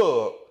on in the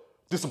club,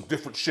 there's some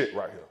different shit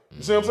right here.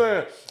 You see what I'm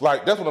saying?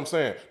 Like, that's what I'm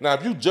saying. Now,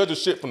 if you judge a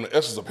shit from the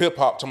essence of hip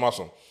hop, talking about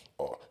some,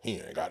 oh, he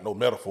ain't got no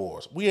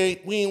metaphors. We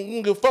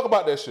don't give a fuck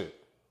about that shit.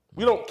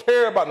 We don't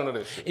care about none of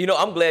that shit. You know,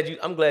 I'm glad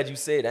you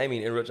said that. I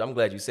mean, interrupt you. I'm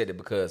glad you said it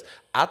because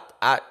I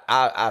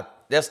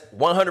that's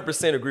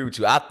 100% agree with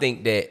you. I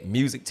think that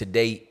music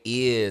today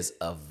is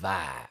a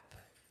vibe.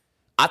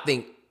 I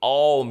think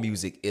all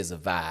music is a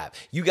vibe.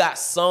 You got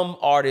some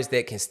artists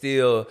that can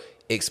still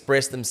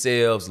express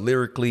themselves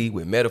lyrically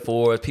with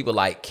metaphors. People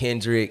like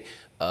Kendrick,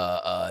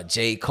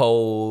 J.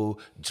 Cole,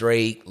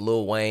 Drake,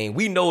 Lil Wayne.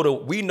 We know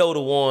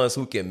the ones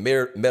who can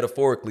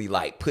metaphorically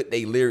like put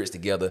their lyrics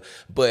together.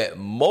 But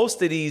most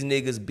of these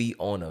niggas be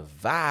on a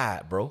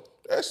vibe, bro.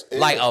 That's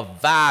like a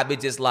vibe.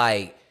 It's just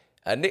like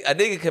a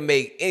nigga can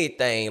make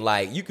anything.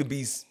 Like you could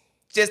be.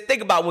 Just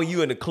think about when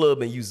you in the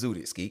club and you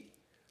zooted, Ski.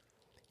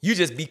 You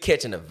just be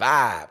catching a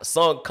vibe. A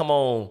song come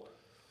on.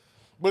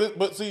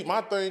 But see,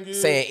 my thing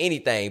is saying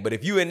anything. But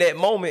if you in that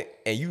moment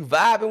and you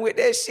vibing with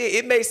that shit,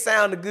 it may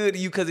sound good to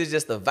you because it's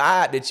just the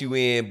vibe that you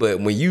in.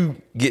 But when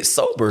you get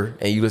sober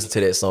and you listen to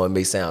that song, it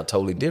may sound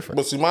totally different.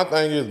 But see, my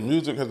thing is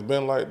music has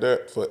been like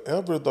that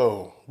forever,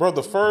 though. Bro,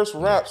 the first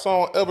rap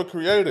song ever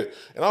created,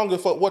 and I don't give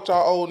a fuck what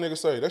y'all old niggas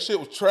say. That shit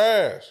was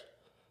trash.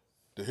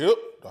 The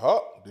hip, the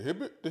hop, the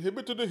hip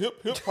to the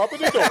hip, hop it,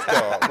 the don't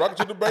stop. Rock it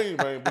to the bang,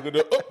 man.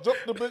 Up, jump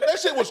the bang. That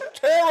shit was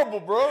terrible,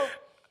 bro.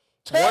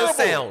 Terrible. One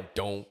sound,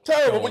 don't.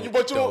 Terrible. But you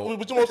want some old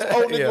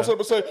nigga gonna sit up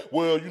and say,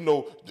 well, you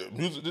know, the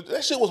music,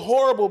 that shit was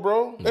horrible,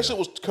 bro. That shit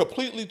was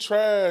completely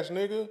trash,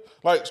 nigga.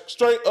 Like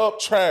straight up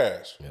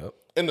trash. Yep.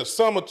 In the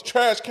summer,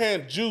 trash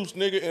can juice,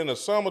 nigga, in the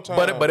summertime.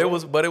 But it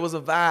was a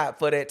vibe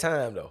for that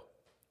time though.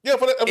 Yeah,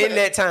 for that, in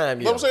that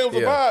time, yeah. I'm saying it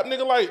was a vibe,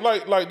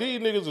 nigga. Like these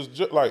niggas is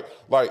just like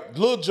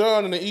Lil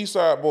Jon and the East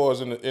Side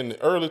Boys in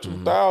the early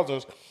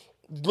 2000s.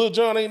 Lil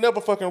Jon ain't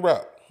never fucking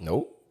rap.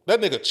 Nope. That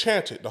nigga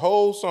chanted the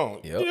whole song.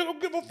 Yep. You don't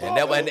give a fuck.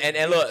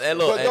 And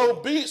look. But no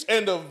beats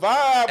and the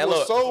vibe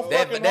was so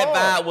fucking that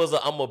hard. vibe was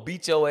I'm gonna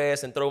beat your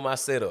ass and throw my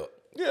set up.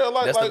 Yeah,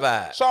 that's the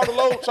vibe.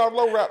 Shout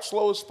Low rap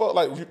slow as fuck.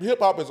 Like hip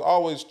hop has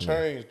always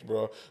changed,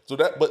 bro. So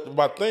but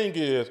my thing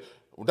is,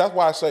 that's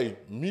why I say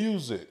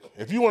music.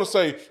 If you want to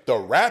say the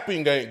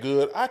rapping ain't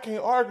good, I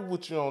can't argue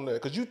with you on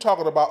that because you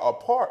talking about a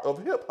part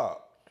of hip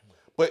hop.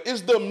 But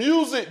is the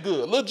music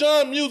good? Lil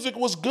Jon music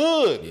was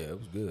good. Yeah, it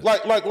was good.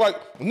 Like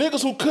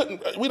niggas who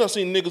couldn't. We done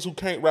seen niggas who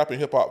can't rap in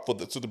hip hop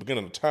since the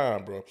beginning of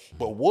time, bro.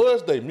 But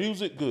was they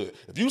music good?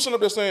 If you sit up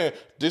there saying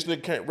this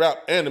nigga can't rap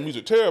and the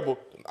music terrible,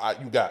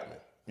 you got me.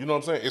 You know what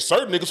I'm saying? It's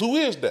certain niggas who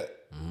is that.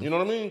 You know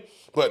what I mean?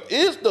 But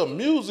is the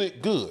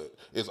music good?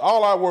 It's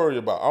all I worry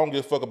about. I don't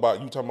give a fuck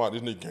about you talking about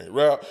this nigga can't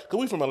rap. Cause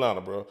we from Atlanta,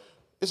 bro.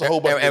 It's a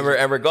whole bunch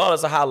and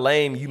regardless of how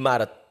lame you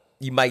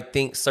might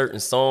think certain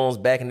songs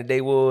back in the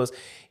day was,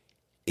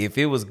 if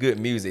it was good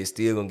music, it's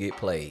still gonna get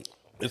played.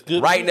 It's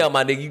good. Right now,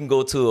 my nigga, you can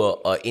go to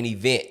an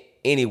event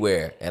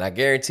anywhere, and I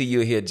guarantee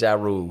you'll hear Ja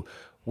Rule.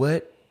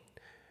 What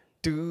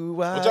do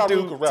I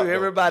do to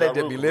everybody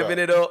that be living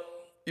it up?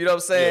 You know what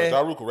I'm saying? Yeah,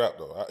 Ja Rule can rap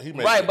though.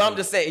 Right, but I'm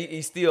just saying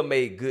he still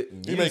made good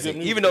music. He made good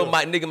music. Even though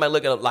my nigga might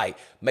look at him like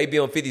maybe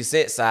on 50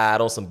 Cent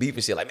side on some beef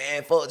and shit, like,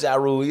 man, fuck Ja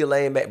Rule, he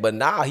lame back. But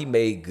now he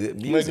made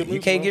good music. You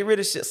can't get rid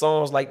of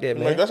songs like that,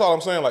 man. That's all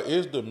I'm saying. Like,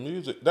 is the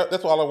music?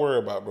 That's all I worry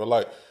about, bro.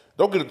 Like,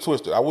 don't get it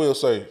twisted. I will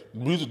say,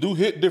 music do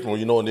hit different when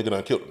you know a nigga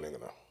done killed a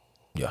nigga now.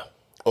 Yeah.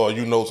 Or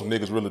you know some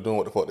niggas really doing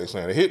what the fuck they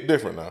saying. It hit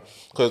different now.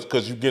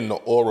 Cause you getting the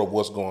aura of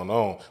what's going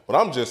on. But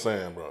I'm just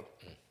saying, bro,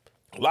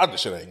 a lot of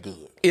this shit ain't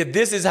good. If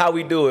this is how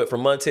we do it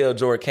from Montel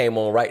Jordan came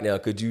on right now,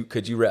 could you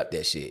rap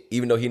that shit?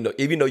 Even though you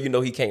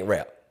know he can't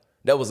rap.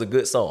 That was a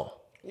good song.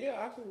 Yeah,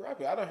 I can rap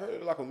it. I done heard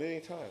it like a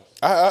million times.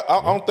 I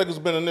don't think there's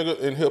been a nigga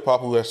in hip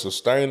hop who has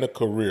sustained a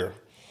career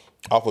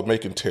off of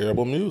making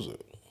terrible music.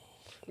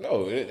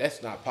 No,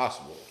 that's not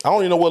possible. I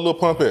don't even know what Lil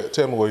Pump at.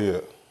 Tell me where he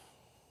at.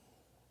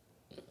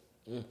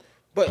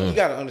 But you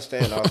gotta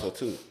understand also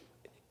too,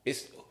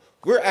 it's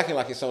We're acting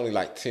like it's only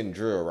like 10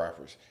 drill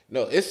rappers.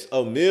 No, it's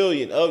a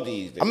million of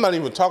these. I'm not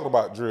even talking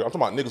about drill. I'm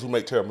talking about niggas who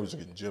make terrible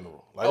music in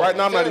general. Like right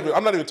now, I'm not even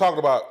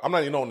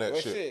on that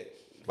shit.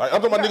 Like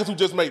I'm talking about niggas who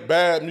just make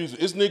bad music.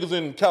 It's niggas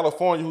in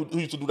California who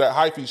used to do that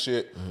hyphy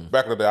shit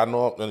back in the day. I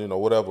know,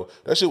 whatever.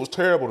 That shit was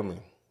terrible to me.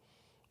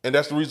 And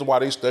that's the reason why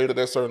they stayed at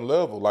that certain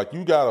level. Like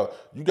you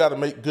gotta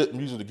make good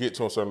music to get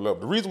to a certain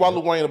level. The reason why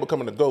Lil Wayne ended up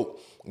becoming the GOAT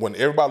when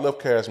everybody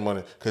left Cash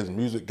Money, because his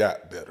music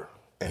got better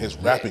and his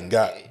rapping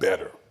got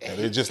better. And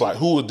it's just like,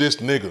 who is this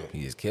nigga?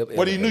 He just kept.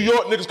 But these New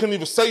York niggas couldn't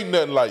even say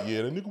nothing like,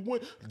 yeah, that nigga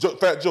Wayne,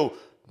 Fat Joe.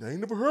 I ain't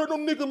never heard no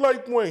nigga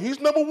like Wayne. He's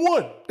number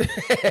one.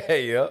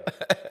 Yeah.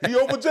 He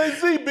over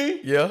Jay-Z,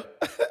 B. Yeah.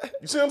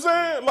 You see what I'm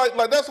saying?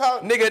 Like that's how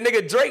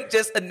nigga Drake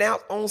just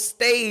announced on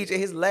stage at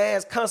his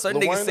last concert.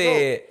 Nigga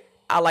said,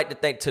 I like to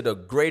thank to the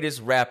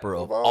greatest rapper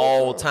of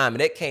all time.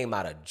 And that came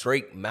out of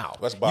Drake's mouth.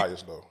 That's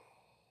biased though.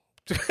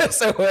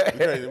 So,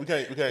 we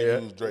can't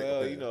use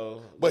Drake.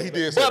 Well, but he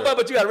did say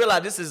but you gotta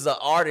realize this is an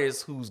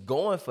artist who's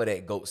going for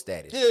that GOAT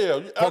status. Yeah.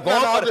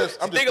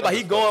 Think about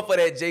he going for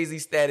that Jay-Z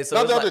status. So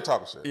I'm just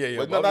talking shit.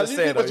 Yeah. But he did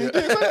say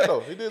that though.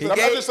 He did. I'm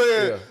just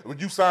saying when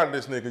you signed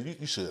this nigga,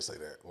 you should say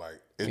that.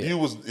 Like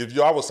if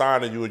I was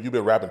signing you and you've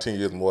been rapping 10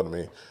 years more than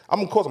me,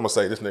 of course I'm gonna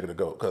say this nigga the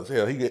GOAT because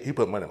hell he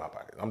put money in my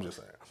pocket. I'm just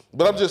saying.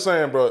 But I'm just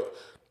saying, bro.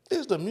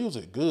 Is the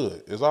music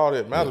good? Is all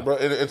that matters, bro.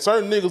 And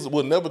certain niggas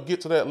will never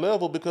get to that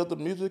level because the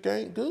music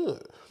ain't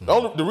good.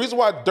 The reason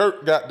why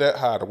Dirk got that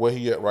high to where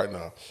he at right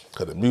now,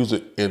 because the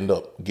music ended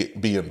up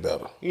being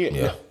better.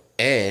 Yeah.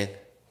 And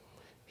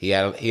he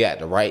had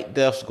the right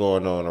deaths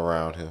going on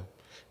around him.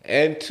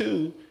 And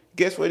two,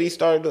 guess what he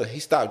started doing? He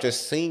stopped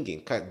just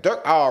singing. Cause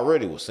Dirk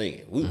already was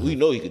singing. We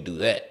know he could do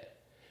that.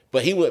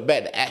 But he went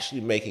back to actually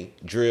making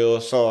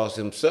drill songs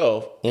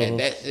himself, and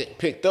that's it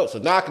picked up. So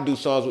now I can do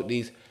songs with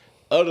these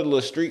other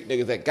little street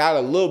niggas that got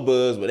a little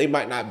buzz, but they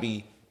might not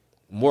be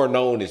more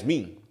known as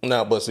me.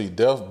 Now, but see,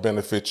 death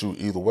benefits you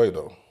either way,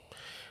 though.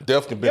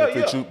 Death can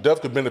benefit you. Death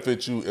can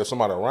benefit you if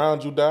somebody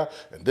around you die,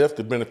 and death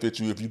can benefit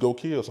you if you go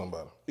kill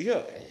somebody.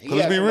 Yeah.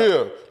 Let's be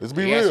real. Let's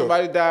be real.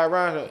 Somebody die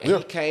around him, and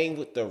he came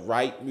with the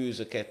right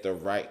music at the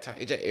right time.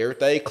 It just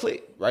everything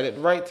clicked right at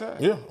the right time.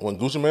 Yeah, when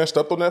Gucci Mane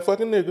stepped on that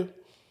fucking nigga,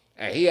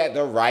 and he had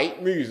the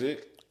right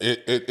music.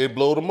 It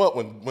blowed him up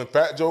when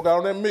Fat Joe got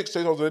on that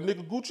mixtape. I was like,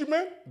 nigga Gucci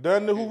Mane,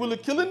 down there who really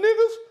killing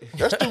niggas.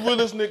 That's the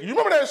realest nigga. You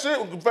remember that shit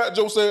when Fat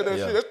Joe said that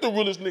shit? That's the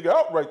realest nigga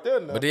out right there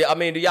now. But do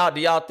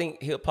y'all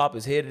think hip hop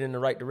is headed in the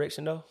right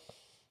direction though?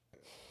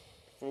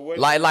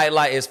 Like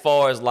as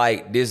far as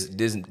like this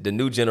the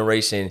new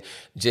generation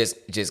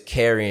just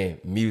carrying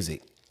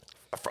music.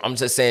 I'm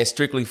just saying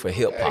strictly for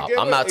hip hop.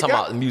 I'm not talking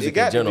about music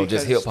in general,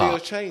 just hip hop.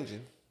 It's still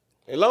changing.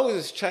 As long as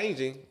it's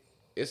changing,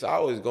 it's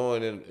always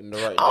going in the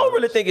right direction. I don't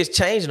really think it's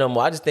changing no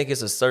more. I just think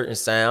it's a certain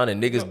sound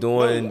and niggas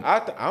doing.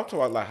 I'm talking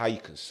about like how you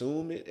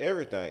consume it,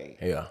 everything.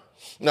 Yeah.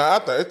 No, I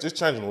think it's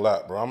changing a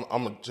lot, bro.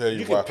 I'm gonna tell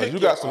you why. Because you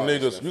got some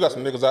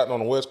niggas out on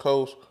the West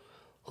Coast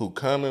who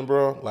coming,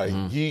 bro. Like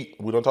Yeet,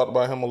 we don't talk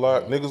about him a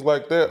lot. Niggas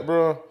like that,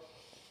 bro,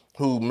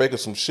 who making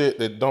some shit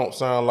that don't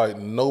sound like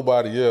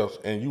nobody else.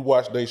 And you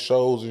watch they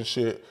shows and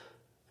shit.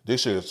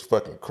 This shit is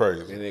fucking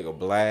crazy. And nigga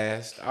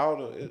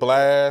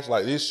blast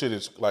like this shit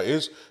is like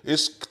it's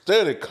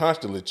steady,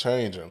 constantly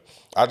changing.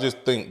 I just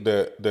think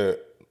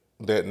that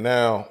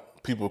now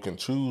people can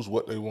choose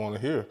what they want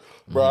to hear.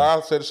 Bro,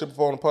 I said this shit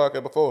before on the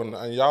podcast before,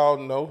 and y'all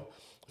know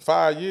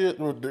 5 years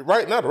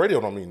right now the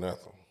radio don't mean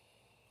nothing.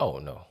 Oh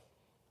no.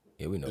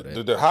 Yeah, we know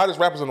that. The hottest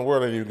rappers in the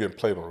world ain't even getting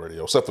played on the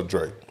radio, except for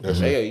Drake.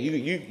 That's it.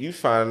 You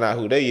finding out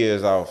who they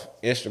is off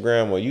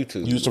Instagram or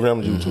YouTube.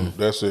 Instagram and YouTube.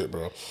 That's it,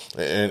 bro.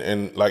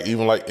 And like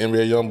even like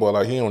NBA YoungBoy,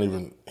 like he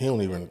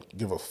don't even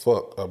give a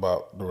fuck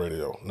about the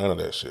radio. None of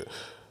that shit.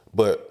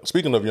 But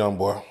speaking of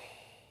YoungBoy,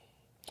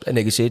 that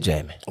nigga shit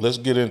jamming. Let's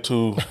get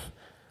into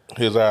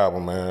his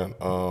album, man.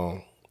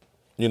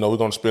 We're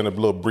gonna spend a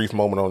little brief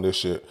moment on this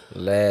shit.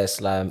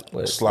 Last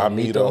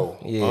Slimeto.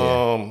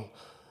 Yeah.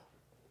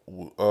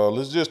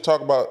 Let's just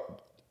talk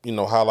about,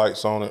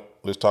 highlights on it.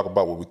 Let's talk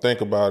about what we think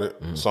about it,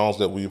 songs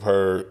that we've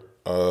heard,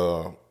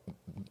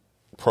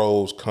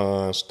 pros,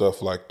 cons,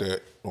 stuff like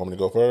that. Want me to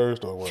go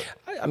first or what?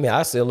 I mean,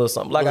 I say a little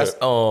something.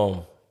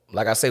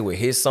 Like I say with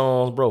his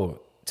songs, bro,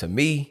 to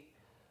me,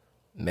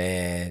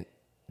 man,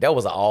 that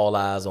was an All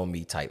Eyes on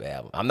Me type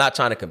album. I'm not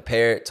trying to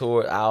compare it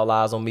to All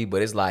Eyes on Me,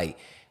 but it's like,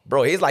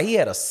 bro, it's like he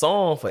had a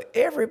song for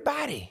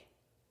everybody.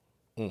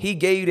 He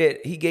gave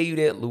you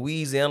that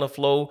Louisiana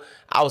flow.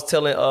 I was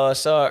telling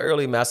Shaw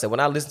earlier, man, I said, when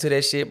I listened to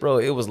that shit, bro,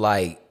 it was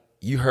like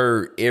you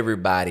heard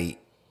everybody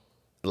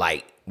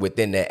like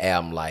within that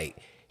album. Like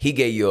he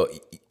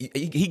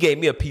gave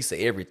me a piece of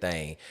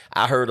everything.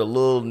 I heard a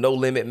little No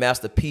Limit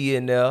Master P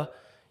in there.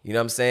 You know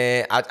what I'm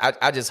saying?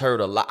 I just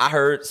heard a lot. I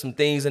heard some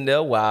things in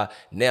there while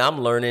now I'm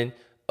learning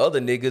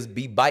other niggas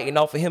be biting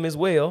off of him as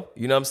well.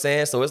 You know what I'm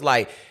saying? So it's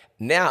like,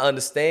 now I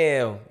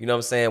understand, you know what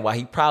I'm saying, why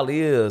he probably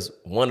is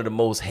one of the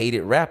most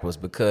hated rappers,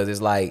 because it's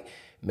like,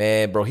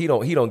 man, bro, he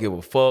don't give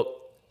a fuck.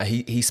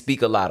 He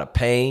speak a lot of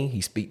pain.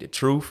 He speak the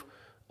truth.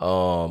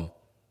 A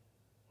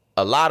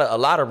lot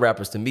of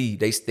rappers to me,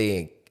 they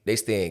stay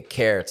stay in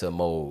character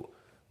mode.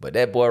 But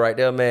that boy right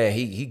there, man,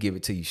 he give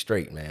it to you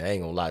straight, man. I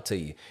ain't gonna lie to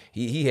you.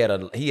 He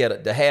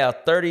had to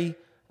have 30.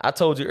 I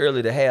told you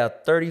earlier to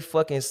have 30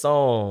 fucking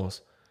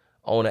songs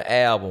on an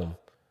album,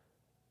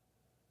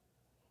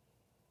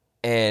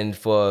 and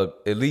for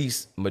at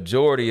least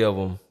majority of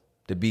them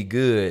to be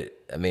good.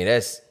 I mean,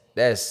 that's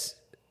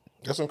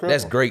incredible.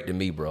 That's great to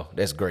me, bro.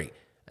 That's great.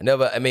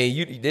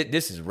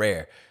 This is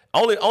rare.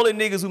 Only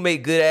niggas who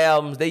make good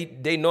albums,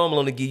 they normally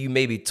only give you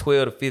maybe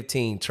 12 to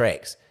 15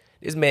 tracks.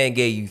 This man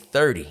gave you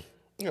 30.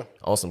 Yeah.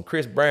 On some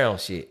Chris Brown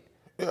shit.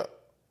 Yeah.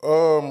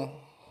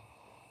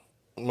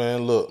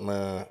 Man, look,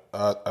 man.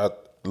 I a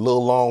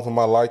little long for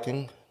my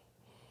liking.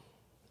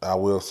 I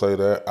will say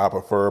that. I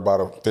prefer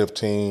about a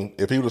 15.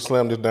 If he would have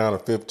slammed this down to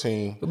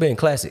 15. It been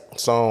classic.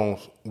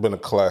 Songs, been a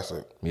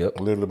classic.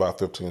 Yep. Literally about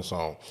 15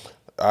 songs.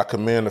 I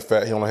commend the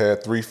fact he only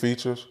had 3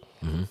 features.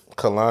 Mm-hmm.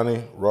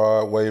 Kalani,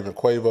 Rod, Wave, and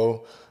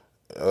Quavo.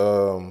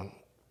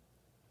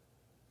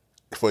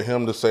 For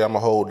him to say I'm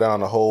going to hold down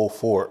the whole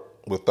fort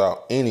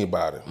without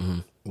anybody.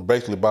 Mm-hmm.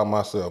 Basically by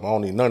myself. I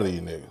don't need none of these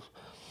niggas.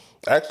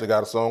 I actually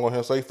got a song on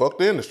here say fuck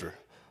the industry.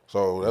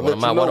 So that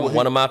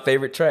one of my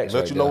favorite tracks.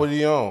 Let you know what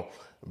he on.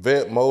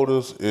 Vet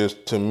Motors is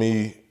to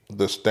me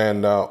the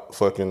standout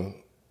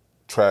fucking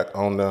track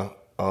on there.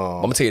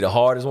 I'm gonna tell you the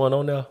hardest one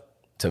on there.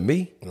 To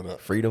me,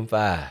 Freedom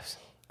Fives.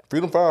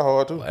 Freedom 5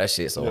 hard too. Oh, that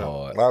shit so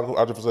hard.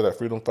 I just said that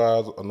Freedom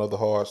 5 is another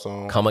hard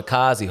song.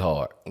 Kamikaze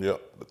hard.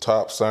 Yep. The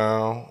Top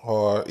Sound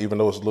hard, even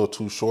though it's a little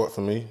too short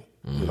for me.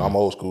 Mm-hmm. You know, I'm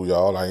old school,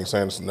 y'all. I ain't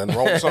saying there's nothing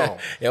wrong with the song.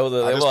 It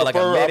was like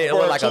a minute. It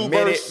was like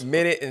a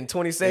minute and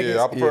 20 seconds.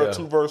 Yeah, I prefer a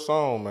 2-verse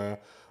song, man.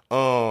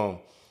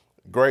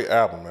 Great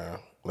album, man.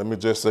 Let me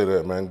just say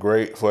that, man.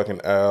 Great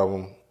fucking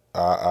album.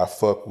 I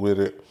fuck with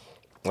it.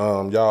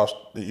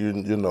 Y'all,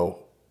 you know,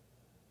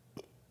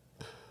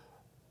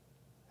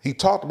 he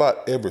talked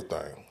about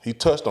everything. He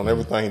touched on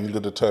everything he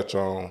needed to touch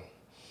on.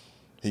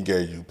 He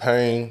gave you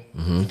pain.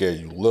 Mm-hmm. He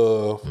gave you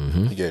love.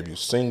 Mm-hmm. He gave you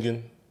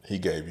singing. He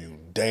gave you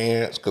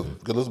dance. Cause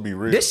let's be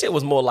real. This shit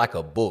was more like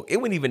a book. It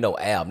wasn't even no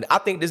album. I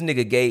think this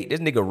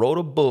nigga wrote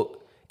a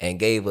book and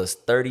gave us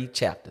 30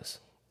 chapters.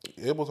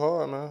 It was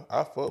hard, man.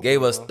 I fucked.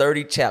 Gave us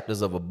 30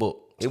 chapters of a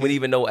book. It wasn't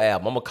even no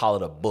album. I'm gonna call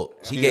it a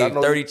book. He gave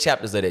 30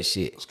 chapters of that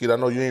shit. Skeet, I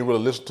know you ain't really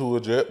listened to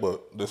it yet,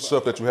 but the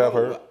stuff that you have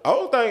heard. I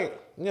don't think,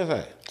 you know what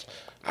I'm saying?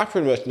 I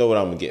pretty much know what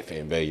I'm gonna get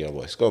for Bad Young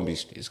Boy. It's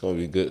gonna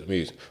be good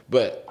music.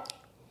 But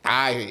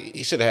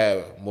he should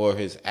have more of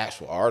his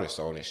actual artists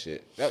on this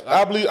shit.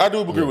 I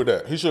do agree with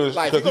that. He should.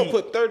 Like, if you gonna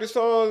put 30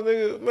 songs,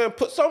 nigga, man,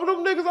 put some of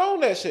them niggas on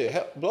that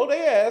shit. Blow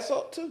their ass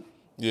up too.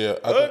 Yeah.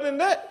 Other than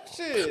that,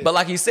 shit. But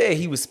like he said,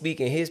 he was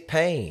speaking his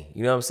pain.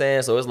 You know what I'm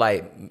saying? So it's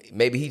like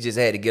maybe he just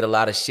had to get a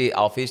lot of shit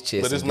off his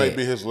chest. But this may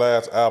be his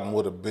last album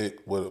with a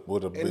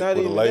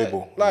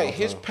label. That, like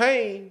his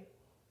pain.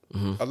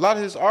 Mm-hmm. A lot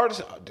of his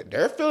artists,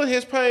 they're feeling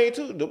his pain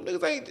too. Them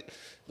niggas ain't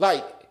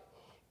like.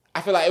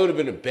 I feel like it would have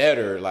been a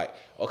better like.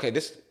 Okay,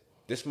 this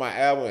my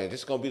album and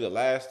this is gonna be the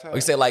last time.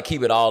 We said like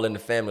keep it all in the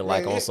family,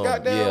 like on some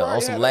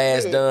on some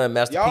last done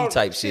Master P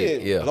type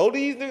shit. Yeah, blow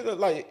these niggas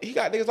like he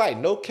got niggas like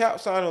No Cap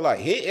signing like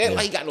he ain't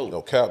like he got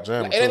no Cap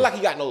jam. It ain't like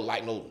he got no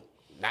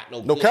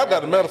Cap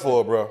got the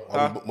metaphor, bro.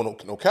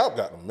 No Cap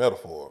got the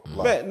metaphor.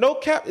 Man, No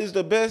Cap is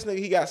the best nigga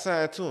he got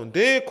signed to him.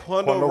 Then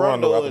Quando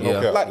Rondo and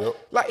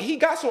like he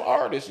got some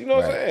artists. You know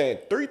what I'm saying?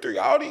 3-3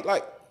 all these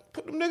like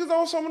put them niggas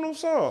on some of them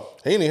songs.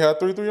 He ain't even had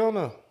 3-3 on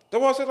there.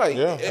 That's what I said. Like,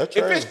 if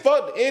it's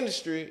for the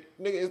industry,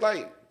 nigga, it's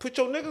like put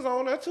your niggas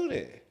on there too.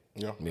 Then,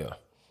 yeah.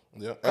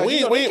 And we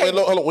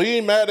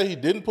ain't mad that he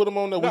didn't put them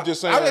on there. We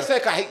just saying. I just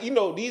saying, cause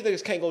these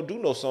niggas can't go do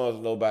no songs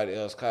with nobody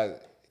else, cause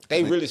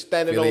they really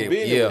standing on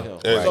business with him.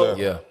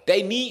 Exactly. So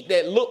they need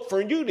that look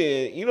from you.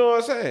 Then you know what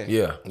I'm saying?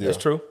 Yeah, that's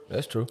true.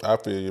 That's true. I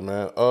feel you,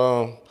 man.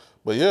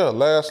 But yeah,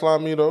 last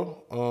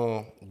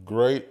Slimeto,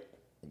 great.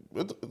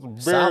 It's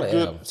very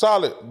good,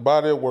 solid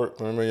body of work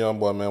from him, young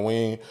boy,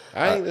 man.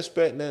 I ain't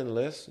expect nothing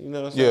less. You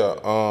know what I'm saying?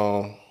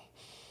 Yeah.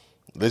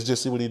 Let's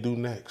just see what he do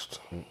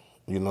next.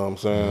 You know what I'm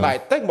saying?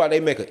 Like, think about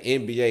they make an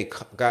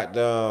NBA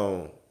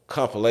goddamn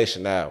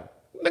compilation album.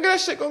 Nigga,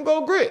 that shit gonna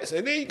go grits,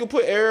 and then you can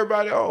put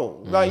everybody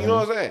on. Like, you know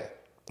what I'm saying?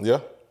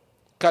 Yeah.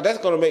 Cause that's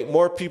gonna make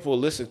more people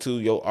listen to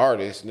your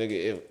artist,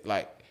 nigga.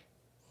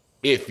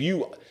 If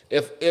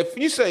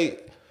you say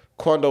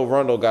Quando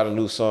Rondo got a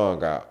new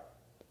song out.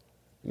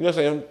 You know what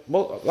I'm saying? A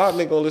lot of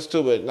niggas gonna listen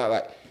to it, but not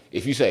like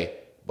if you say,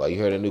 "But you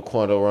heard a new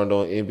Quando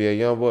Rondo and NBA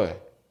YoungBoy."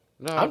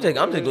 No, I'm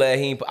just glad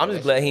he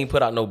ain't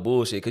put out no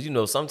bullshit. Cause you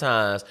know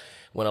sometimes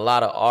when a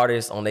lot of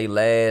artists on their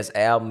last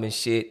album and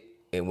shit,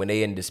 and when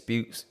they in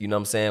disputes, you know what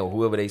I'm saying, or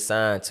whoever they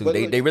signed to,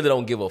 they really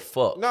don't give a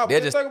fuck. Nah,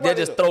 they'll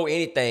just throw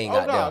anything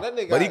out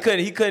there. But he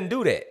couldn't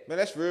do that. Man,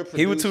 that's real.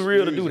 He was too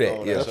real to do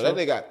that. Yeah. So that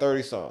nigga got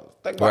 30 songs.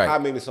 Think about how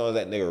many songs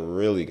that nigga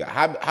really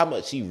got. How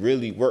much he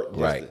really worked.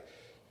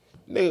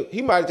 Nigga,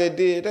 he might have just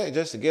did that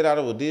just to get out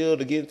of a deal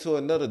to get into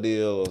another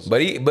deal.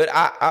 But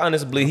I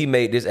honestly believe he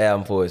made this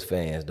album for his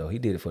fans, though. He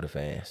did it for the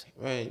fans.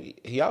 Man,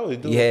 he always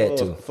do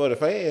it for the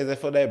fans and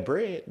for that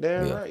bread.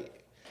 Damn right.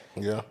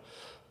 Yeah.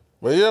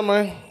 But yeah,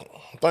 man,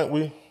 I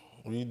think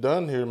We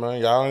done here, man.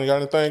 Y'all ain't got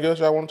anything else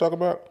y'all want to talk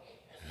about?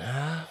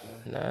 Nah.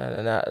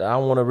 I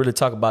don't want to really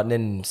talk about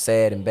nothing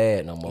sad and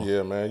bad no more.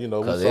 Yeah, man. You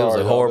know, we're sorry. It was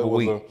a horrible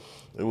week.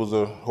 It was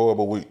a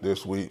horrible week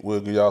this week.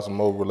 We'll give y'all some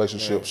more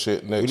relationship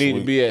shit next week. We need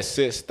to be at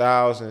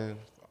 6,000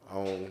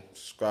 on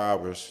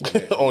subscribers.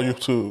 On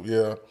YouTube,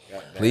 yeah.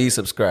 Please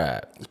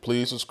subscribe.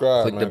 Please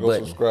subscribe, Click man. the Go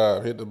button.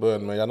 subscribe. Hit the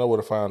button, man. Y'all know where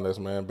to find us,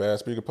 man. Bad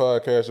Speaker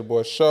Podcast. Your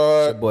boy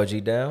Shard. Your boy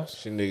G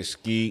Downs. Your nigga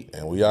Skeet.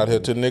 And we out here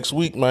till next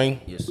week, man.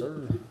 Yes,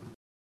 sir.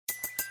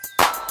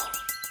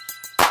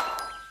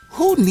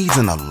 Who needs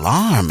an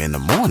alarm in the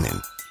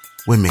morning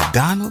when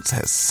McDonald's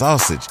has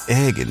sausage,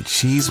 egg, and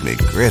cheese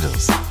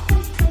McGriddles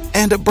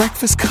and a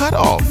breakfast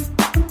cutoff?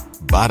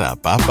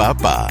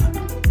 Ba-da-ba-ba-ba.